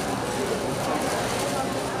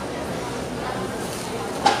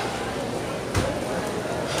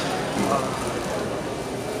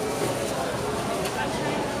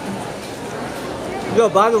 Yo,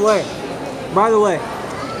 by the way,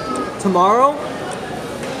 tomorrow,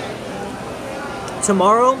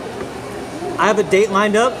 I have a date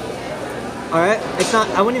lined up. All right, it's not.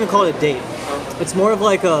 I wouldn't even call it a date. It's more of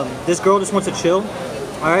like this girl just wants to chill.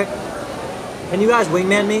 All right, can you guys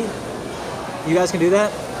wingman me? You guys can do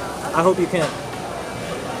that. I hope you can.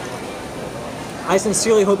 I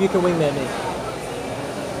sincerely hope you can wingman me.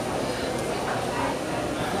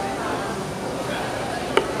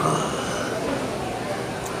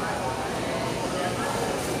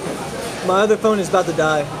 My other phone is about to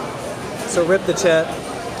die, so rip the chat.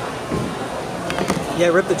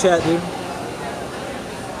 Yeah, rip the chat, dude.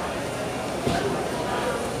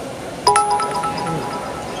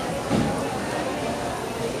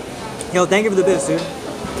 Yo, thank you for the bits, dude.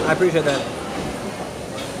 I appreciate that.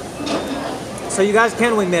 So you guys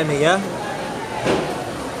can wingman me, yeah?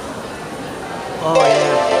 Oh,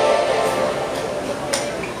 yeah.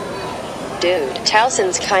 Dude,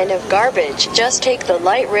 Towson's kind of garbage. Just take the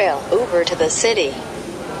light rail Uber to the city.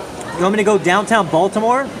 You want me to go downtown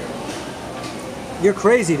Baltimore? You're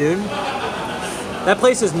crazy, dude. That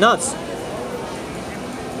place is nuts.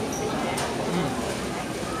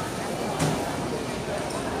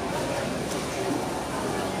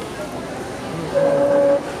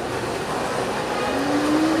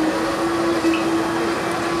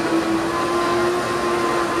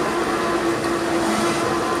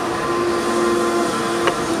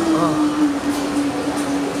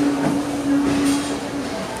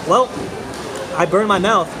 Well, I burned my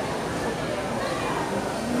mouth.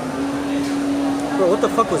 Bro, what the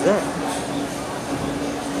fuck was that?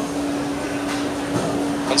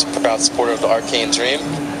 Once a proud supporter of the Arcane Dream.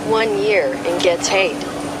 1 year and gets hate.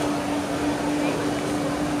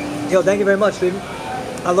 Yo, thank you very much, dude.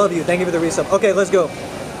 I love you. Thank you for the resub. Okay, let's go.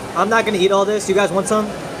 I'm not gonna eat all this. You guys want some?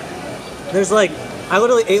 There's like, I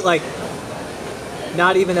literally ate like,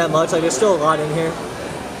 not even that much. Like, there's still a lot in here.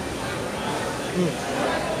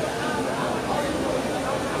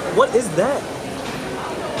 What is that?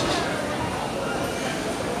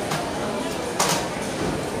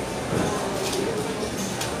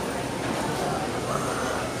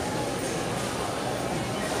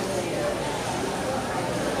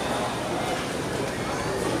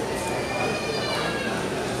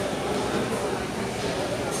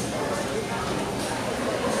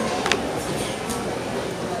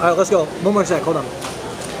 All right, let's go. One more sec. Hold on.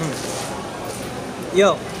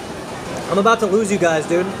 Yo, I'm about to lose you guys,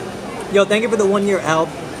 dude. Yo, thank you for the 1 year, Al.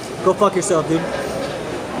 Go fuck yourself, dude.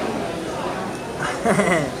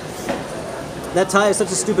 That tie is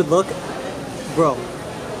such a stupid look. Bro,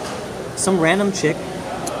 some random chick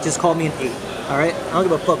just called me an 8, all right? I don't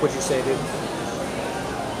give a fuck what you say, dude.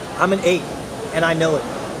 I'm an 8, and I know it.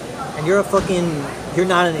 And you're a fucking, you're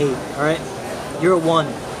not an 8, all right? You're a 1.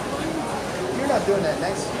 You're not doing that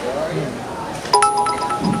next year, are you?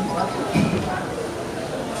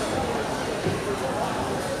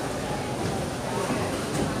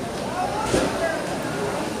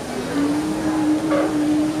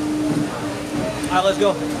 All right, let's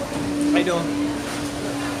go. How you doing?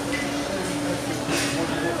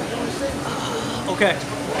 Okay.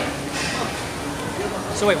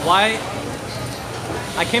 So wait, why?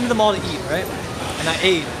 I came to the mall to eat, right? And I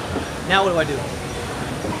ate. Now what do I do?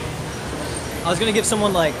 I was gonna give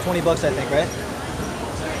someone like 20 bucks, I think, right?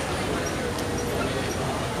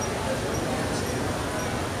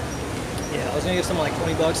 Yeah, I was gonna give someone like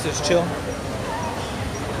 20 bucks to just chill.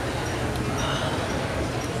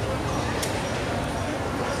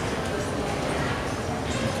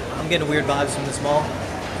 I'm getting weird vibes from this mall.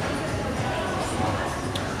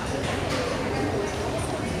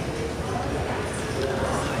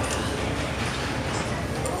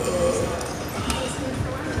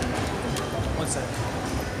 One sec.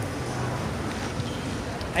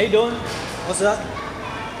 How you doing? What's up?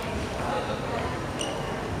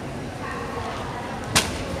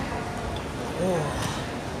 Oh.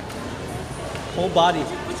 Whole body.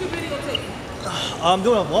 What's your video taking? I'm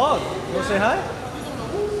doing a vlog. You wanna say hi?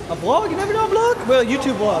 A vlog? You never know a vlog? Well,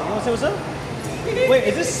 YouTube vlog. You wanna say what's up? Wait,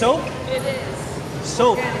 is this soap? It is.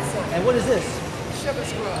 Soap. Organic soap. And what is this? Sugar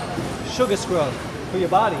scrub. Sugar scrub for your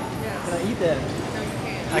body. Yes. Can I eat that? No, you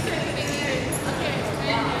can't. I can't.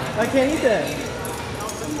 I can't eat that.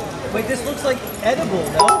 Wait, this looks like edible,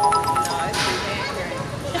 no?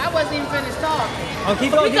 I wasn't even finished talking. I'll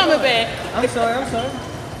keep on. We coming back. I'm sorry. I'm sorry.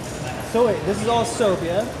 So wait, this is all soap,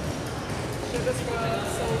 yeah? Sugar scrub,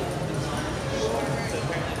 soap.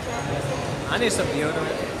 I need some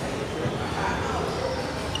deodorant.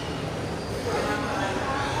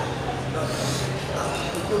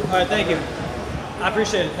 All right, thank you. I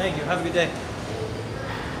appreciate it. Thank you. Have a good day.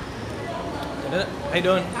 How you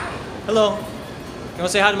doing? Hello. You want to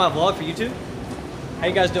say hi to my vlog for YouTube? How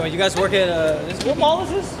you guys doing? You guys work at what mall is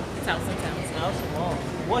this? Towson. Towson Mall.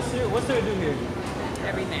 What's there to do here?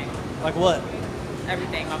 Everything. Like what?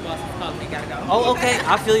 Everything. My boss is calling me. Gotta go. Oh, okay.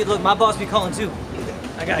 I feel you. Look, my boss be calling too.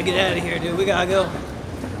 I gotta get out of here, dude. We gotta go.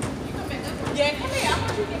 Yeah, come here. I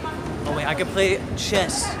want you to get my... Oh wait, I can play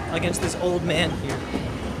chess against this old man here.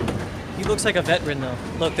 He looks like a veteran though.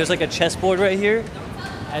 Look, there's like a chessboard right here,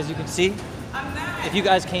 as you can see. If you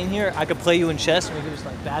guys came here, I could play you in chess and we could just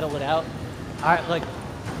like battle it out. All right, like,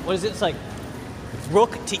 what is it? It's like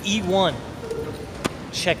rook to e1.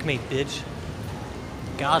 Checkmate, bitch.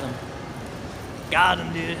 Got him. Got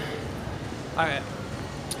him, dude. All right.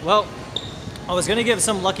 Well, I was gonna give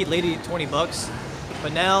some lucky lady 20 bucks,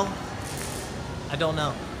 but now I don't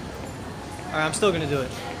know. All right, I'm still gonna do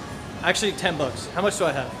it. Actually, 10 bucks. How much do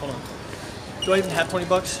I have? Hold on. Do I even have 20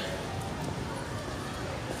 bucks?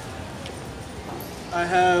 I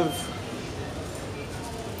have,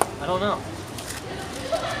 I don't know.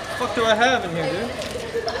 What the fuck do I have in here, dude?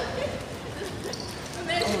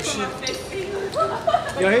 Oh shit.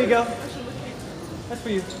 Yo, here you go. That's for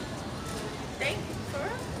you. Thank you, sir.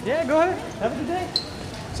 Yeah, go ahead. Have a good day.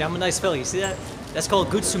 See, I'm a nice fella. You see that? That's called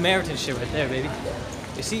good Samaritan shit right there, baby.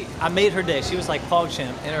 You see, I made her day. She was like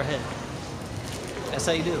PogChamp in her head. That's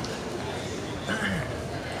how you do.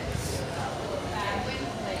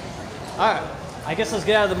 All right. I guess let's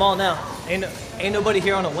get out of the mall now. Ain't nobody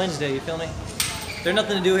here on a Wednesday, you feel me? There's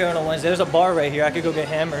nothing to do here on a Wednesday. There's a bar right here. I could go get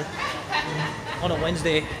hammered on a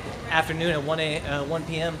Wednesday afternoon at 1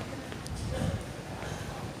 p.m.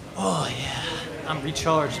 Oh yeah, I'm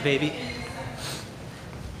recharged, baby.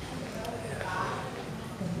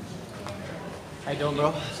 How How you doing,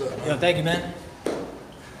 bro? Yo, thank you, man.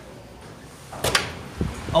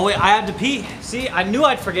 Oh wait, I had to pee. See, I knew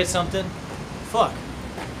I'd forget something. Fuck.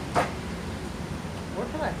 Where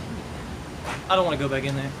can I pee? I don't want to go back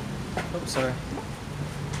in there. Oh, sorry.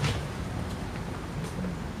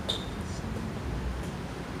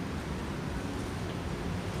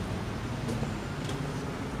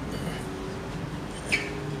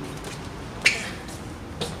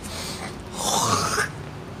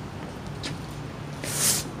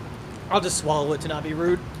 I'll just swallow it to not be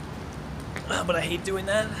rude. But I hate doing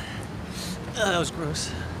that. That was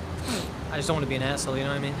gross. I just don't want to be an asshole, you know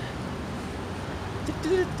what I mean?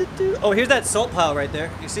 Oh, here's that salt pile right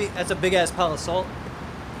there. You see? That's a big ass pile of salt.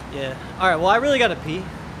 Yeah. Alright, well, I really gotta pee.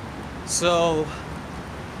 So,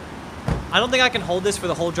 I don't think I can hold this for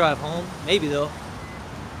the whole drive home. Maybe, though.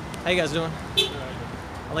 How you guys doing?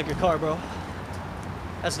 I like your car, bro.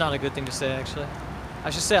 That's not a good thing to say, actually. I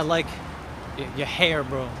should say I like your hair,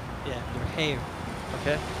 bro. Yeah, your hair.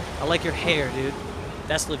 Okay? I like your hair, dude.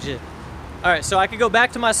 That's legit. Alright, so I could go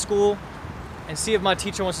back to my school and see if my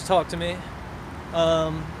teacher wants to talk to me.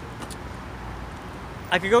 I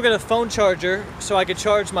could go get a phone charger so I could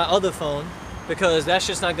charge my other phone because that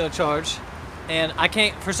shit's not gonna charge. And I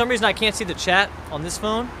can't, for some reason I can't see the chat on this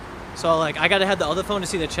phone. So like, I gotta have the other phone to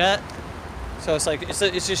see the chat. So it's like, it's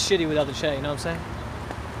just shitty without the chat, you know what I'm saying?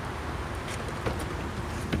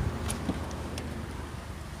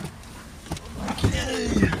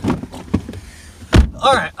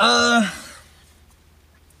 Alright,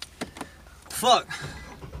 fuck.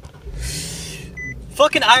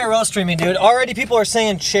 Fucking IRL streaming, dude. Already people are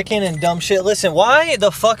saying chicken and dumb shit. Listen, why the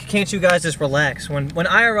fuck can't you guys just relax? When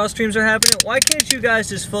IRL streams are happening, why can't you guys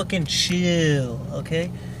just fucking chill,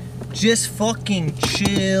 okay? Just fucking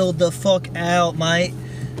chill the fuck out, mate.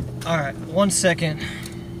 Alright, 1 second.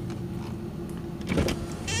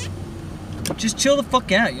 Just chill the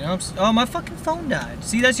fuck out, you know? Oh, my fucking phone died.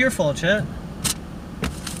 See, that's your fault, chat.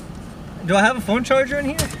 Do I have a phone charger in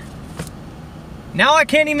here? Now I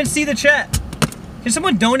can't even see the chat. Can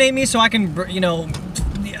someone donate me so I can, you know,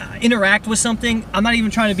 interact with something? I'm not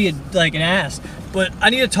even trying to be like an ass, but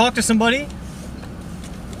I need to talk to somebody.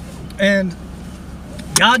 And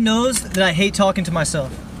God knows that I hate talking to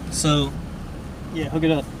myself. So, yeah, hook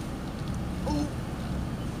it up. Oh.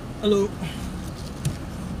 Hello.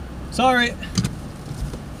 Sorry.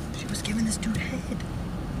 She was giving this dude head.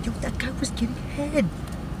 Yo, that guy was getting head.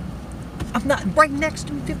 I'm not right next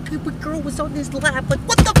to me. The girl was on his lap. Like,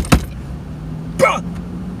 what the? Bruh!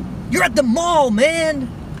 You're at the mall, man!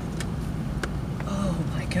 Oh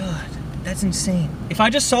my god. That's insane. If I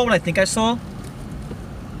just saw what I think I saw,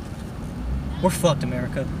 we're fucked,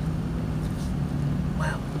 America.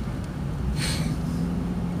 Wow.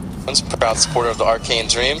 Once proud supporter of the Arcane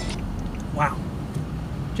Dream. Wow.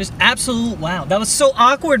 Just absolute wow. That was so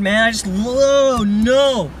awkward, man. I just, whoa,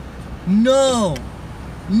 no. No.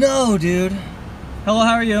 No, dude. Hello,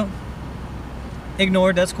 how are you?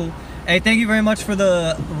 Ignored, that's cool. Hey, thank you very much for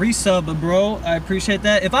the resub, bro. I appreciate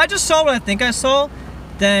that. If I just saw what I think I saw,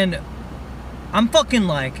 then I'm fucking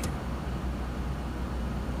like,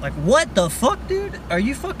 what the fuck, dude? Are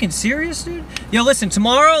you fucking serious, dude? Yo, listen,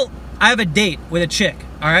 tomorrow I have a date with a chick,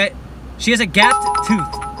 alright? She has a gapped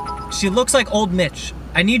tooth. She looks like old Mitch.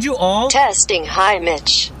 I need you all... Testing, hi,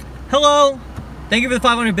 Mitch. Hello. Thank you for the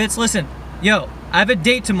 500 bits. Listen, yo, I have a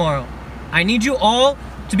date tomorrow. I need you all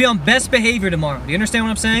to be on best behavior tomorrow. Do you understand what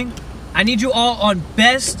I'm saying? I need you all on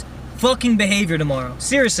best fucking behavior tomorrow.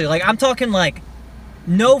 Seriously, like, I'm talking, like,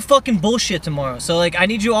 no fucking bullshit tomorrow. So, like, I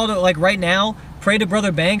need you all to, like, right now, pray to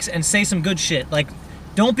Brother Banks and say some good shit. Like,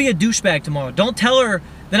 don't be a douchebag tomorrow. Don't tell her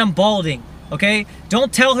that I'm balding, okay?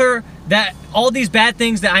 Don't tell her that all these bad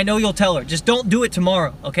things that I know you'll tell her. Just don't do it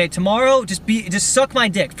tomorrow, okay? Tomorrow, just suck my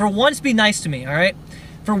dick. For once, be nice to me, all right?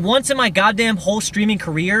 For once in my goddamn whole streaming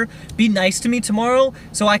career, be nice to me tomorrow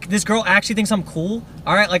so this girl actually thinks I'm cool,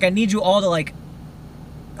 all right? Like, I need you all to, like,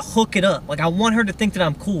 hook it up. Like, I want her to think that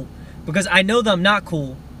I'm cool because I know that I'm not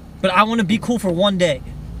cool, but I want to be cool for one day.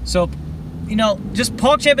 So, you know, just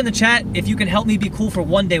PogChamp in the chat if you can help me be cool for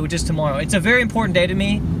one day, which is tomorrow. It's a very important day to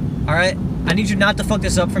me, all right? I need you not to fuck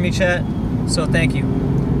this up for me, chat. So thank you.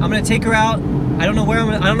 I'm gonna take her out. I don't know where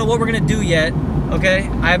I don't know what we're gonna do yet. Okay,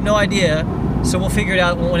 I have no idea. So we'll figure it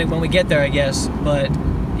out when we get there, I guess. But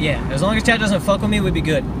yeah, as long as chat doesn't fuck with me, we'd be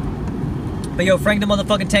good. But yo, Frank the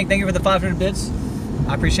motherfucking tank, thank you for the 500 bits.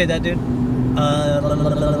 I appreciate that, dude.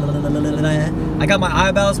 I got my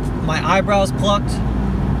eyebrows plucked.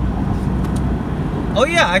 Oh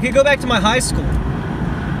yeah, I could go back to my high school.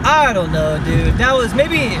 I don't know, dude. That was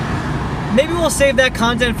maybe we'll save that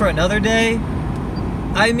content for another day.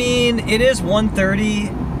 I mean, it is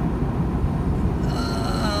 1:30.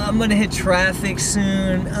 I'm gonna hit traffic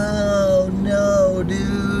soon. Oh no,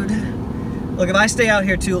 dude. Look, if I stay out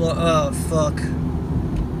here too long, oh fuck.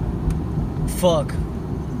 Fuck.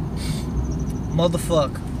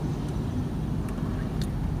 Motherfuck.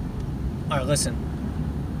 Alright, listen.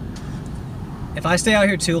 If I stay out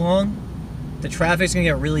here too long, the traffic's gonna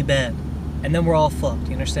get really bad. And then we're all fucked,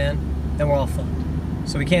 you understand? Then we're all fucked.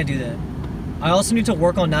 So we can't do that. I also need to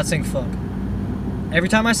work on not saying fuck. Every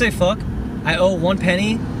time I say fuck, I owe 1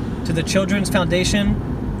 penny to the Children's Foundation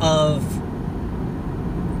of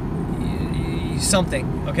something,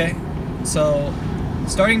 okay? So,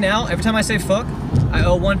 starting now, every time I say fuck, I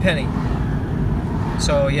owe 1 penny.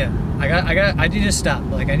 So yeah, I need to stop.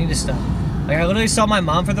 Like, I need to stop. Like, I literally saw my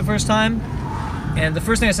mom for the first time, and the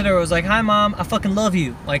first thing I said to her was like, "Hi mom, I fucking love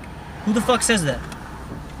you." Like, who the fuck says that?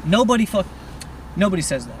 Nobody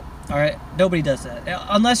says that, alright? Nobody does that.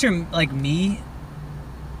 Unless you're like me,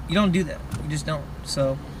 you don't do that. You just don't.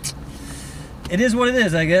 So, it is what it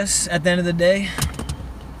is, I guess, at the end of the day.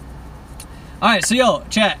 Alright, so yo,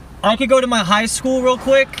 chat, I could go to my high school real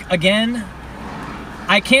quick, again.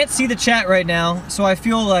 I can't see the chat right now, so I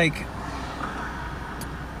feel like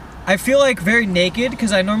very naked,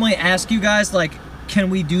 because I normally ask you guys, like, can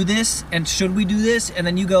we do this, and should we do this, and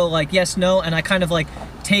then you go, like, yes, no, and I kind of, like,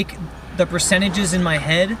 take the percentages in my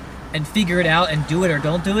head and figure it out and do it or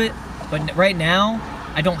don't do it, but right now,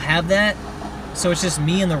 I don't have that, so it's just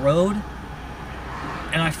me and the road,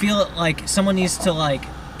 and I feel like someone needs to, like,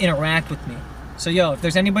 interact with me. So, yo, if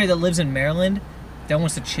there's anybody that lives in Maryland that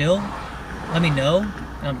wants to chill, let me know,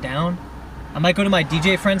 and I'm down. I might go to my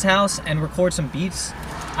DJ friend's house and record some beats.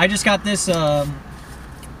 I just got this,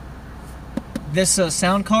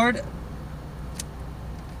 sound card,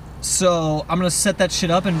 so I'm gonna set that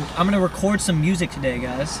shit up, and I'm gonna record some music today,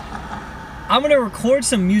 guys. I'm gonna record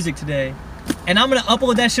some music today, and I'm gonna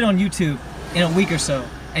upload that shit on YouTube in a week or so,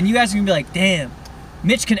 and you guys are gonna be like, damn,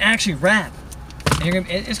 Mitch can actually rap, and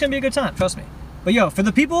it's gonna be a good time, trust me. But yo, for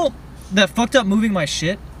the people that fucked up moving my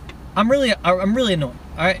shit, I'm really annoyed,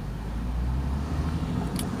 alright?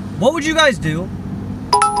 What would you guys do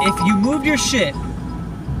if you moved your shit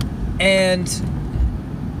and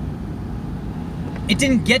it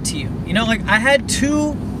didn't get to you? You know, like, I had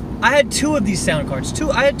two of these sound cards.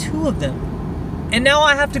 I had two of them. And now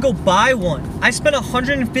I have to go buy one. I spent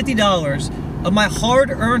 $150 of my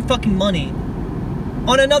hard-earned fucking money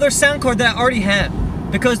on another sound card that I already had,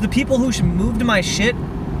 because the people who moved my shit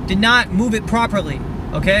did not move it properly,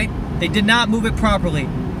 okay? They did not move it properly.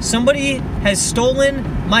 Somebody has stolen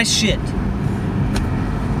my shit.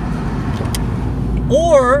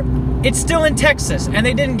 Or it's still in Texas and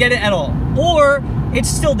they didn't get it at all. Or it's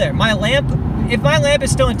still there. My lamp, if my lamp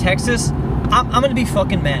is still in Texas, I'm gonna be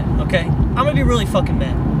fucking mad, okay? I'm gonna be really fucking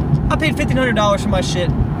mad. I paid $1,500 for my shit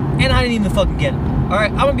and I didn't even fucking get it.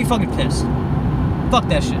 Alright, I'm gonna be fucking pissed. Fuck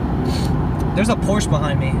that shit. There's a Porsche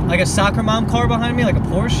behind me. Like a soccer mom car behind me, like a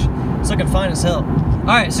Porsche. It's looking fine as hell.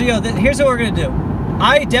 Alright, so yo, here's what we're gonna do.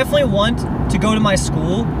 I definitely want to go to my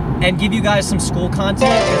school and give you guys some school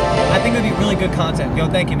content. I think it would be really good content. Yo,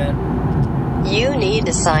 thank you, man. You need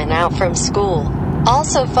to sign out from school.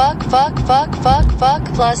 Also, fuck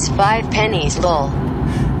plus 5 pennies, lol.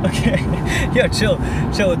 Okay, yo, chill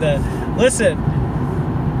with that. Listen,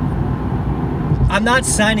 I'm not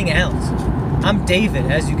signing out. I'm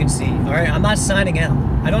David, as you can see, alright? I'm not signing out.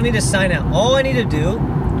 I don't need to sign out. All I need to do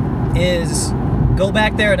is go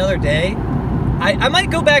back there another day. I might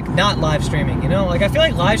go back not live streaming, you know? Like, I feel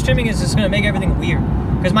like live streaming is just gonna make everything weird.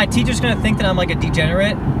 Because my teacher's gonna think that I'm like a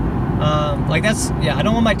degenerate. Like, yeah, I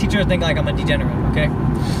don't want my teacher to think like I'm a degenerate, okay?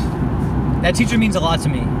 That teacher means a lot to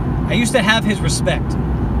me. I used to have his respect.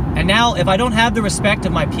 And now, if I don't have the respect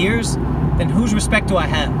of my peers, then whose respect do I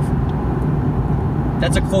have?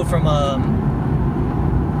 That's a quote from, I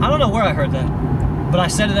don't know where I heard that, but I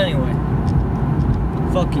said it anyway.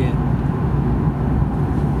 Fuck yeah.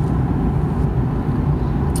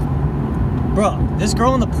 Bro, this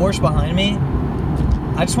girl in the Porsche behind me,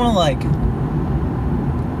 I just want to, like...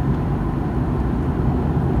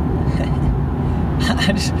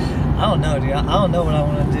 I don't know, dude. I don't know what I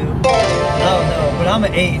want to do. I don't know, but I'm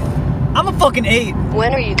an 8. I'm a fucking 8.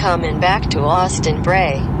 When are you coming back to Austin,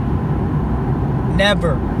 Bray?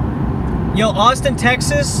 Never. Yo, Austin,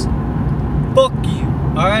 Texas, fuck you,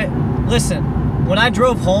 alright? Listen, when I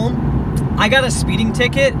drove home, I got a speeding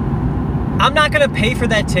ticket. I'm not gonna pay for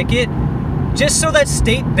that ticket just so that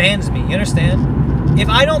state bans me, you understand? If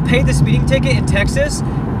I don't pay the speeding ticket in Texas,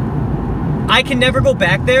 I can never go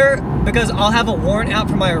back there because I'll have a warrant out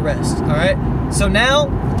for my arrest, alright? So now,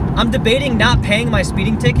 I'm debating not paying my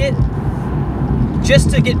speeding ticket just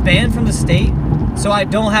to get banned from the state so I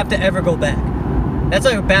don't have to ever go back. That's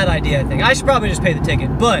like a bad idea, I think. I should probably just pay the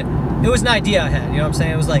ticket, but it was an idea I had, you know what I'm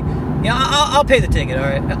saying? It was like, yeah, I'll pay the ticket, all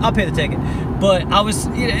right? I'll pay the ticket. But I was,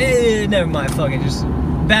 never mind, fucking just,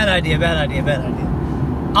 bad idea.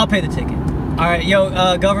 I'll pay the ticket. All right,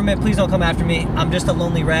 yo, government, please don't come after me. I'm just a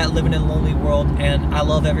lonely rat living in a lonely world, and I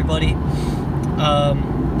love everybody.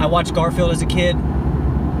 I watched Garfield as a kid,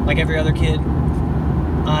 like every other kid.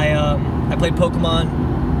 I played Pokemon.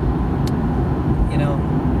 You know,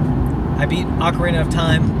 I beat Ocarina of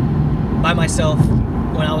Time by myself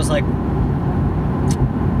when I was like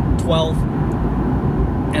 12,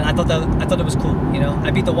 and I thought that was cool. You know,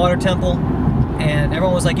 I beat the Water Temple, and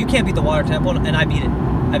everyone was like, "You can't beat the Water Temple," and I beat it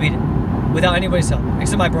without anybody's help,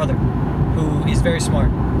 except my brother, who is very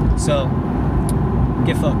smart. So,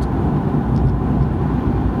 get fucked.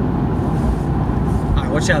 All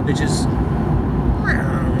right, watch out, bitches.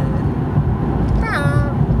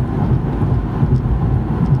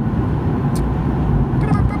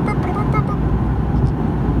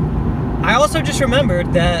 I also just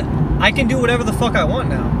remembered that I can do whatever the fuck I want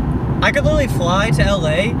now. I could literally fly to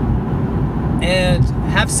LA and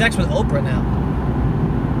have sex with Oprah now.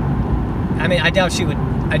 I mean, I doubt she would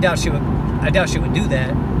do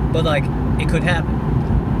that, but like, it could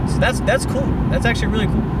happen. So that's cool. That's actually really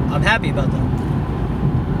cool. I'm happy about that.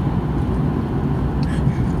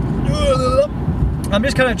 I'm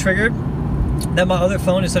just kind of triggered that my other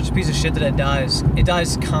phone is such a piece of shit that it dies. It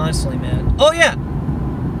dies constantly, man. Oh yeah.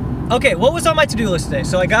 Okay, what was on my to-do list today?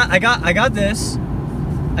 So I got this.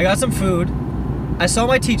 I got some food. I saw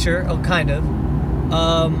my teacher, kind of.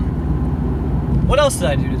 What else did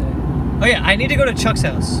I do today? Oh yeah, I need to go to Chuck's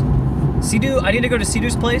house. I need to go to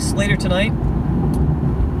Sidhu's place later tonight.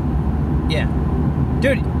 Yeah.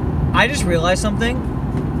 Dude, I just realized something.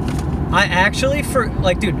 I actually,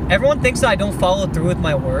 dude, everyone thinks that I don't follow through with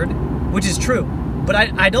my word, which is true. But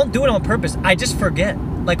I don't do it on purpose. I just forget.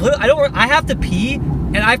 Like, I have to pee,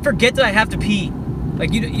 and I forget that I have to pee.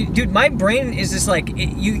 Like, dude, my brain is just like,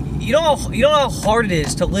 you know how hard it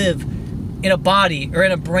is to live in a body or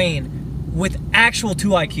in a brain with actual 2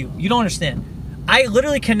 IQ. You don't understand. I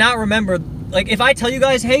literally cannot remember. Like, if I tell you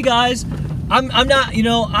guys, hey guys, I'm not, you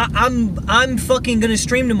know, I'm fucking gonna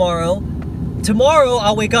stream tomorrow. Tomorrow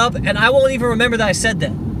I'll wake up and I won't even remember that I said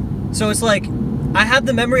that. So it's like, I have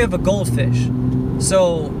the memory of a goldfish.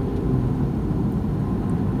 So,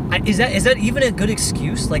 is that even a good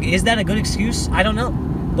excuse? Like, is that a good excuse? I don't know,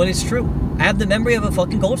 but it's true. I have the memory of a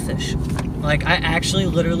fucking goldfish. Like, I actually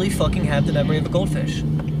literally fucking have the memory of a goldfish.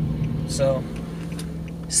 So,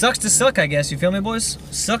 sucks to suck, I guess. You feel me, boys?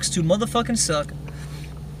 Sucks to motherfucking suck.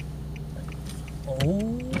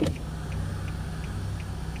 Oh.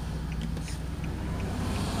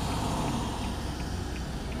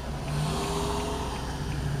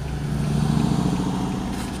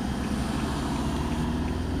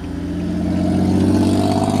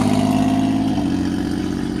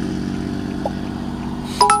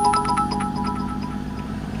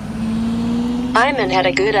 Simon had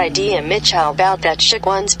a good idea. Mitch, how about that Shook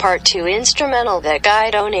Ones Part 2 instrumental that guy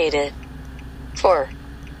donated for?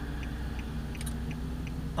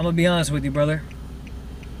 I'm gonna be honest with you, brother.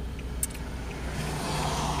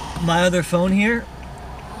 My other phone here,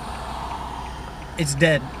 it's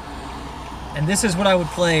dead. And this is what I would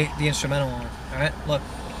play the instrumental on. Alright, look.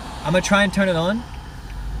 I'm gonna try and turn it on,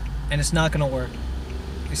 and it's not gonna work.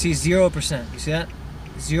 You see 0%. You see that?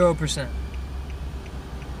 0%.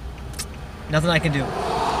 Nothing I can do.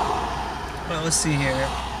 Well, let's see here.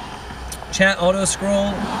 Chat auto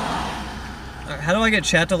scroll. Right, how do I get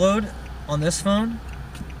chat to load on this phone?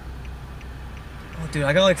 Oh, dude,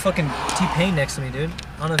 I got like fucking T-Pain next to me, dude.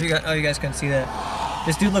 I don't know if you guys can see that.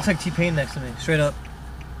 This dude looks like T-Pain next to me, straight up.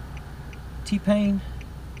 T-Pain.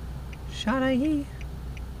 Shada-hee.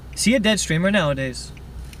 Is he a dead streamer nowadays?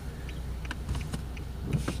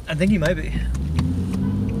 I think he might be.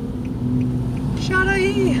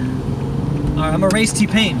 Shada-hee. Alright, I'm gonna race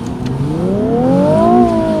T-Pain.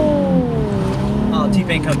 Oh,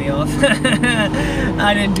 T-Pain cut me off.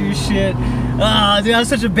 I didn't do shit. Ah, dude, I'm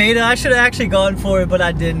such a beta. I should have actually gone for it, but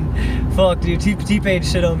I didn't. Fuck, dude. T-Pain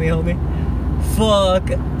shit on me, homie. Fuck.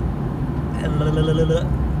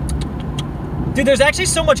 Dude, there's actually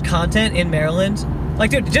so much content in Maryland.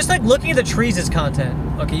 Like, dude, just like looking at the trees is content.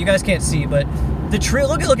 Okay, you guys can't see, but the tree.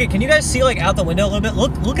 Look at. Can you guys see like out the window a little bit?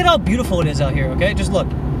 Look at how beautiful it is out here. Okay, just look.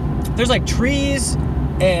 There's like trees,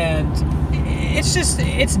 and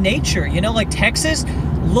it's nature, you know? Like Texas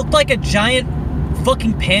looked like a giant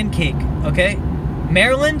fucking pancake, okay?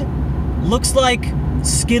 Maryland looks like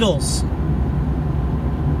Skittles.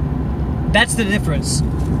 That's the difference.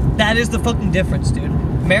 That is the fucking difference, dude.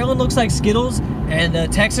 Maryland looks like Skittles,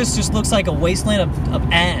 And Texas just looks like a wasteland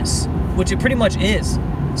of ass, which it pretty much is.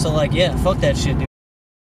 So like, yeah, fuck that shit, dude.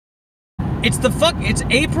 It's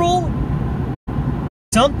April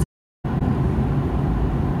something.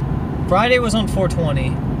 Friday was on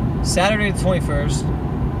 420, Saturday the 21st,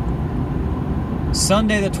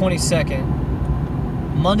 Sunday the 22nd,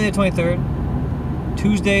 Monday the 23rd,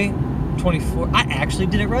 Tuesday 24th. I actually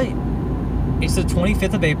did it right. It's the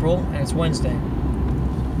 25th of April, and it's Wednesday.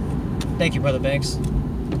 Thank you, Brother Banks.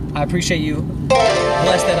 I appreciate you.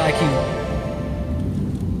 Bless that IQ.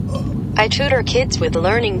 I tutor kids with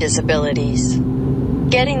learning disabilities.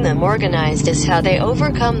 Getting them organized is how they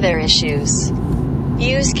overcome their issues.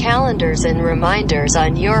 Use calendars and reminders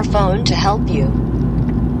on your phone to help you.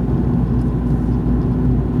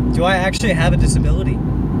 Do I actually have a disability?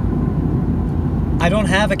 I don't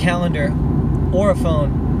have a calendar or a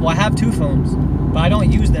phone. Well, I have 2 phones, but I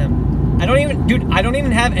don't use them. I don't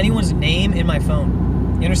even have anyone's name in my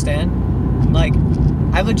phone. You understand? Like,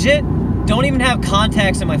 I legit don't even have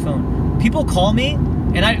contacts in my phone. People call me,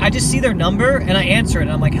 and I just see their number, and I answer it,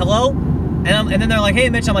 and I'm like, hello? And then they're like, hey,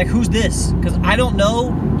 Mitch. I'm like, who's this? Because I don't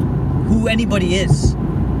know who anybody is.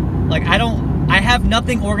 Like, I have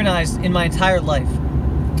nothing organized in my entire life.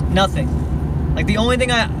 Nothing. Like, the only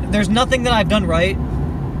thing there's nothing that I've done right,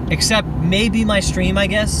 except maybe my stream, I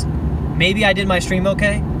guess. Maybe I did my stream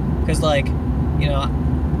okay. Because, like, you know,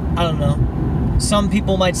 I don't know. Some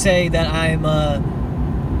people might say that I'm a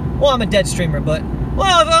dead streamer, but,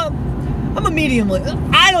 well, I'm a medium.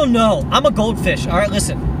 I don't know. I'm a goldfish. All right,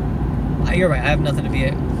 listen. You're right. I have nothing to be.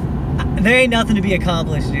 There ain't nothing to be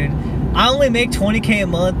accomplished, dude. I only make 20K a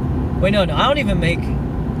month. Wait, no. I don't even make.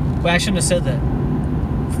 Wait, I shouldn't have said that.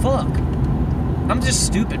 Fuck. I'm just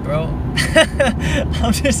stupid, bro.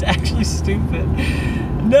 I'm just actually stupid.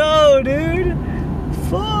 No, dude.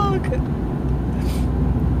 Fuck.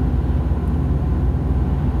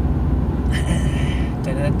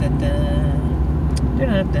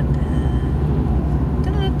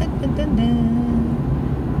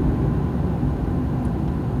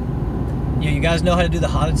 Yeah, you guys know how to do the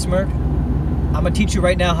hotted smirk? I'm gonna teach you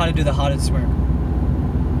right now how to do the hotted smirk.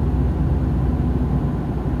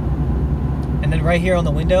 And then right here on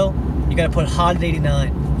the window, you gotta put hotted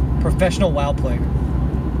 89. Professional WoW player.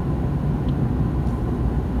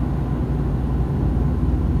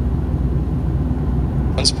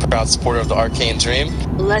 Proud supporter of the Arcane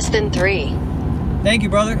Dream. Less than 3. Thank you,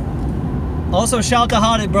 brother. Also, shout out to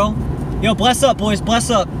Hotted, bro. Yo, bless up, boys. Bless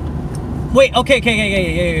up. Wait,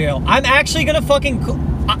 okay. I'm actually gonna fucking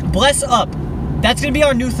bless up. That's gonna be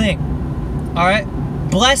our new thing. All right,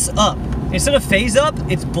 bless up. Instead of phase up,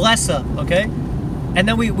 it's bless up. Okay, and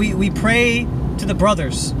then we pray to the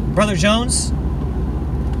brothers. Brother Jones,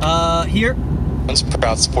 here.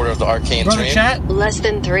 Proud supporter of the Arcane Brother Dream. Chat. Less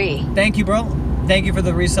than 3. Thank you, bro. Thank you for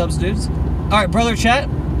the resubs, dudes. All right, Brother Chat.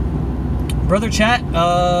 Brother Chat.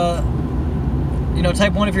 You know,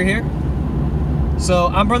 type 1 if you're here. So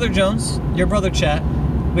I'm Brother Jones, your Brother Chat.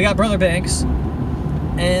 We got Brother Banks,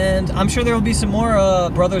 and I'm sure there will be some more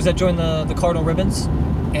brothers that join the Cardinal Ribbons,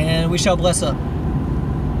 and we shall bless up.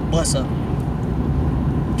 Bless up.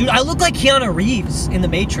 Dude, I look like Keanu Reeves in The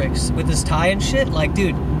Matrix with this tie and shit. Like,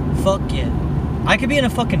 dude, fuck yeah. I could be in a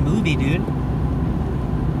fucking movie, dude.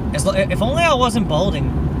 If only I wasn't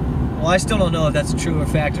balding. Well, I still don't know if that's a true or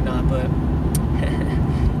fact or not, but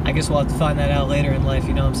I guess we'll have to find that out later in life,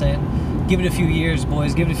 you know what I'm saying? Give it a few years,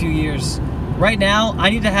 boys. Give it a few years. Right now, I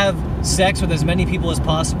need to have sex with as many people as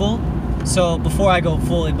possible, so before I go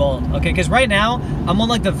fully bald, okay? Because right now, I'm on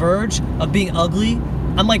like the verge of being ugly.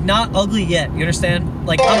 I'm like not ugly yet. You understand?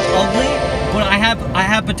 Like I'm ugly, but I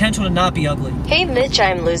have potential to not be ugly. Hey Mitch,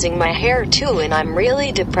 I'm losing my hair too, and I'm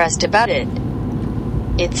really depressed about it.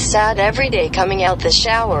 It's sad every day coming out the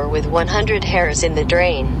shower with 100 hairs in the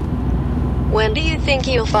drain. When do you think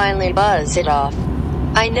you'll finally buzz it off?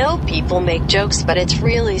 I know people make jokes, but it's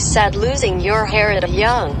really sad losing your hair at a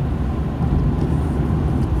young.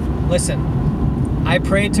 Listen, I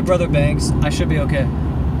prayed to Brother Banks. I should be okay.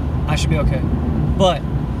 I should be okay. But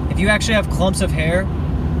if you actually have clumps of hair,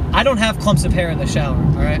 I don't have clumps of hair in the shower,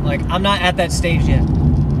 all right? Like, I'm not at that stage yet.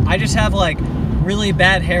 I just have, like, really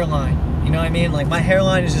bad hairline. You know what I mean? Like, my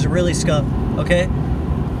hairline is just really scuffed, okay?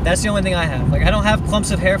 That's the only thing I have. Like, I don't have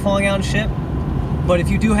clumps of hair falling out and shit. But if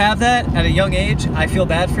you do have that at a young age, I feel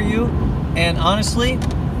bad for you. And honestly,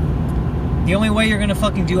 the only way you're gonna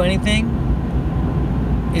fucking do anything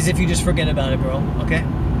is if you just forget about it, bro, okay?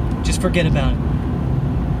 Just forget about it.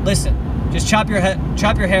 Listen, just chop your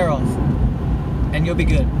hair off, and you'll be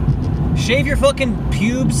good. Shave your fucking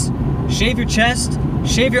pubes, shave your chest,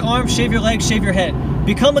 shave your arms, shave your legs, shave your head.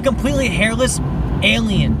 Become a completely hairless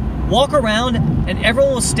alien, walk around and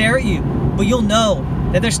everyone will stare at you, but you'll know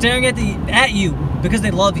that they're staring at you because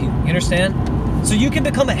they love you. You understand? So you can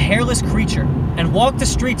become a hairless creature and walk the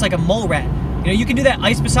streets like a mole rat. You know, you can do that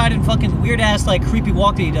Ice Poseidon fucking weird ass like creepy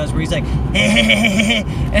walk that he does where he's like,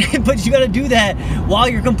 but you gotta do that while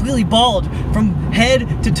you're completely bald from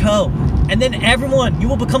head to toe. And then you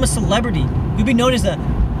will become a celebrity. You'll be known as the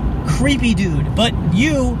creepy dude, but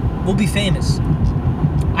you will be famous.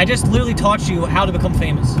 I just literally taught you how to become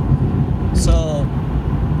famous. So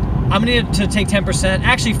I'm gonna need to take 10%,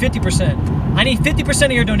 actually 50%. I need 50%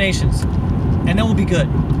 of your donations, and then we'll be good.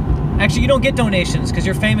 Actually, you don't get donations because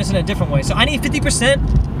you're famous in a different way. So I need 50%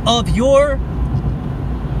 of your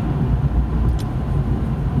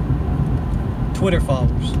Twitter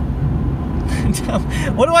followers.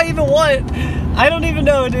 What do I even want? I don't even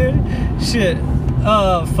know, dude. Shit.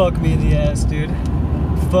 Oh, fuck me in the ass, dude.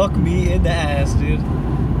 Fuck me in the ass, dude.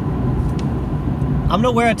 I'm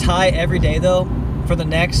gonna wear a tie every day, though, for the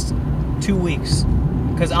next 2 weeks.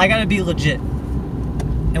 Because I gotta be legit.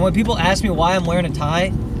 And when people ask me why I'm wearing a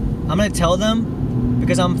tie, I'm gonna tell them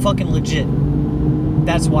because I'm fucking legit.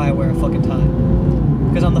 That's why I wear a fucking tie.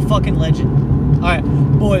 Because I'm the fucking legend. Alright,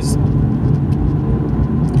 boys.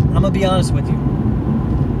 I'm gonna be honest with you.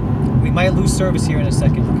 We might lose service here in a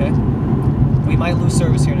second, okay? We might lose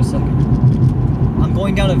service here in a second. I'm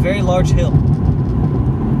going down a very large hill.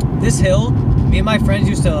 This hill, me and my friends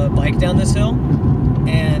used to bike down this hill,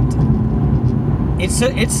 and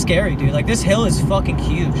it's scary, dude. Like, this hill is fucking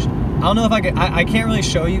huge. I don't know if I can't really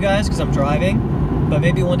show you guys because I'm driving, but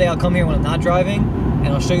maybe one day I'll come here when I'm not driving, and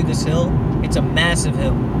I'll show you this hill. It's a massive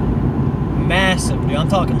hill. Massive, dude. I'm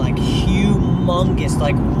talking like humongous,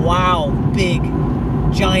 like wow, big,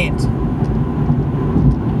 giant.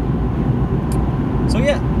 So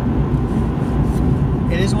yeah,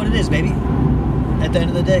 it is what it is, baby. At the end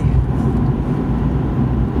of the day.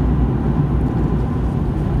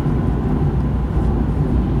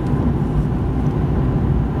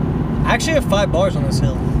 I actually have 5 bars on this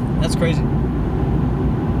hill. That's crazy.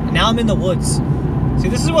 And now I'm in the woods. See,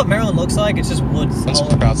 this is what Maryland looks like. It's just woods all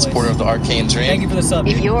over the Proud place. supporter of the Arcane Dream. Thank you for the sub.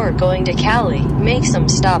 If you're going to Cali, make some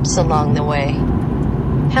stops along the way.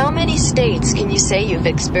 How many states can you say you've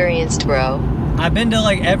experienced, bro? I've been to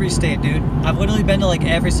like every state, dude. I've literally been to like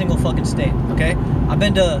every single fucking state, okay? I've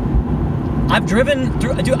driven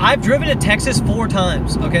to Texas 4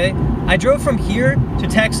 times, okay? I drove from here to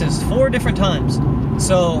Texas 4 different times.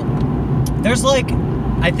 So, there's like,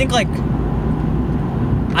 I think like,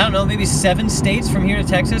 I don't know, maybe 7 states from here to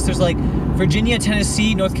Texas. There's like Virginia,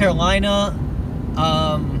 Tennessee, North Carolina,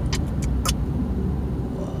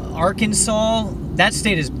 Arkansas. That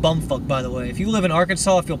state is bumfuck, by the way. If you live in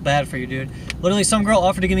Arkansas, I feel bad for you, dude. Literally, some girl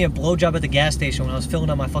offered to give me a blowjob at the gas station when I was filling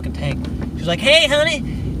up my fucking tank. She was like, "Hey, honey,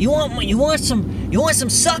 you want some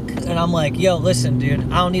suck?" And I'm like, "Yo, listen, dude,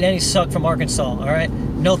 I don't need any suck from Arkansas. All right,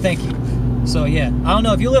 no, thank you." So yeah, I don't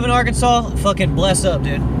know if you live in Arkansas. Fucking bless up,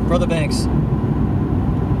 dude. Brother Banks.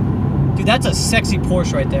 Dude, that's a sexy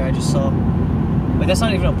Porsche right there. I just saw. Wait, that's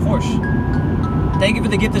not even a Porsche. Thank you for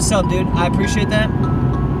the gifted sub, dude. I appreciate that.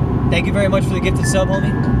 Thank you very much for the gifted sub,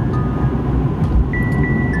 homie.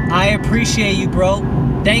 I appreciate you, bro.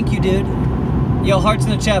 Thank you, dude. Yo, hearts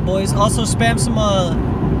in the chat, boys. Also, spam some, I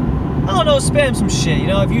don't know, spam some shit. You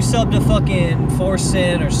know, if you sub to fucking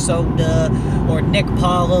Forsin or Soda or Nick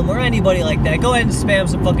Pollum or anybody like that, go ahead and spam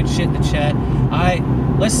some fucking shit in the chat. Alright,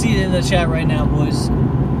 let's see it in the chat right now, boys.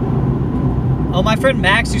 Oh, my friend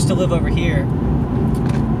Max used to live over here.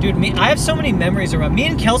 Dude, I have so many memories around. Me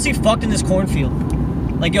and Kelsey fucked in this cornfield.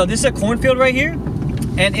 Like, yo, this is a cornfield right here.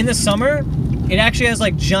 And in the summer, it actually has,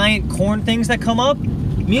 like, giant corn things that come up.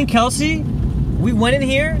 Me and Kelsey, we went in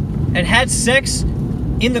here and had sex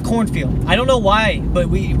in the cornfield. I don't know why, but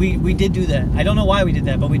we did do that. I don't know why we did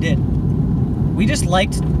that, but we did. We just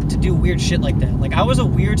liked to do weird shit like that. Like, I was a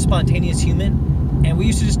weird, spontaneous human, and we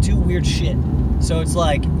used to just do weird shit. So it's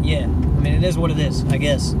like, yeah. I mean, it is what it is, I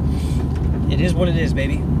guess. It is what it is,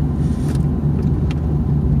 baby.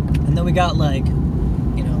 And then we got, like,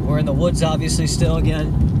 you know, we're in the woods, obviously, still,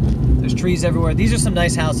 again. There's trees everywhere. These are some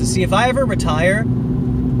nice houses. See, if I ever retire,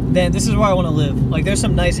 then this is where I want to live. Like, there's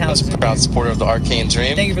some nice houses. Proud supporter of the Arcane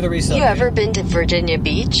Dream. Thank you for the resub. You ever been to Virginia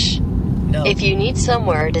Beach? No. If you need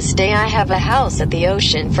somewhere to stay, I have a house at the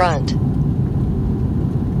ocean front.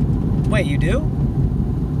 Wait, you do?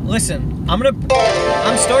 Listen, I'm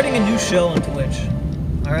starting a new show on Twitch.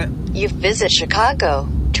 Alright? You visit Chicago.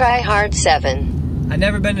 Try Hard 7. I've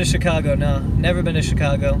never been to Chicago, no. Never been to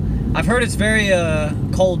Chicago. I've heard it's very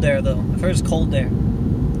cold there, though. I've heard it's cold there.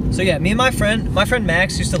 So yeah, me and my friend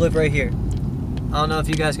Max used to live right here. I don't know if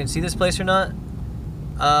you guys can see this place or not.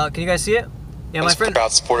 Can you guys see it? Yeah, my friend.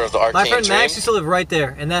 Proud supporter of the Arcane My friend Dream. Max used to live right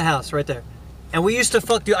there in that house, right there. And we used to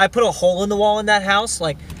fuck, dude. I put a hole in the wall in that house,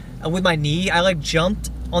 like, with my knee. I like jumped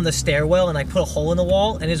on the stairwell and I put a hole in the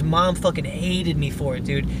wall. And his mom fucking hated me for it,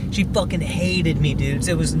 dude. She fucking hated me, dudes.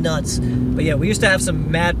 It was nuts. But yeah, we used to have some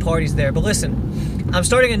mad parties there. But listen, I'm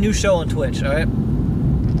starting a new show on Twitch. All right,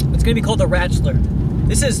 it's gonna be called The Ratchler.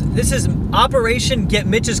 This is Operation Get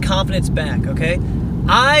Mitch's Confidence Back. Okay,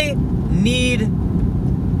 I need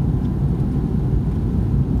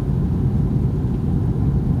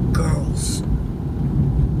girls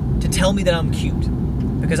to tell me that I'm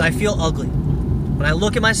cute because I feel ugly. When I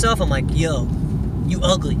look at myself, I'm like, yo, you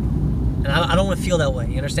ugly. And I don't want to feel that way.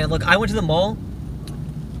 You understand? Look, I went to the mall.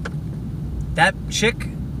 That chick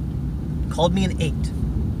called me an 8. Do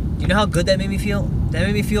you know how good that made me feel? That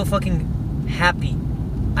made me feel fucking happy.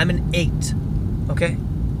 I'm an 8. Okay?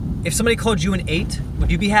 If somebody called you an 8,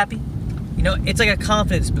 would you be happy? You know, it's like a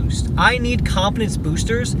confidence boost. I need confidence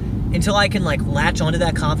boosters until I can, like, latch onto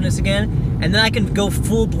that confidence again. And then I can go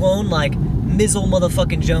full-blown, like, Mizzle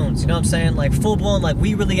motherfucking Jones. You know what I'm saying? Like, full-blown, like,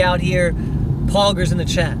 we really out here. Poggers in the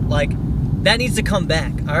chat. Like, that needs to come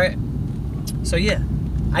back, alright? So, yeah.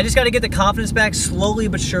 I just gotta get the confidence back slowly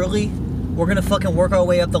but surely. We're gonna fucking work our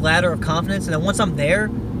way up the ladder of confidence. And then once I'm there,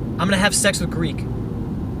 I'm gonna have sex with Greek.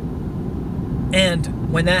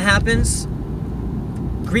 And when that happens,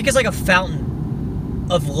 Greek is like a fountain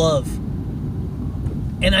of love.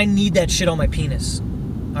 And I need that shit on my penis.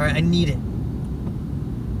 Alright, I need it.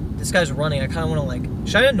 This guy's running. I kind of want to, like...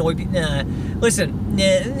 Should I annoy people? Nah. Listen.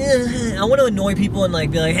 I want to annoy people and,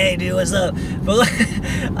 like, be like, hey, dude, what's up? But,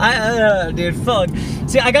 like... dude, fuck.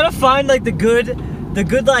 See, I gotta find, like, the good,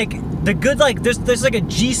 like... There's like, a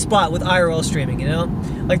G spot with IRL streaming, you know?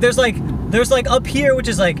 Like, there's, like, up here, which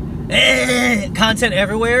is, like... content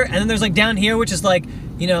everywhere. And then there's, like, down here, which is, like,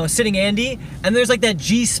 you know, Sitting Andy. And there's, like, that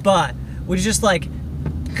G spot, which is just, like...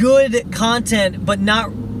 good content, but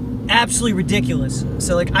not absolutely ridiculous.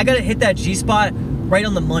 So, like, I gotta hit that G spot right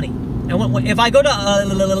on the money. And if I go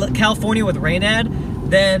to California with Raynad,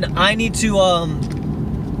 then I need to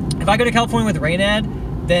if I go to California with Raynad,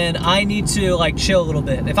 then I need to, like, chill a little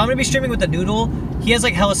bit. If I'm gonna be streaming with the Noodle, he has,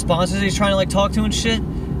 like, hella sponsors he's trying to, like, talk to and shit.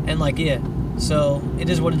 And, like, yeah. So it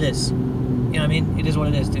is what it is. You know what I mean? It is what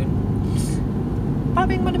it is, dude. Bada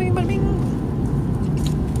bing, bada bing, bada bing.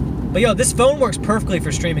 But yo, this phone works perfectly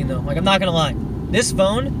for streaming though. Like, I'm not gonna lie. This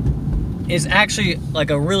phone is actually like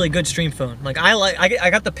a really good stream phone. Like, I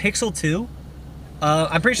got the Pixel 2.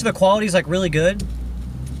 I'm pretty sure the quality is like really good.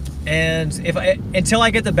 And until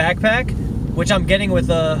I get the backpack, which I'm getting with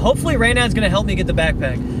hopefully Raynad's gonna help me get the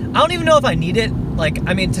backpack. I don't even know if I need it. Like,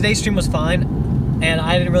 I mean, today's stream was fine, and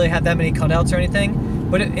I didn't really have that many cutouts or anything.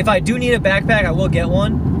 But if I do need a backpack, I will get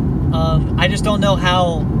one. I just don't know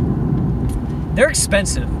how. They're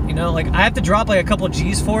expensive, you know? Like, I have to drop, like, a couple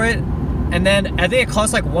G's for it. And then I think it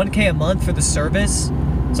costs, like, 1K a month for the service.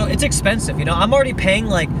 So it's expensive, you know? I'm already paying,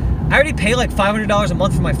 like... I already pay, like, $500 a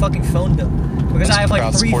month for my fucking phone bill. Because I have,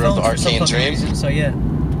 like, 3 phones for some fucking reason. So, yeah.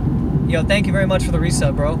 Yo, thank you very much for the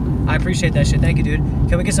resub, bro. I appreciate that shit. Thank you, dude.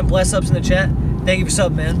 Can we get some bless ups in the chat? Thank you for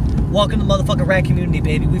sub, man. Welcome to the motherfucking rat community,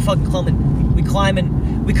 baby. We fucking climbing. We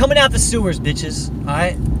climbing. We coming out the sewers, bitches.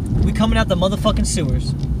 Alright? We coming out the motherfucking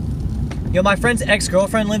sewers. Yo, my friend's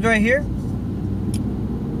ex-girlfriend lived right here.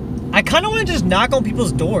 I kind of want to just knock on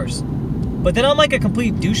people's doors. But then I'm like a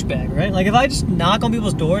complete douchebag, right? Like, if I just knock on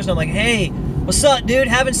people's doors and I'm like, hey, what's up, dude?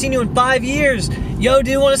 Haven't seen you in 5 years. Yo,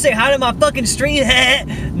 dude, want to say hi to my fucking stream?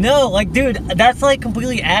 No, like, dude, that's like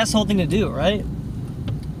completely asshole thing to do, right?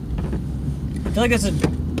 I feel like that's a...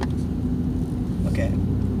 Okay,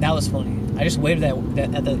 that was funny. I just waved at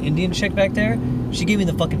the Indian chick back there. She gave me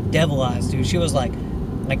the fucking devil eyes, dude. She was like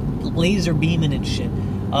laser beaming and shit.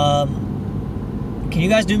 Can you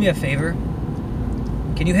guys do me a favor?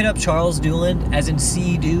 Can you hit up Charles Dooland, as in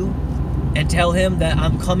C-Do, and tell him that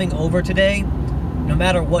I'm coming over today, no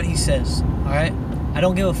matter what he says, alright? I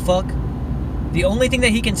don't give a fuck. The only thing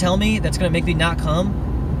that he can tell me that's gonna make me not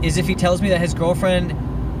come is if he tells me that his girlfriend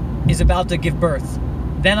is about to give birth.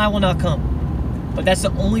 Then I will not come. But that's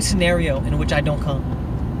the only scenario in which I don't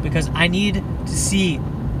come. Because I need to see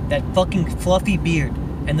that fucking fluffy beard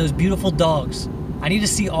and those beautiful dogs. I need to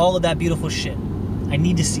see all of that beautiful shit. I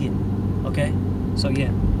need to see it. Okay? So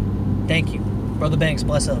yeah. Thank you. Brother Banks,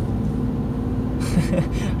 bless up.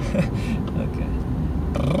 Okay.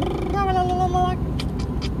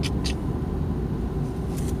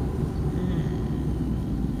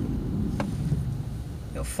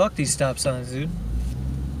 Yo, fuck these stop signs, dude.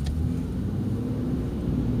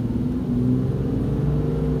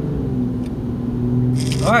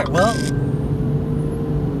 Alright, well,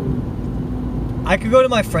 I could go to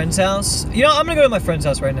my friend's house. You know, I'm gonna go to my friend's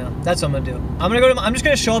house right now. That's what I'm gonna do. I'm just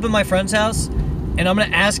gonna show up at my friend's house, and I'm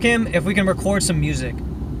gonna ask him if we can record some music.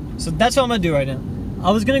 So that's what I'm gonna do right now.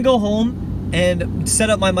 I was gonna go home and set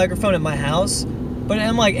up my microphone at my house, but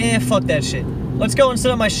I'm like, fuck that shit. Let's go and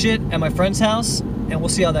set up my shit at my friend's house, and we'll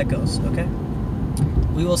see how that goes, okay?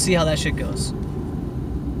 We will see how that shit goes.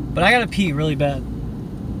 But I gotta pee really bad.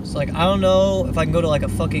 It's like, I don't know if I can go to like a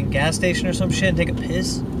fucking gas station or some shit and take a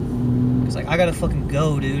piss. Cause like, I gotta fucking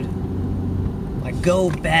go, dude. Like, go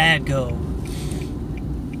bad, go.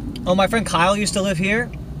 Oh, my friend Kyle used to live here.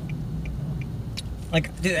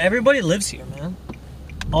 Like, dude, everybody lives here, man.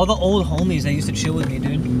 All the old homies that used to chill with me,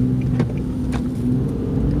 dude.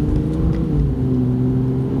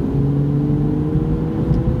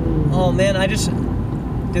 Oh man,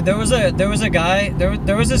 dude, there was a guy,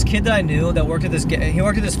 there was this kid that I knew that worked at he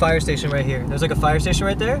worked at this fire station right here. There's like a fire station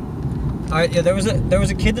right there. All right, yeah, there was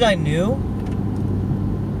a kid that I knew,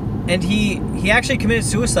 and he actually committed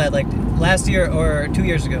suicide like last year or 2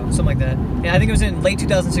 years ago, something like that. Yeah, I think it was in late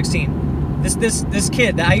 2016. This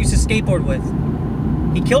kid that I used to skateboard with,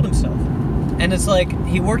 he killed himself, and it's like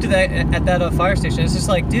he worked at that fire station. It's just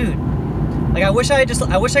like, dude, like I wish I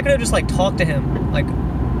could have just like talked to him like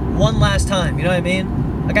one last time. You know what I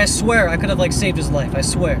mean? Like, I swear I could have, like, saved his life. I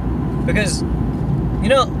swear. Because, you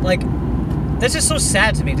know, like, that's just so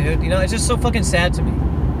sad to me, dude. You know, it's just so fucking sad to me.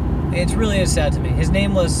 It really is sad to me. His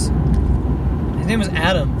name was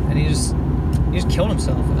Adam, and he just killed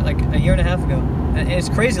himself, like, a year and a half ago. And it's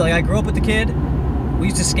crazy. Like, I grew up with the kid. We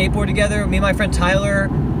used to skateboard together. Me and my friend Tyler,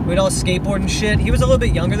 we'd all skateboard and shit. He was a little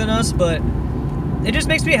bit younger than us, but it just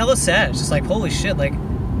makes me hella sad. It's just like, holy shit, like,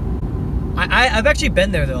 I've actually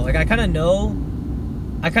been there, though. Like, I kind of know...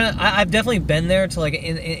 I've definitely been there to like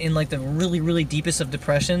in like the really, really deepest of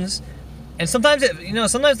depressions, and sometimes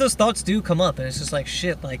sometimes those thoughts do come up, and it's just like,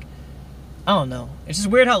 shit, like, I don't know. It's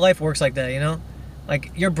just weird how life works like that, you know?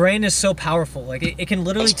 Like, your brain is so powerful, like it can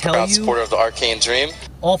literally tell you supporter of the Arcane Dream.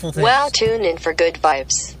 Awful things. Wow, tune in for good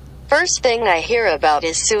vibes. First thing I hear about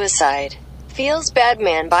is suicide. Feels bad,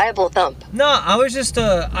 man. Bible thump. No, I was just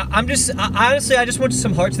honestly, I just wanted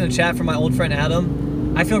some hearts in the chat for my old friend Adam.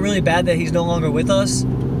 I feel really bad that he's no longer with us,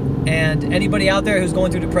 and anybody out there who's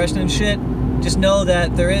going through depression and shit, just know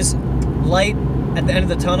that there is light at the end of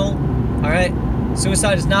the tunnel. Alright?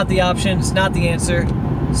 Suicide is not the option, it's not the answer.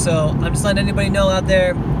 So I'm just letting anybody know out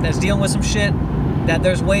there that's dealing with some shit that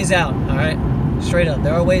there's ways out. Alright? Straight up,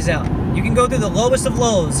 there are ways out. You can go through the lowest of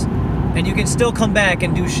lows and you can still come back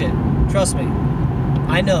and do shit. Trust me.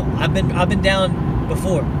 I know. I've been down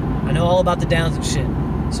before. I know all about the downs and shit.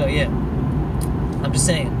 So yeah. I'm just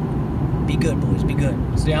saying, be good, boys, be good.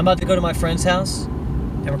 So yeah, I'm about to go to my friend's house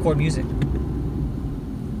and record music.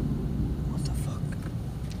 What the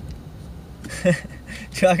fuck?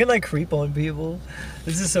 Dude, I can like creep on people.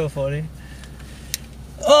 This is so funny.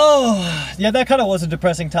 Oh, yeah, that kind of was a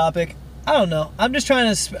depressing topic. I don't know. I'm just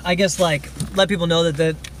trying to, I guess, like, let people know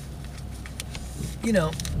that you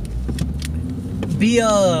know, be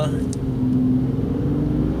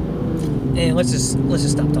and let's just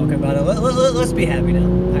stop talking about it. Let's be happy now.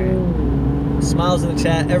 All right. Smiles in the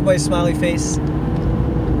chat. Everybody's smiley face.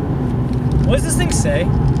 What does this thing say?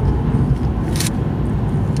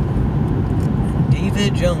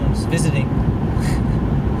 David Jones visiting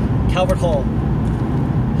Calvert Hall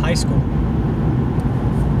High School.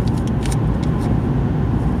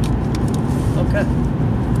 Okay.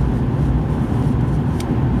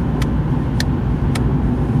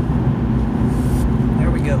 There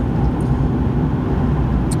we go.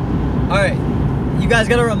 Alright, you guys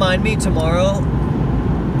gotta remind me tomorrow.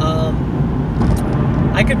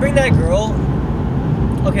 I could bring that girl.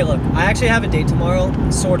 Okay, look, I actually have a date tomorrow,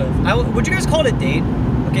 sort of. Would you guys call it a date?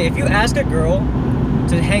 Okay, if you ask a girl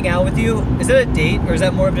to hang out with you, is that a date or is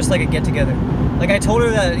that more of just like a get together? Like, I told her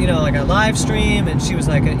that, you know, like a live stream, and she was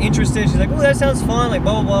like interested. She's like, oh, that sounds fun, like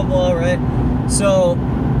blah, blah, blah, blah, right? So,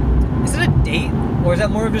 is it a date or is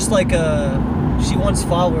that more of just like she wants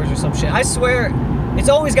followers or some shit? I swear, it's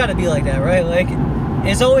always got to be like that, right? Like,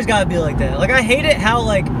 it's always got to be like that. Like, I hate it how,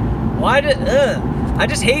 like, I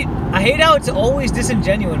hate how it's always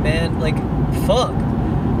disingenuous, man. Like, fuck.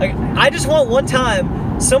 Like, I just want one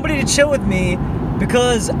time somebody to chill with me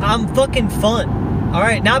because I'm fucking fun.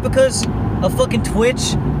 Alright, not because of fucking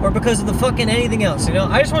Twitch or because of the fucking anything else, you know?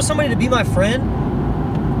 I just want somebody to be my friend.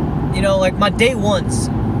 You know, like my day ones.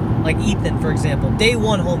 Like Ethan, for example. Day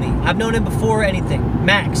one homie. I've known him before anything.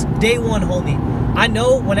 Max, day one homie. I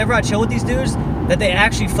know whenever I chill with these dudes that they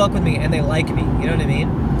actually fuck with me and they like me. You know what I mean?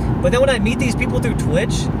 But then when I meet these people through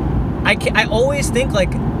Twitch, I always think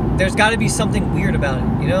like there's got to be something weird about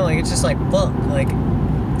it. You know? Like it's just like, fuck. Like,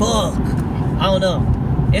 fuck. I don't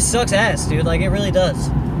know. It sucks ass, dude. Like, it really does.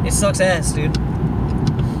 It sucks ass, dude.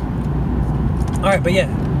 Alright, but yeah.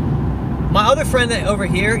 My other friend that over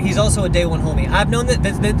here, he's also a day one homie. I've known that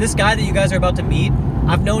this guy that you guys are about to meet,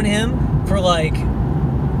 I've known him for like,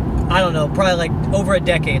 I don't know, probably like over a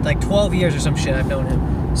decade, like 12 years or some shit I've known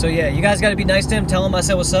him. So yeah, you guys gotta be nice to him, tell him I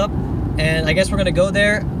said what's up, and I guess we're gonna go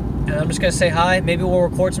there, and I'm just gonna say hi, maybe we'll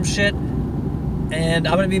record some shit, and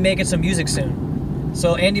I'm gonna be making some music soon.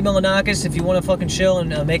 So Andy Milanakis, if you wanna fucking chill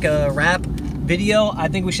and make a rap video, I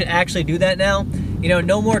think we should actually do that now. You know,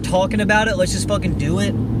 no more talking about it, let's just fucking do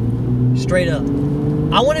it. Straight up.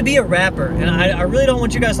 I want to be a rapper, and I really don't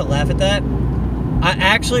want you guys to laugh at that. I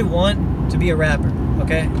actually want to be a rapper,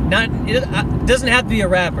 okay? It doesn't have to be a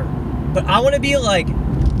rapper, but I want to be like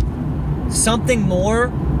something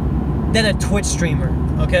more than a Twitch streamer,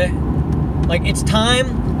 okay? Like, it's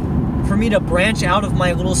time for me to branch out of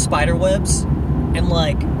my little spider webs and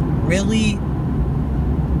like really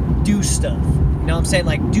do stuff. You know what I'm saying?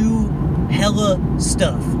 Like, do hella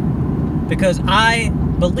stuff. Because I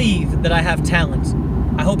believe that I have talent.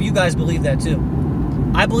 I hope you guys believe that too.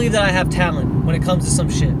 I believe that I have talent when it comes to some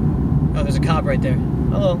shit. Oh, there's a cop right there.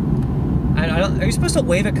 Hello. Are you supposed to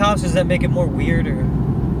wave at cops? Does that make it more weird, or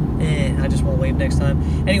I just won't wave next time.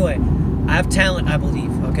 Anyway, I have talent, I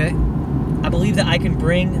believe, okay? I believe that I can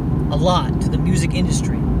bring a lot to the music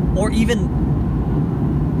industry, or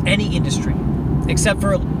even any industry, except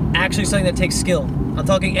for actually something that takes skill. I'm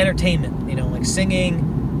talking entertainment, you know, like singing.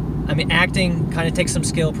 I mean, acting kind of takes some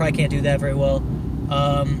skill. Probably can't do that very well.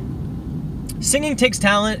 Singing takes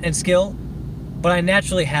talent and skill, but I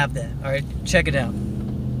naturally have that. All right, check it out.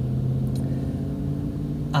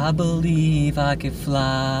 I believe I can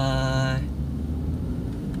fly.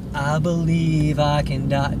 I believe I can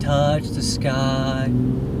touch the sky.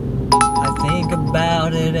 I think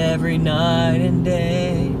about it every night and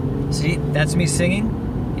day. See, that's me singing.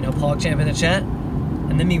 You know, PogChamp in the chat.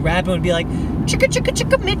 And then me rapping would be like, chicka chicka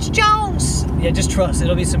chicka Mitch Jones. Yeah, just trust.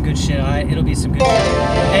 It'll be some good shit, alright? It'll be some good shit.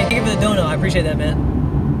 Hey, thank you for the dono. I appreciate that,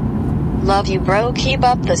 man. Love you, bro. Keep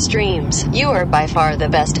up the streams. You are by far the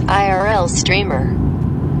best IRL streamer.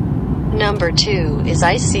 Number 2 is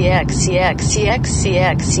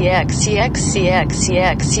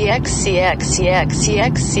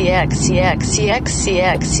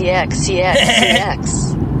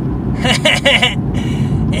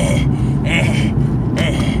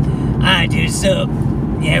Alright, dude, so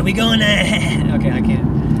yeah, we going okay, I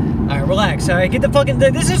can't. Alright, relax, alright, get the fucking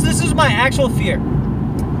this is my actual fear.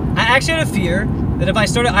 I actually had a fear that if I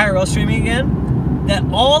started IRL streaming again, that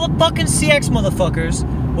all the fucking CX motherfuckers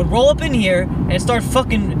would roll up in here and start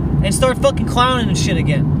fucking clowning and shit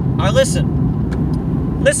again. Alright, listen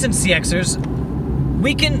CXers,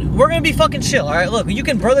 we're gonna be fucking chill. Alright, look, you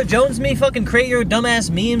can Brother Jones me, fucking create your dumbass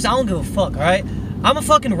memes, I don't give a fuck. Alright, I'ma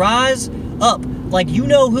fucking rise up like you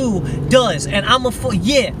know who does, and I'm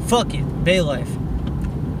yeah, fuck it, Bay Life.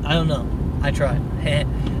 I don't know, I tried.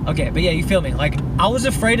 Okay, but yeah, you feel me? Like, I was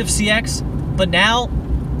afraid of CX, but now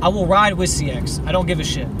I will ride with CX. I don't give a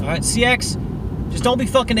shit. All right, CX, just don't be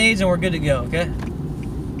fucking AIDS, and we're good to go. Okay.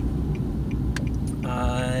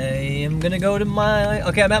 I am gonna go to my.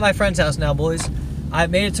 Okay, I'm at my friend's house now, boys. I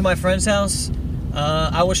made it to my friend's house.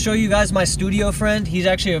 I will show you guys my studio friend. He's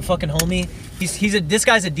actually a fucking homie. This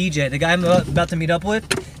guy's a DJ. The guy I'm about to meet up with,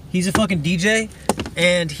 he's a fucking DJ,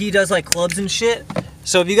 and he does like clubs and shit.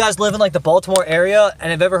 So if you guys live in like the Baltimore area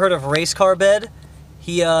and have ever heard of Race Car Bed,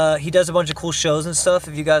 he does a bunch of cool shows and stuff.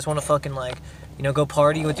 If you guys want to fucking like, you know, go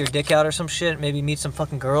party with your dick out or some shit, maybe meet some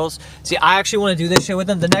fucking girls. See, I actually want to do this shit with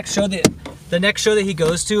him. The next show that he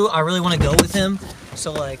goes to, I really want to go with him.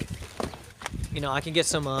 So like, you know, I can get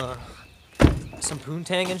some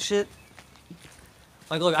poontang and shit.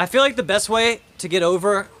 Like, look, I feel like the best way to get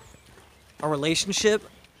over a relationship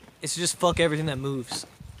is to just fuck everything that moves.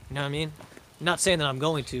 You know what I mean? I'm not saying that I'm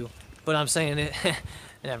going to, but I'm saying it.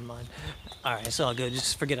 Never mind. All right, it's all good.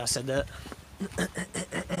 Just forget I said that.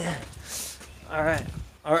 All right.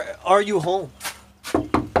 Are you home?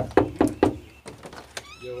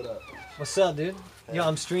 Yo, what up? What's up, dude? Yo,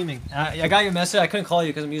 I'm streaming. I got your message. I couldn't call you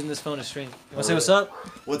because I'm using this phone to stream. You want to say what's up?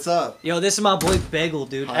 What's up? Yo, this is my boy Bagel,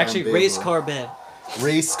 dude. Hi, actually, Bagel. Race Car Bed.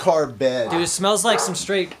 Race Car Bed. Dude, it smells like some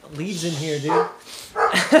straight leaves in here, dude.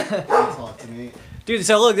 Talk to me. Dude,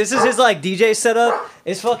 so look, this is his like DJ setup.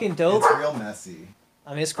 It's fucking dope. It's real messy.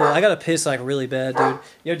 I mean, it's cool. I gotta piss like really bad, dude.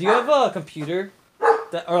 Yo, do you have a computer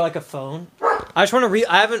or like a phone? I just want to read.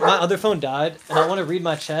 My other phone died, and I want to read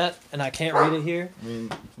my chat, and I can't read it here. I mean,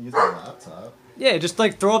 use my laptop. Yeah, just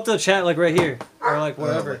like throw up the chat like right here or like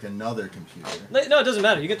wherever. Like another computer. No, it doesn't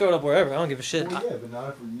matter. You can throw it up wherever. I don't give a shit. Well, yeah, but not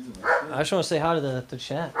if we're using that. I just want to say hi to the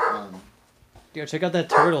chat. Yo, check out that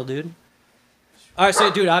turtle, dude. All right,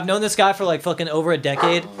 so dude, I've known this guy for like fucking over a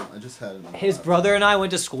decade. I just had it. His brother and I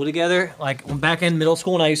went to school together, like back in middle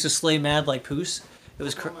school, and I used to slay mad like poos. It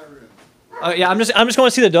was. Oh yeah, I'm just going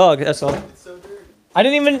to see the dog. That's all. It's so dirty. I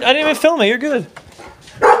didn't even film it. You're good.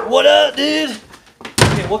 What up, dude?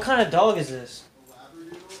 Okay, what kind of dog is this?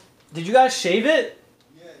 Did you guys shave it?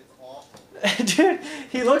 Yeah, it's awful. Dude,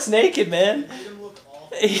 he looks naked, man. It made him look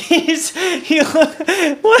awful. He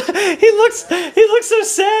looks so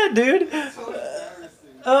sad, dude.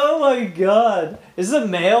 Oh my god. Is this a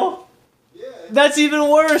male? Yeah. That's even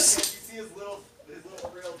worse. You see his little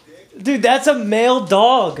frail dick? Dude, that's a male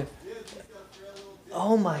dog. Yeah, he's got a frail little dick.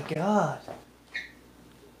 Oh my god.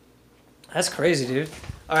 That's crazy, dude.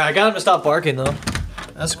 Alright, I got him to stop barking though.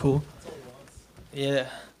 That's cool. Yeah.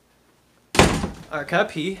 Alright, can I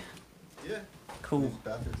pee? Yeah. Cool.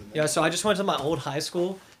 Bathrooms in there. Yeah, so I just went to my old high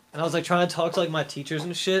school and I was like trying to talk to like my teachers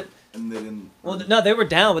and shit. And they didn't. Well, no, they were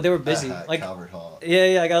down, but they were busy. Like Calvert Hall.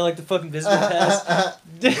 Yeah, I got like the fucking visitor pass.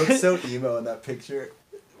 You look so emo in that picture.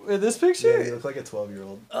 In this picture? Yeah, you look like a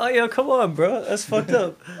 12-year-old. Oh, yo, come on, bro. That's fucked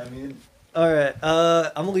up. I mean, Alright,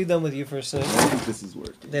 I'm gonna leave them with you for a second. I think this is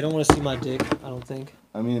working. They don't want to see my dick, I don't think.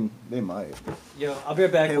 I mean, they might. Yo, I'll be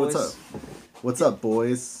right back, Hey, boys. what's up? What's up,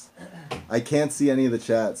 boys? I can't see any of the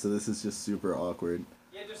chat, so this is just super awkward.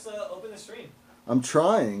 Yeah, just open the stream. I'm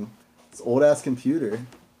trying. It's old ass computer.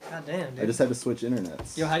 God damn, dude. I just had to switch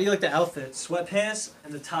internets. Yo, how do you like the outfit? Sweatpants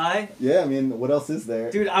and the tie? Yeah, I mean, what else is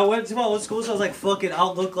there? Dude, I went to my old school, so I was like, fuck it,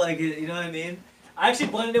 I'll look like it, you know what I mean? I actually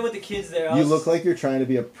blended in with the kids there. You look like you're trying to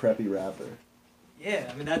be a preppy rapper.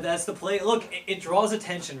 Yeah, I mean, that's the play. Look, it draws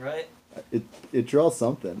attention, right? It draws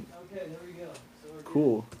something. Okay, there we go. So we're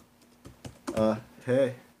Cool.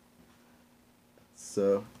 Hey.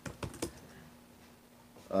 So,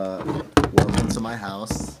 welcome to my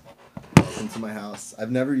house. Welcome to my house.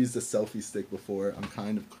 I've never used a selfie stick before. I'm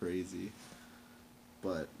kind of crazy.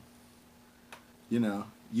 But, you know,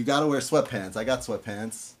 you gotta wear sweatpants. I got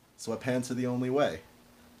sweatpants. Sweatpants are the only way.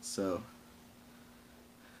 So,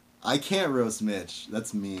 I can't roast Mitch.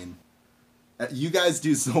 That's mean. You guys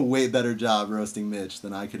do a way better job roasting Mitch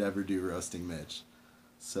than I could ever do roasting Mitch.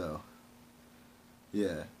 So,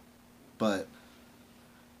 yeah. But,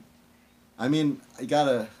 I mean, I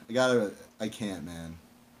can't, man.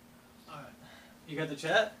 Alright. You got the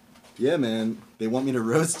chat? Yeah, man. They want me to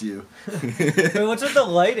roast you. Wait, what's with the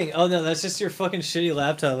lighting? Oh, no, that's just your fucking shitty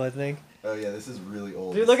laptop, I think. Oh, yeah, this is really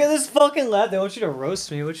old. Dude, look at this fucking lap. They want you to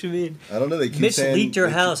roast me. What you mean? I don't know. They keep Mitch saying... leaked your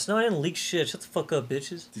house. No, I didn't leak shit. Shut the fuck up,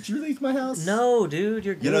 bitches. Did you leak my house? No, dude.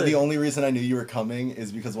 You're good. You know, the only reason I knew you were coming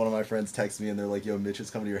is because one of my friends texted me and they're like, yo, Mitch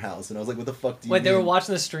is coming to your house. And I was like, what the fuck do you mean? Wait, they were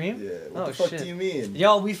watching the stream? Yeah. Oh, What the fuck shit. do you mean?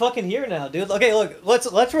 Yo, we fucking here now, dude. Okay, look.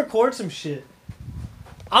 Let's record some shit.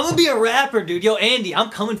 I'm gonna be a rapper, dude. Yo, Andy, I'm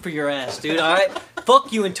coming for your ass, dude. All right.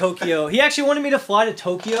 Fuck you in Tokyo. He actually wanted me to fly to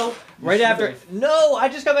Tokyo right after. No, I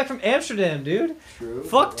just got back from Amsterdam, dude. True.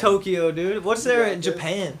 Fuck Tokyo, dude. What's there in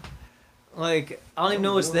Japan? Like, I don't even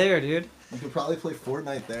know what's there, dude. You could probably play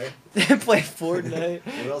Fortnite there. Play Fortnite.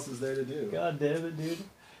 What else is there to do? God damn it, dude.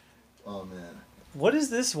 Oh, man. What is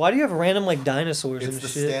this? Why do you have random, like, dinosaurs It's and the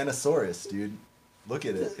shit? Stanosaurus, dude. Look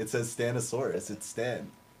at it. It says Stanosaurus. It's Stan.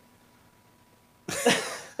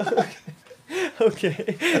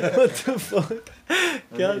 Okay. What the fuck?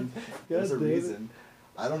 God, There's a damn it. reason.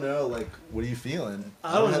 I don't know, like, what are you feeling?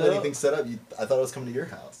 I don't have know. anything set up. I thought I was coming to your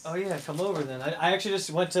house. Oh yeah, come over then. I actually just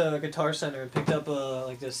went to Guitar Center and picked up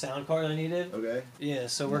like the sound card I needed. Okay. Yeah,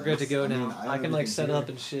 so we're good to go now. I can like set up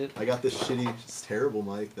and shit. I got this shitty, terrible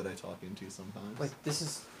mic that I talk into sometimes. Like this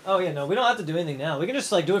is. Oh yeah, no, we don't have to do anything now. We can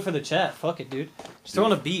just like do it for the chat. Fuck it, dude. Just throw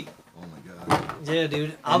on a beat. Oh my god. Yeah,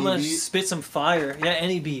 dude. I'm gonna beat? spit some fire. Yeah,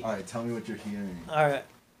 any beat. All right, tell me what you're hearing. All right.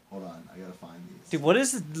 Hold on, I gotta find these. Dude, what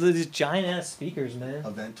is these giant ass speakers, man?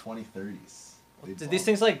 Event 2030s. Did these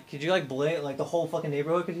things like? Could you like blame like the whole fucking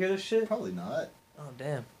neighborhood could hear this shit? Probably not. Oh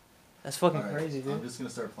damn. That's fucking All right, crazy, dude. I'm just gonna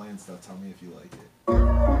start playing stuff. Tell me if you like it.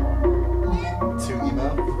 Too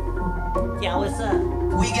emo? Yeah, what's up?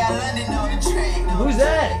 We got London on the train. Who's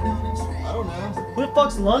that? I don't know. Who the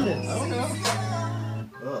fuck's London? I don't know.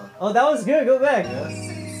 Ugh. Oh, that was good. Go back. Yeah.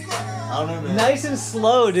 I don't know, man. Nice and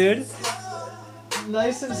slow, dude.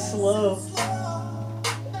 Nice and slow.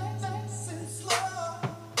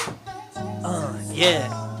 Yeah.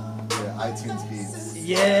 Yeah, iTunes beats.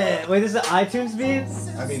 Yeah. Wait, this is iTunes beat?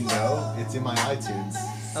 I mean, no, it's in my iTunes.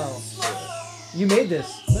 Oh. You made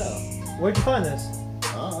this? No. Where'd you find this?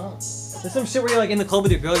 There's some shit where you're like in the club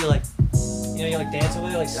with your girl, you're like, you know, you're like dancing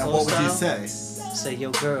with her, like Yeah, slow what would style. you say? Say,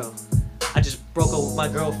 yo, girl, I just Broke up with my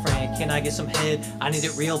girlfriend, can I get some head? I need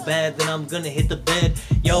it real bad, then I'm gonna hit the bed.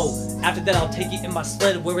 Yo, after that I'll take it in my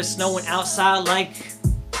sled where it's snowing outside like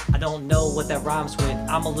I don't know what that rhymes with.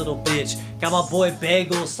 I'm a little bitch. Got my boy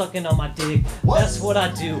Bagel sucking on my dick. What? That's what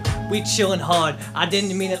I do. We chillin' hard. I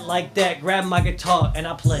didn't mean it like that. Grab my guitar and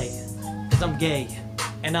I play. Cause I'm gay.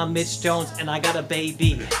 And I'm Mitch Jones and I got a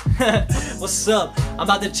baby. What's up? I'm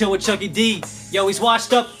about to chill with Chucky D. Yo, he's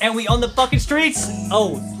washed up and we on the fucking streets.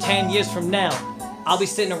 Oh, 10 years from now, I'll be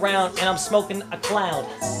sitting around and I'm smoking a cloud.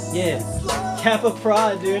 Yeah. Kappa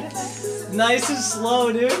Pride, dude. Nice and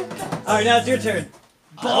slow, dude. Alright, now it's your turn.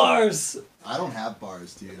 Bars! I don't have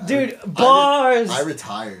bars, dude. Dude, bars! I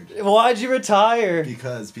retired. Why'd you retire?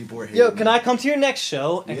 Because people were hating Yo, can me. I come to your next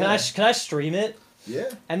show? And Yeah. can I stream it?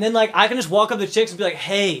 Yeah. And then, like, I can just walk up to chicks and be like,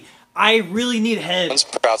 hey, I really need head.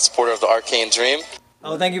 Proud supporter of the Arcane Dream.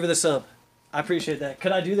 Oh, thank you for the sub. I appreciate that.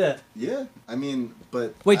 Could I do that? Yeah. I mean,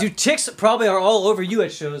 but... Wait, dude, chicks probably are all over you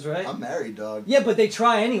at shows, right? I'm married, dog. Yeah, but they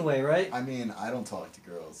try anyway, right? I mean, I don't talk to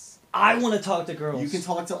girls. I want to talk to girls. You can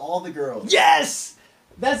talk to all the girls. Yes!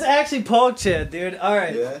 That's actually Pog Chat, dude.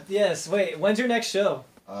 Alright. Yeah? Yes, wait, when's your next show?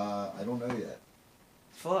 I don't know yet.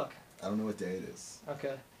 Fuck. I don't know what day it is.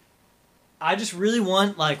 Okay. I just really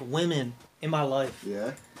want, like, women in my life.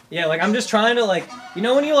 Yeah? Yeah, like, I'm just trying to, like, you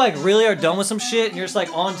know when you, like, really are done with some shit and you're just, like,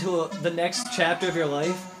 on to the next chapter of your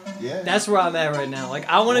life? Yeah. That's where I'm at right now. Like,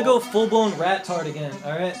 I want to go full-blown rat tart again,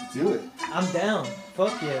 alright? Do it. I'm down.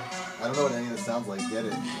 Fuck yeah. I don't know what any of this sounds like. Get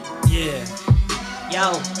it. Yeah.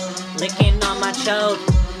 Yo, licking on my choke.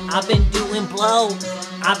 I've been doing blow.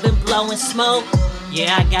 I've been blowing smoke.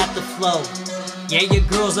 Yeah, I got the flow. Yeah, your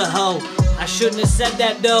girl's a hoe. I shouldn't have said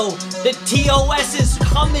that though. The TOS is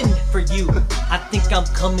coming for you. I think I'm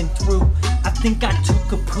coming through. I think I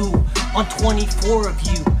took a poo on 24 of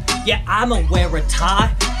you. Yeah, I'ma wear a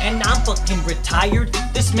tie and I'm fucking retired.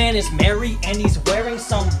 This man is married and he's wearing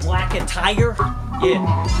some black attire.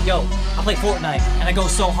 Yeah, yo, I play Fortnite and I go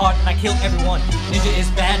so hard and I kill everyone. Ninja is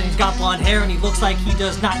bad and he's got blonde hair and he looks like he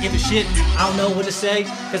does not give a shit. I don't know what to say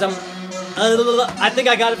because I think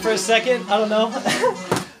I got it for a second. I don't know.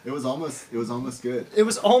 It was almost good. It was almost good. It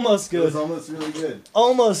was almost really good.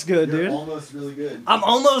 Almost good, You're dude. almost really good. I'm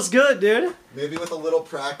almost good, dude. Maybe with a little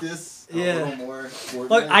practice, a little more Fortnite.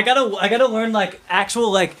 Look, I gotta learn like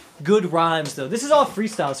actual like good rhymes though. This is all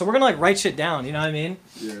freestyle, so we're gonna like write shit down. You know what I mean?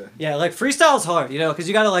 Yeah. Yeah, like freestyle's hard, you know, because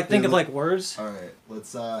you gotta like think of like words. All right, let's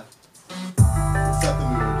set the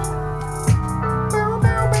mood.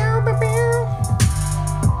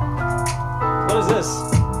 What is this?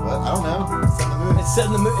 What? I don't know. Set the mood. It's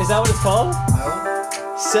setting the mood. Is that what it's called?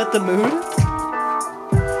 No. Set the mood.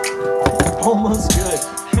 Almost good.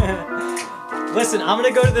 Listen, I'm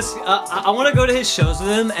gonna go to this. I want to go to his shows with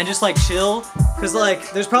him and just like chill, cause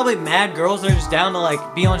like there's probably mad girls that are just down to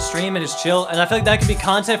like be on stream and just chill, and I feel like that could be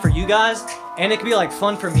content for you guys, and it could be like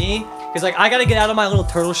fun for me, cause like I gotta get out of my little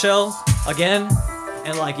turtle shell again,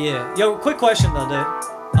 and like yeah. Yo, quick question though, dude.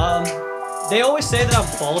 They always say that I'm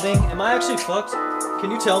balding. Am I actually fucked?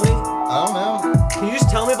 Can you tell me? I don't know. Can you just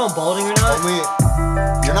tell me if I'm balding or not?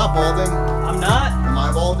 You're not balding. I'm not. Am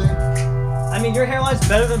I balding? I mean, your hairline's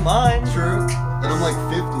better than mine. True. And I'm like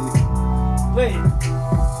 50. Wait.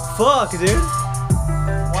 Fuck, dude.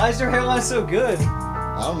 Why is your hairline so good?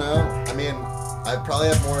 I don't know. I mean, I probably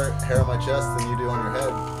have more hair on my chest than you do on your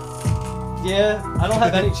head. Yeah, I don't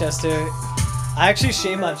have any chest hair. I actually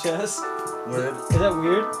shave my chest. Word. Is that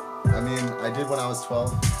weird? I mean, I did when I was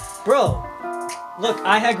 12. Bro, look,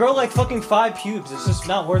 I grow like fucking 5 pubes. It's just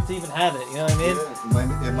not worth to even have it. You know what I mean?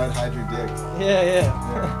 Yeah, it might hide your dick. Yeah.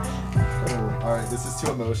 Ooh, all right, this is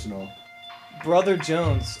too emotional. Brother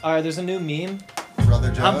Jones. All right, there's a new meme. Brother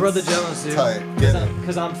Jones. I'm Brother Jones, dude. Tight. Get it.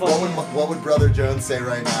 Because I'm fucking. What would Brother Jones say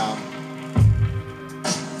right now?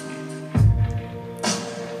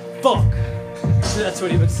 Fuck. That's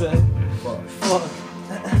what he would say. Fuck.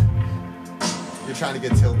 You're trying to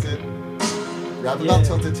get tilted? Rap about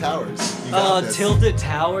Tilted Towers. You got this. Tilted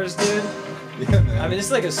Towers, dude? Yeah, man. I mean, this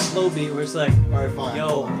is like a slow beat where it's like, alright, fine.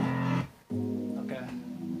 yo. Okay.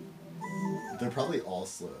 They're probably all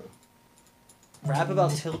slow. Rap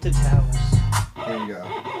about Tilted Towers. Here you go.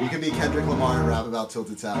 You can be Kendrick Lamar and rap about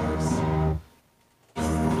Tilted Towers.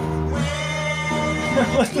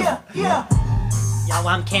 Yeah. Yo,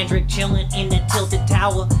 I'm Kendrick chillin' in the Tilted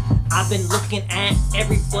Tower. I've been looking at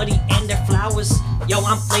everybody and their flowers. Yo,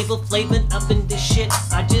 I'm flavin' up in this shit.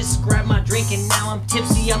 I just grabbed my drink and now I'm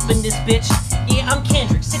tipsy up in this bitch. Yeah, I'm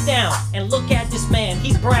Kendrick. Sit down and look at this man.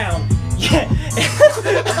 He's brown.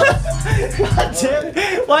 God damn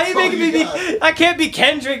it. Why are you making me be... I can't be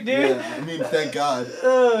Kendrick, dude. Yeah, I mean, thank God.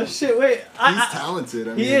 Oh, shit, wait. He's talented.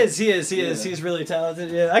 I mean, he is. He's really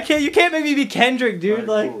talented, yeah. You can't make me be Kendrick, dude. Right,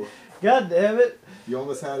 like, cool. God damn it. You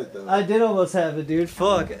almost had it, though. I did almost have it, dude.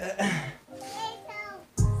 Fuck.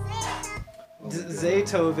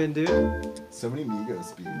 Zaytoven, dude. So many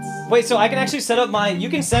Migos beats. Wait, so I can actually set up my... You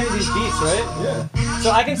can send me these beats, right? Yeah.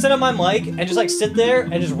 So I can set up my mic and just like sit there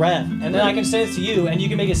and just rap. And then I can send it to you and you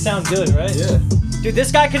can make it sound good, right? Yeah. Dude,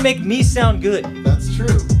 this guy can make me sound good. That's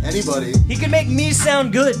true. Anybody. He can make me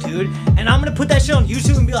sound good, dude. And I'm gonna put that shit on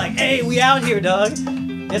YouTube and be like, hey, we out here, dog.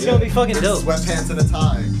 It's gonna be fucking dope. Sweatpants and a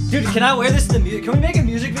tie. Dude, can I wear this in the music? Can we make a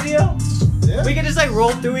music video? Yeah. We can just like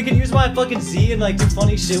roll through. We can use my fucking Z and like do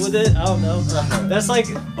funny shit with it. I don't know. That's like,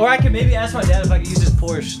 or I could maybe ask my dad if I could use his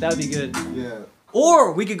Porsche. That would be good. Yeah.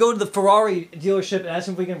 Or we could go to the Ferrari dealership and ask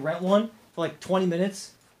them if we can rent one for like 20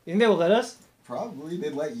 minutes. You think they will let us? Probably.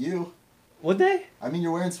 They'd let you. Would they? I mean,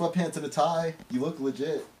 you're wearing sweatpants and a tie. You look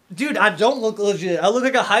legit. Dude, I don't look legit. I look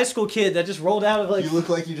like a high school kid that just rolled out of like... You look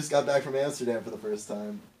like you just got back from Amsterdam for the first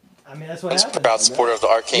time. I mean, that's what happened. Proud supporter of the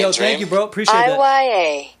Arcane Yo, Dream. thank you, bro. Appreciate that.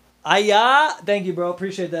 IYA. Thank you, bro.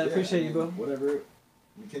 Appreciate that. Yeah, Appreciate you, bro. Whatever.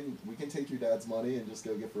 We can take your dad's money and just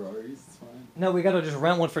go get Ferraris. It's fine. No, we gotta just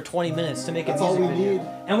rent one for 20 minutes to make a That's music all we video. need.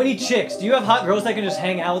 And we need chicks. Do you have hot girls that can just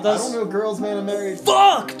hang out with us? I don't know girls, man. I'm married.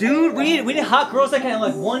 Fuck, dude. We need hot girls that can have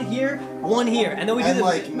like one here, and then we do and the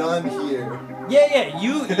like none here. Yeah.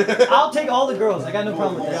 I'll take all the girls. I got no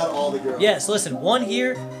problem with You that. got all the girls. Yes, listen. One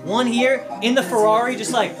here, in the Ferrari,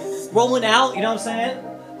 just like rolling out. You know what I'm saying?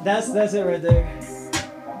 That's it right there.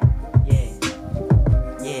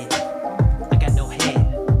 Yeah. I got no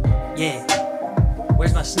hair. Yeah.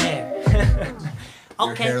 Where's my snare?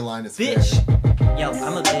 Okay, Your hairline is bitch. Yo,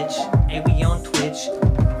 I'm a bitch, and we on Twitch.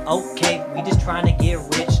 Okay, we just trying to get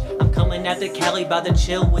rich. I'm coming out to Cali by the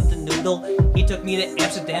chill with the noodle. He took me to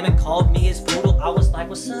Amsterdam and called me his poodle. I was like,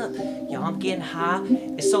 what's up? Yo, I'm getting high.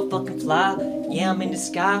 It's so fucking fly. Yeah, I'm in the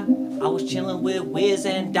sky. I was chilling with Wiz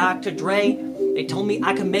and Dr. Dre. They told me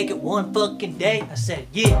I could make it one fucking day. I said,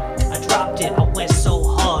 yeah. I dropped it. I went so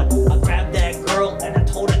hard. I grabbed that girl and I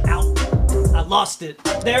told her out. I lost it.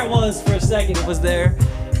 There it was. For a second, it was there.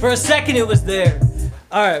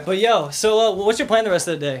 All right, but yo, so what's your plan the rest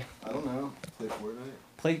of the day? I don't know. Play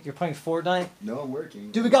Fortnite. You're playing Fortnite? No, I'm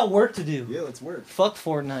working. Dude, we got work to do. Yeah, let's work. Fuck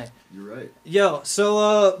Fortnite. You're right. Yo,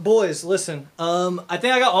 so boys, listen. I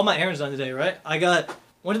think I got all my errands done today, right?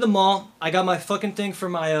 Went to the mall. I got my fucking thing for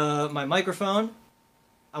my my microphone.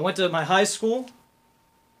 I went to my high school.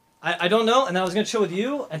 I don't know, and I was gonna chill with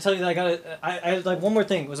you and tell you that I had like one more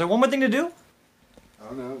thing. Was there one more thing to do? I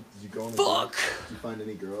don't know. Did you go on a Fuck. date? Did you find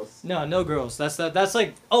any girls? No girls. That's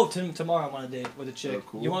like tomorrow I'm on a date with a chick. Oh,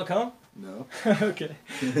 cool. You wanna come? No. Okay.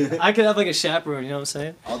 I could have like a chaperone. You know what I'm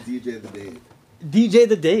saying? I'll DJ the date. DJ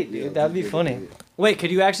the date, dude. Yeah, That'd be DJ the funny. date. Wait,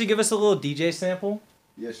 could you actually give us a little DJ sample?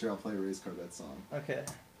 Yeah, sure. I'll play a Race Car that song. Okay.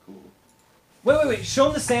 Cool. Wait. Show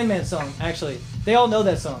them the Sandman song. Actually, they all know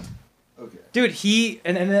that song. Okay. Dude,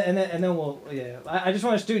 and then we'll I just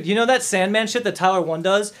want to dude. You know that Sandman shit that Tyler 1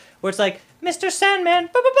 does, where it's like Mr. Sandman,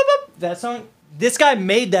 boop, boop, boop, boop. That song. This guy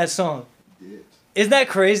made that song. Did. Isn't that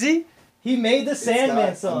crazy? He made the Sandman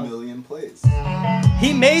It's song. got 1 million plays.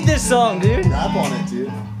 He made this song, dude. Rap on it, dude.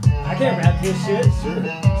 I can't rap this shit. Sure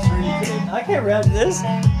you can. I can't rap this.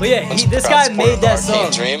 But yeah, this guy made that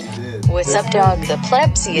song. Dream. What's up, dog? The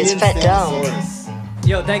plebsy is fat dumb.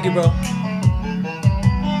 Yo, thank you, bro.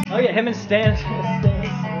 Oh yeah, him and Stanosaurus,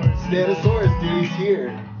 dude, he's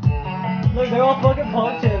here. Look, they're all fucking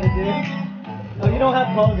pog jamming, dude. Oh, you don't have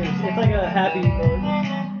poggers. It's like a happy mode.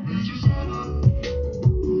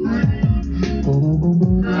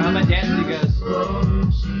 I'm gonna dance with you guys.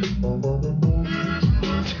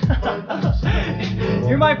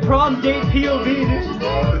 You're my prom date POV, dude.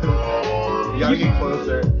 You gotta get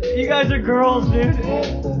closer. You guys are girls, dude.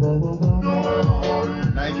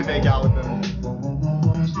 Now you can make out with them.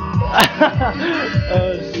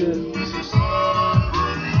 Oh shit.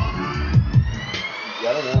 Yeah,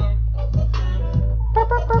 I don't know.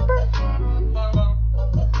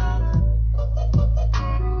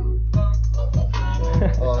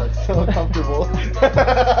 Oh, it's so uncomfortable.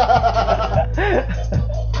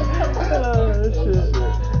 Oh shit.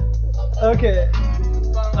 Okay.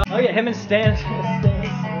 Oh yeah, him and Stanosaurus,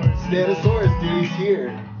 dude, he's here.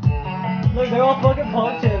 Look, they're all fucking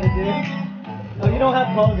pog jamming, dude. Oh, you don't have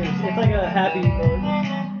poggers. It's like a happy mode.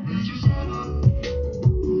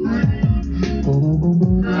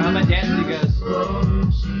 I'm gonna dance with you guys.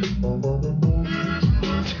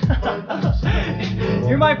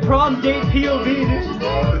 You're my prom date POV,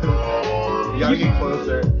 dude. gotta get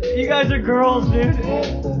closer. You guys are girls, dude.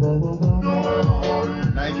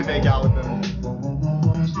 Now you can make out with them.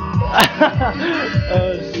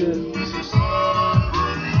 Oh shit.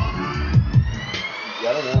 Yeah,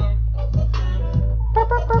 I don't know.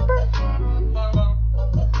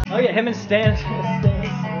 Oh yeah, him and Stan.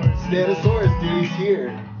 Stanosaurus, dude, he's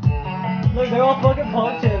here. Look, they're all fucking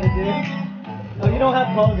pog jamming, dude. Oh, you don't have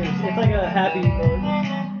poggers. It's like a happy mode.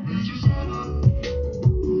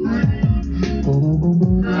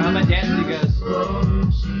 I'm at dance with you guys.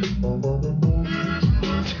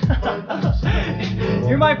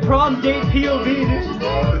 You're my prom date POV, dude.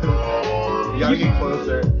 You gotta get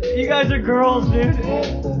closer. You guys are girls, dude.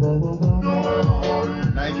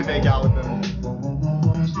 Now you can make out with them.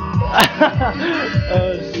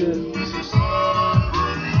 Oh shit.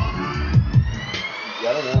 Yeah,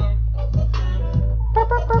 I don't know.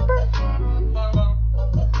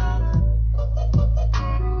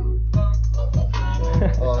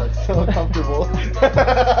 Oh, it's so uncomfortable.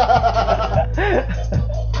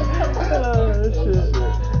 Oh shit.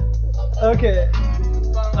 Okay.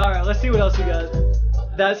 Alright, let's see what else we got.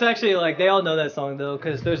 That's actually like, they all know that song though,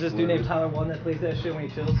 because there's this dude named Tyler One that plays that shit when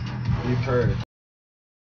he chills. You've heard.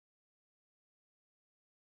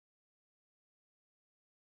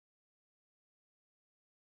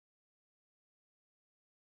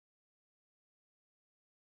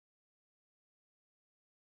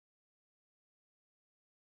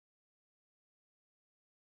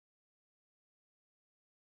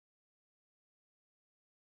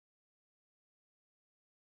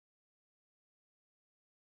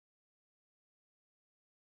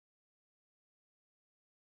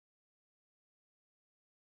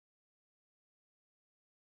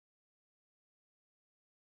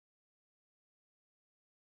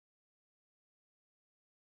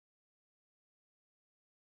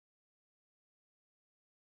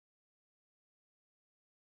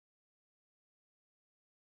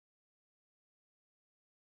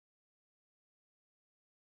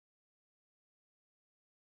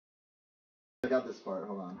 I got this part,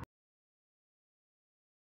 hold on.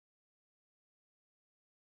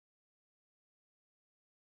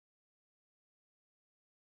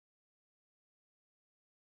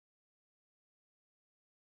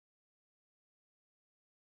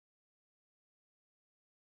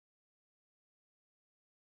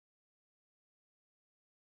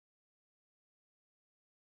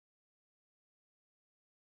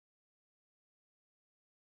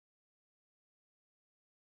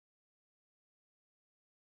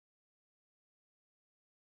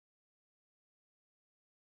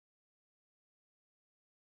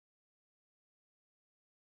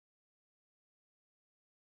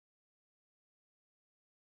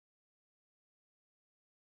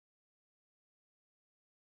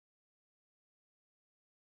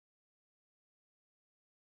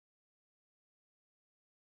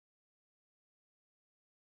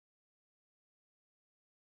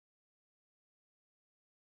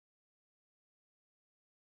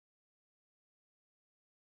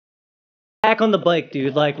 Back on the bike,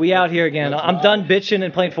 dude. Like, we out here again. I'm done bitching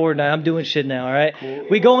and playing Fortnite. I'm doing shit now, alright?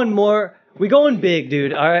 We going big,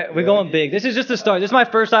 dude, alright? We're going big. This is just the start. This is my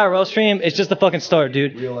first IRL stream. It's just the fucking start,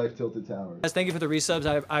 dude. Real life tilted towers. Guys, thank you for the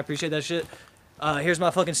resubs. I appreciate that shit. Here's my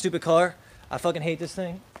fucking stupid car. I fucking hate this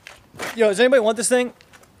thing. Yo, does anybody want this thing?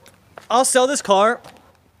 I'll sell this car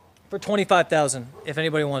for $25,000 if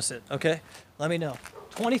anybody wants it, okay? Let me know.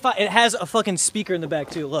 25. It has a fucking speaker in the back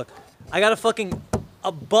too. Look, I got a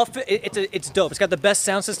buff. It's dope. It's got the best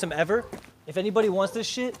sound system ever. If anybody wants this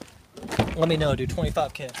shit, let me know, dude.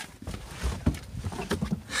 25K.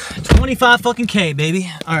 25 fucking K,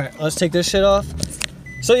 baby. All right, let's take this shit off.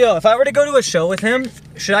 So, yo, if I were to go to a show with him,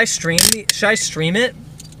 should I stream it?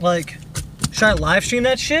 Like, should I live stream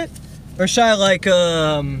that shit? Or should I, like,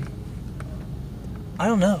 I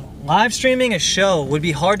don't know. Live streaming a show would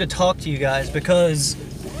be hard to talk to you guys because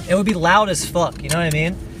it would be loud as fuck, you know what I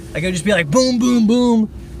mean? Like, it would just be like boom, boom, boom,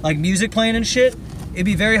 like music playing and shit. It'd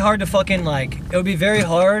be very hard to fucking, like, it would be very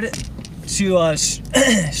hard to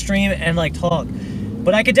stream and, like, talk.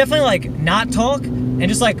 But I could definitely, like, not talk and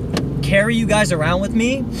just, like, carry you guys around with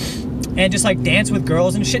me and just, like, dance with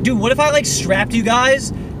girls and shit. Dude, what if I, like, strapped you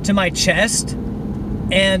guys to my chest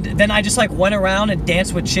and then I just, like, went around and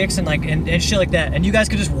danced with chicks and, like, and shit like that. And you guys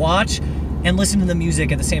could just watch and listen to the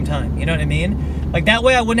music at the same time. You know what I mean? Like, that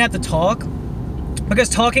way I wouldn't have to talk. Because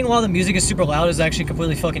talking while the music is super loud is actually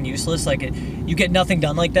completely fucking useless. Like, you get nothing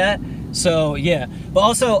done like that. So, yeah. But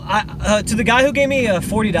also, to the guy who gave me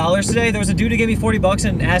 $40 today, there was a dude who gave me 40 bucks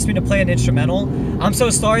and asked me to play an instrumental. I'm so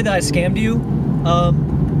sorry that I scammed you.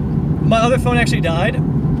 My other phone actually died.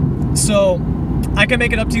 So, I can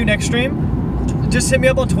make it up to you next stream. just hit me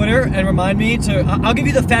up on Twitter and remind me to. I'll give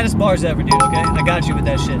you the fattest bars ever, dude. Okay, I got you with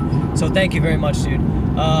that shit. So thank you very much, dude.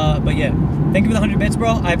 But yeah, thank you for the 100 bits,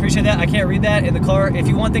 bro. I appreciate that. I can't read that in the car. If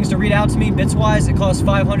you want things to read out to me bits wise, it costs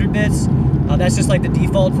 500 bits. That's just like the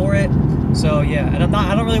default for it. So yeah, and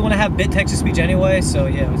I don't really want to have bit text to speech anyway. So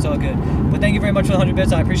yeah, it's all good. But thank you very much for the 100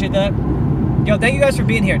 bits. I appreciate that. Yo, thank you guys for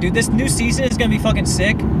being here, dude. This new season is gonna be fucking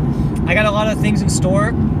sick. I got a lot of things in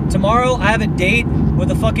store. Tomorrow, I have a date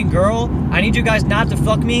with a fucking girl. I need you guys not to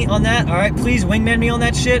fuck me on that, alright? Please wingman me on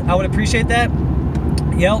that shit. I would appreciate that.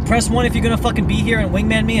 Yo, press 1 if you're gonna fucking be here and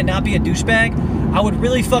wingman me and not be a douchebag. I would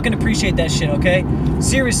really fucking appreciate that shit, okay?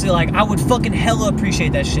 Seriously, like, I would fucking hella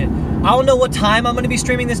appreciate that shit. I don't know what time I'm gonna be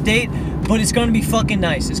streaming this date, but it's gonna be fucking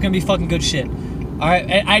nice. It's gonna be fucking good shit.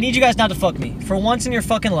 Alright, I need you guys not to fuck me. For once in your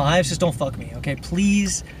fucking lives, just don't fuck me, okay?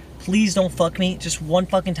 Please, please don't fuck me. Just one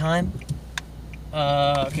fucking time.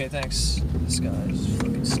 Okay, thanks. This guy's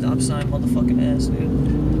fucking stop sign motherfucking ass,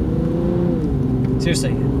 dude.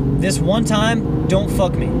 Seriously, this one time, don't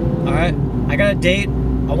fuck me, alright? I got a date,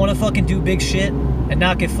 I wanna fucking do big shit and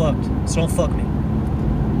not get fucked, so don't fuck me.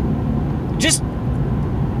 Just,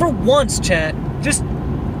 for once, chat, just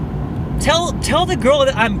tell the girl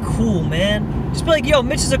that I'm cool, man. Just be like, yo,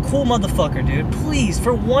 Mitch is a cool motherfucker, dude. Please,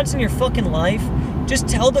 for once in your fucking life, just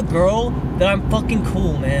tell the girl that I'm fucking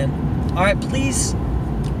cool, man. Alright, please.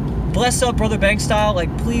 Bless up, Brother Bank style.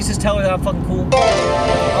 Like, please just tell her that I'm fucking cool.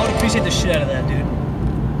 I would appreciate the shit out of that, dude.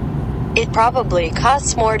 It probably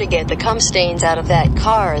costs more to get the cum stains out of that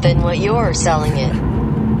car than what you're selling it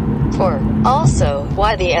for. Also,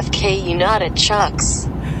 why the FK you not at Chuck's?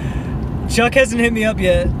 Chuck hasn't hit me up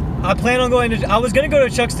yet. I plan on going to... I was going to go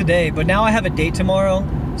to Chuck's today, but now I have a date tomorrow.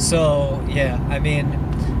 So, yeah, I mean,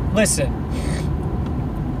 listen.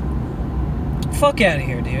 Fuck out of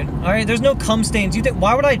here, dude. Alright, there's no cum stains. You think,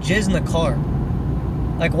 why would I jizz in the car?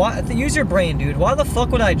 Like, why? Use your brain, dude. Why the fuck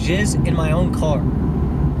would I jizz in my own car?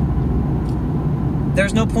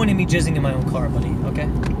 There's no point in me jizzing in my own car, buddy, okay?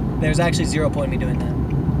 There's actually 0 point in me doing that.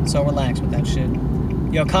 So relax with that shit.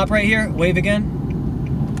 Yo, cop right here. Wave again.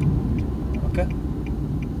 Okay.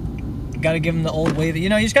 Gotta give him the old wave. You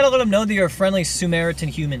know, you just gotta let him know that you're a friendly Samaritan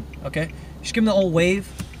human, okay? Just give him the old wave.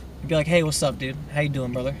 And be like, hey, what's up, dude? How you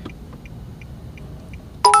doing, brother?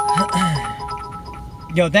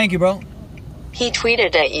 Yo, thank you, bro. He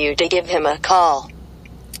tweeted at you to give him a call.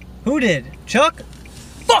 Who did? Chuck?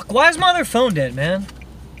 Fuck, why is my other phone dead, man?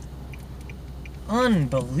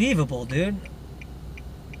 Unbelievable, dude.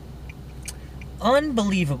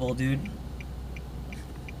 Unbelievable, dude.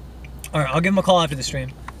 Alright, I'll give him a call after the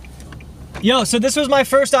stream. Yo, so this was my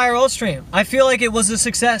first IRL stream. I feel like it was a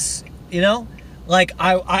success, you know? Like,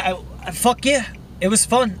 I fuck yeah. It was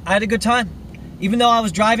fun. I had a good time. Even though I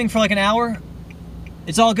was driving for like an hour,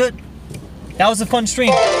 it's all good. That was a fun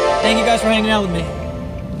stream. Thank you guys for hanging out with me.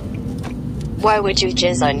 Why would you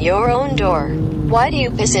jizz on your own door? Why do you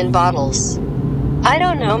piss in bottles? I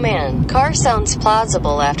don't know, man. Car sounds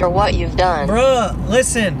plausible after what you've done. Bruh,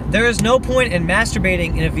 listen. There is no point in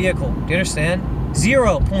masturbating in a vehicle. Do you understand?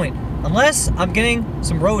 0 point. Unless I'm getting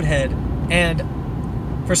some roadhead and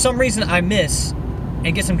for some reason I miss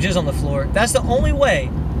and get some jizz on the floor. That's the only way.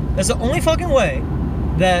 That's the only fucking way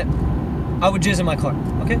that I would jizz in my car,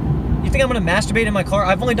 okay? You think I'm gonna masturbate in my car?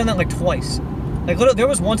 I've only done that like twice. Like, there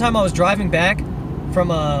was one time I was driving back from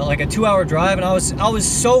like a 2-hour drive, and I was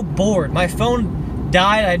so bored. My phone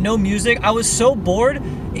died. I had no music. I was so bored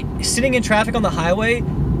sitting in traffic on the highway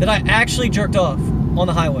that I actually jerked off on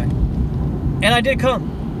the highway, and I did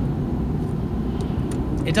come.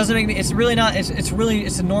 It doesn't make me. It's really not. It's really.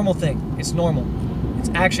 It's a normal thing. It's normal. It's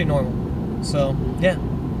actually normal. So yeah.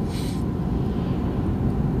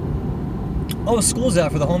 Oh, school's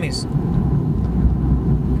out for the homies.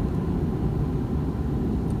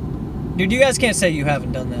 Dude, you guys can't say you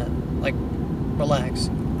haven't done that. Like,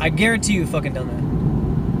 relax. I guarantee you fucking done that.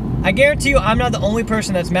 I guarantee you I'm not the only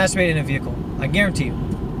person that's masturbated in a vehicle. I guarantee you.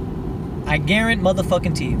 I guarantee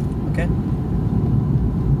motherfucking to you, okay?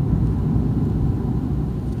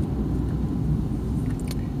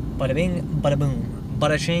 Bada bing, bada boom.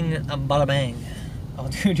 Bada ching, bada bang. Oh,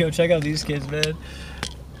 dude, yo, check out these kids, man.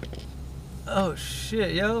 Oh,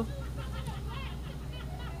 shit, yo.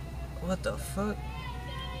 What the fuck?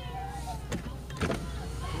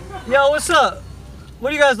 Yo, what's up?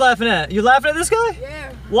 What are you guys laughing at? You laughing at this guy?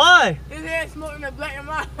 Yeah. Why? His head smoking a black and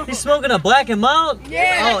mild. He's smoking a black and mild?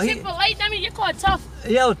 Yeah. Oh, Chick-fil-A, I mean, you're called tough.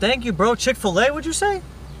 Yo, thank you, bro. Chick-fil-A, what'd you say?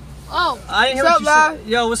 Oh. I didn't hear what you said.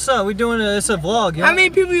 Yo, what's up? We doing it's a vlog, yo. How many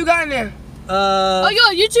people you got in there? Oh, you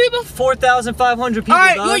a YouTuber? 4,500 people.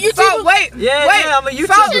 Alright, you a YouTuber? Yeah, I'm a YouTuber.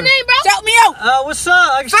 What's your name, bro? Shout me out. What's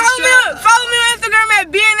up? Follow me on Instagram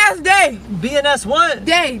at BNS Day. BNS what?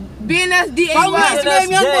 Day. BNS D A Y. Follow my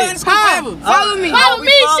Instagram, young boy. Follow me. Follow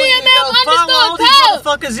me, CMM_Pub.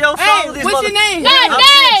 Motherfuckers, yo, follow these what's your name?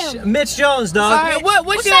 God Mitch Jones, dog. Alright,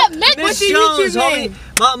 what's up, Mitch? What's your Jones, YouTube name?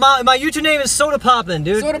 homie. My YouTube name is Soda Poppin',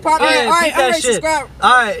 dude. Soda Poppin'. Yeah, Alright, beat that alright, shit. subscribe.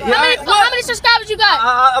 Alright, How many subscribers you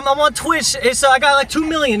got? I'm on Twitch. I got like 2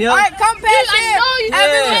 million, yo. Alright, come past here. I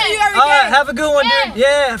know you. Alright, have a good one, dude.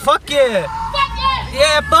 Yeah, fuck yeah. Fuck yeah.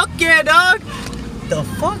 Yeah, fuck yeah, dog. The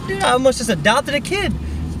fuck, dude? I almost just adopted a kid.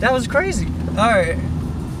 That was crazy. Alright.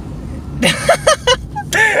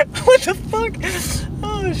 What the fuck?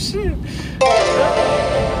 Oh shit.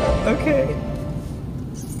 Okay.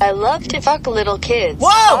 I love to fuck little kids.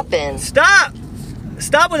 Whoa! Poppin'. Stop!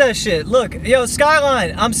 Stop with that shit. Look, yo,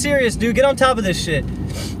 Skyline, I'm serious, dude. Get on top of this shit.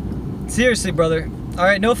 Seriously, brother.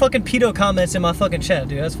 Alright, no fucking pedo comments in my fucking chat,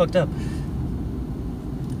 dude. That's fucked up.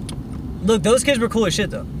 Look, those kids were cool as shit,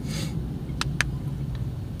 though.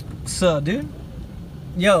 So, dude.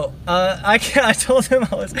 Yo, I told him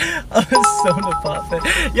I was soda poppin'.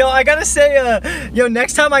 Yo, I gotta say, yo,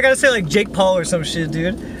 next time I gotta say like Jake Paul or some shit,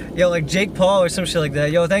 dude. Yo, like Jake Paul or some shit like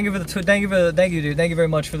that. Yo, thank you for the thank you, dude. Thank you very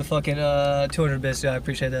much for the fucking 200 bits. Yeah, I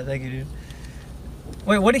appreciate that. Thank you, dude.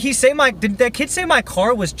 Wait, what did he say? Did that kid say my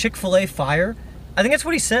car was Chick-fil-A fire? I think that's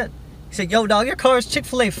what he said. He said, "Yo, dog, your car is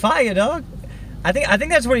Chick-fil-A fire, dog." I think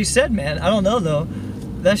that's what he said, man. I don't know though.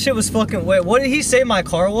 That shit was fucking. Wait, what did he say my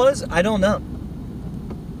car was? I don't know.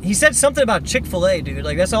 He said something about Chick-fil-A, dude.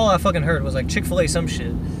 Like, that's all I fucking heard was like Chick-fil-A some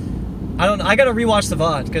shit. I don't. I gotta rewatch the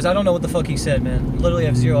VOD because I don't know what the fuck he said, man. Literally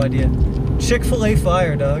have zero idea. Chick-fil-A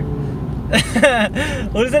fire, dog.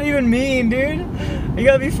 What does that even mean, dude? You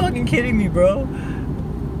gotta be fucking kidding me, bro.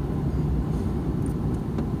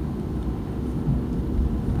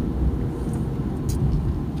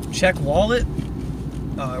 Check wallet.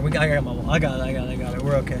 Oh, I got my wallet. I got it.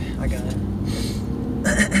 We're okay. I got it.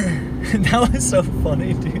 That was so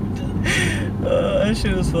funny, dude. That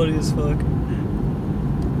shit was funny as fuck.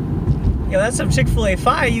 Yo, that's some Chick-fil-A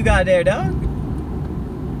fire you got there, dog.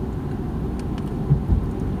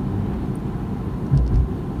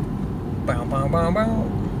 Bow, bow, bow, bow.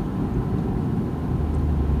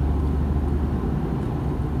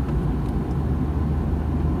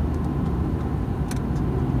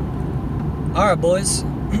 Alright, boys.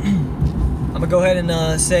 I'm gonna go ahead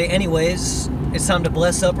and say anyways, it's time to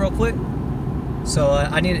bless up real quick. So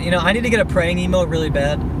I need to get a praying emote really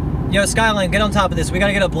bad. Yo, Skyline, get on top of this. We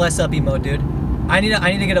gotta get a bless up emote, dude. I need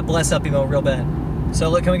to get a bless up emote real bad. So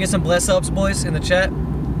look, can we get some bless ups, boys, in the chat?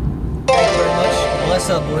 Thank you very much. Bless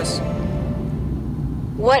up, boys.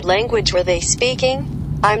 What language were they speaking?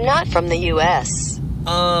 I'm not from the US.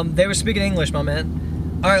 They were speaking English, my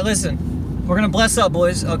man. Alright, listen. We're gonna bless up,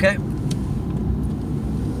 boys, okay?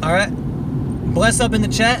 Alright? Bless up in the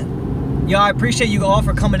chat. Yo, I appreciate you all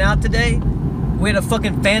for coming out today. We had a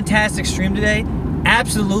fucking fantastic stream today.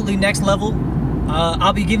 Absolutely next level.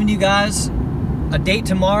 I'll be giving you guys a date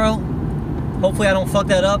tomorrow. Hopefully I don't fuck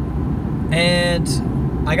that up. And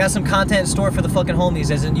I got some content in store for the fucking homies,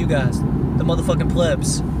 as in you guys. The motherfucking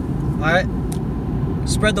plebs. Alright?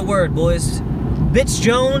 Spread the word, boys. Bitch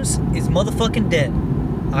Jones is motherfucking dead.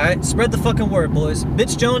 Alright? Spread the fucking word, boys.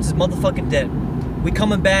 Bitch Jones is motherfucking dead. We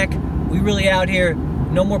coming back. We really out here.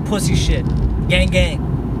 No more pussy shit. Gang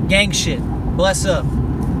gang. Gang shit. Bless up.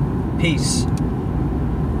 Peace.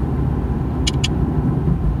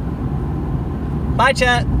 Bye,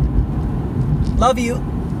 chat. Love you.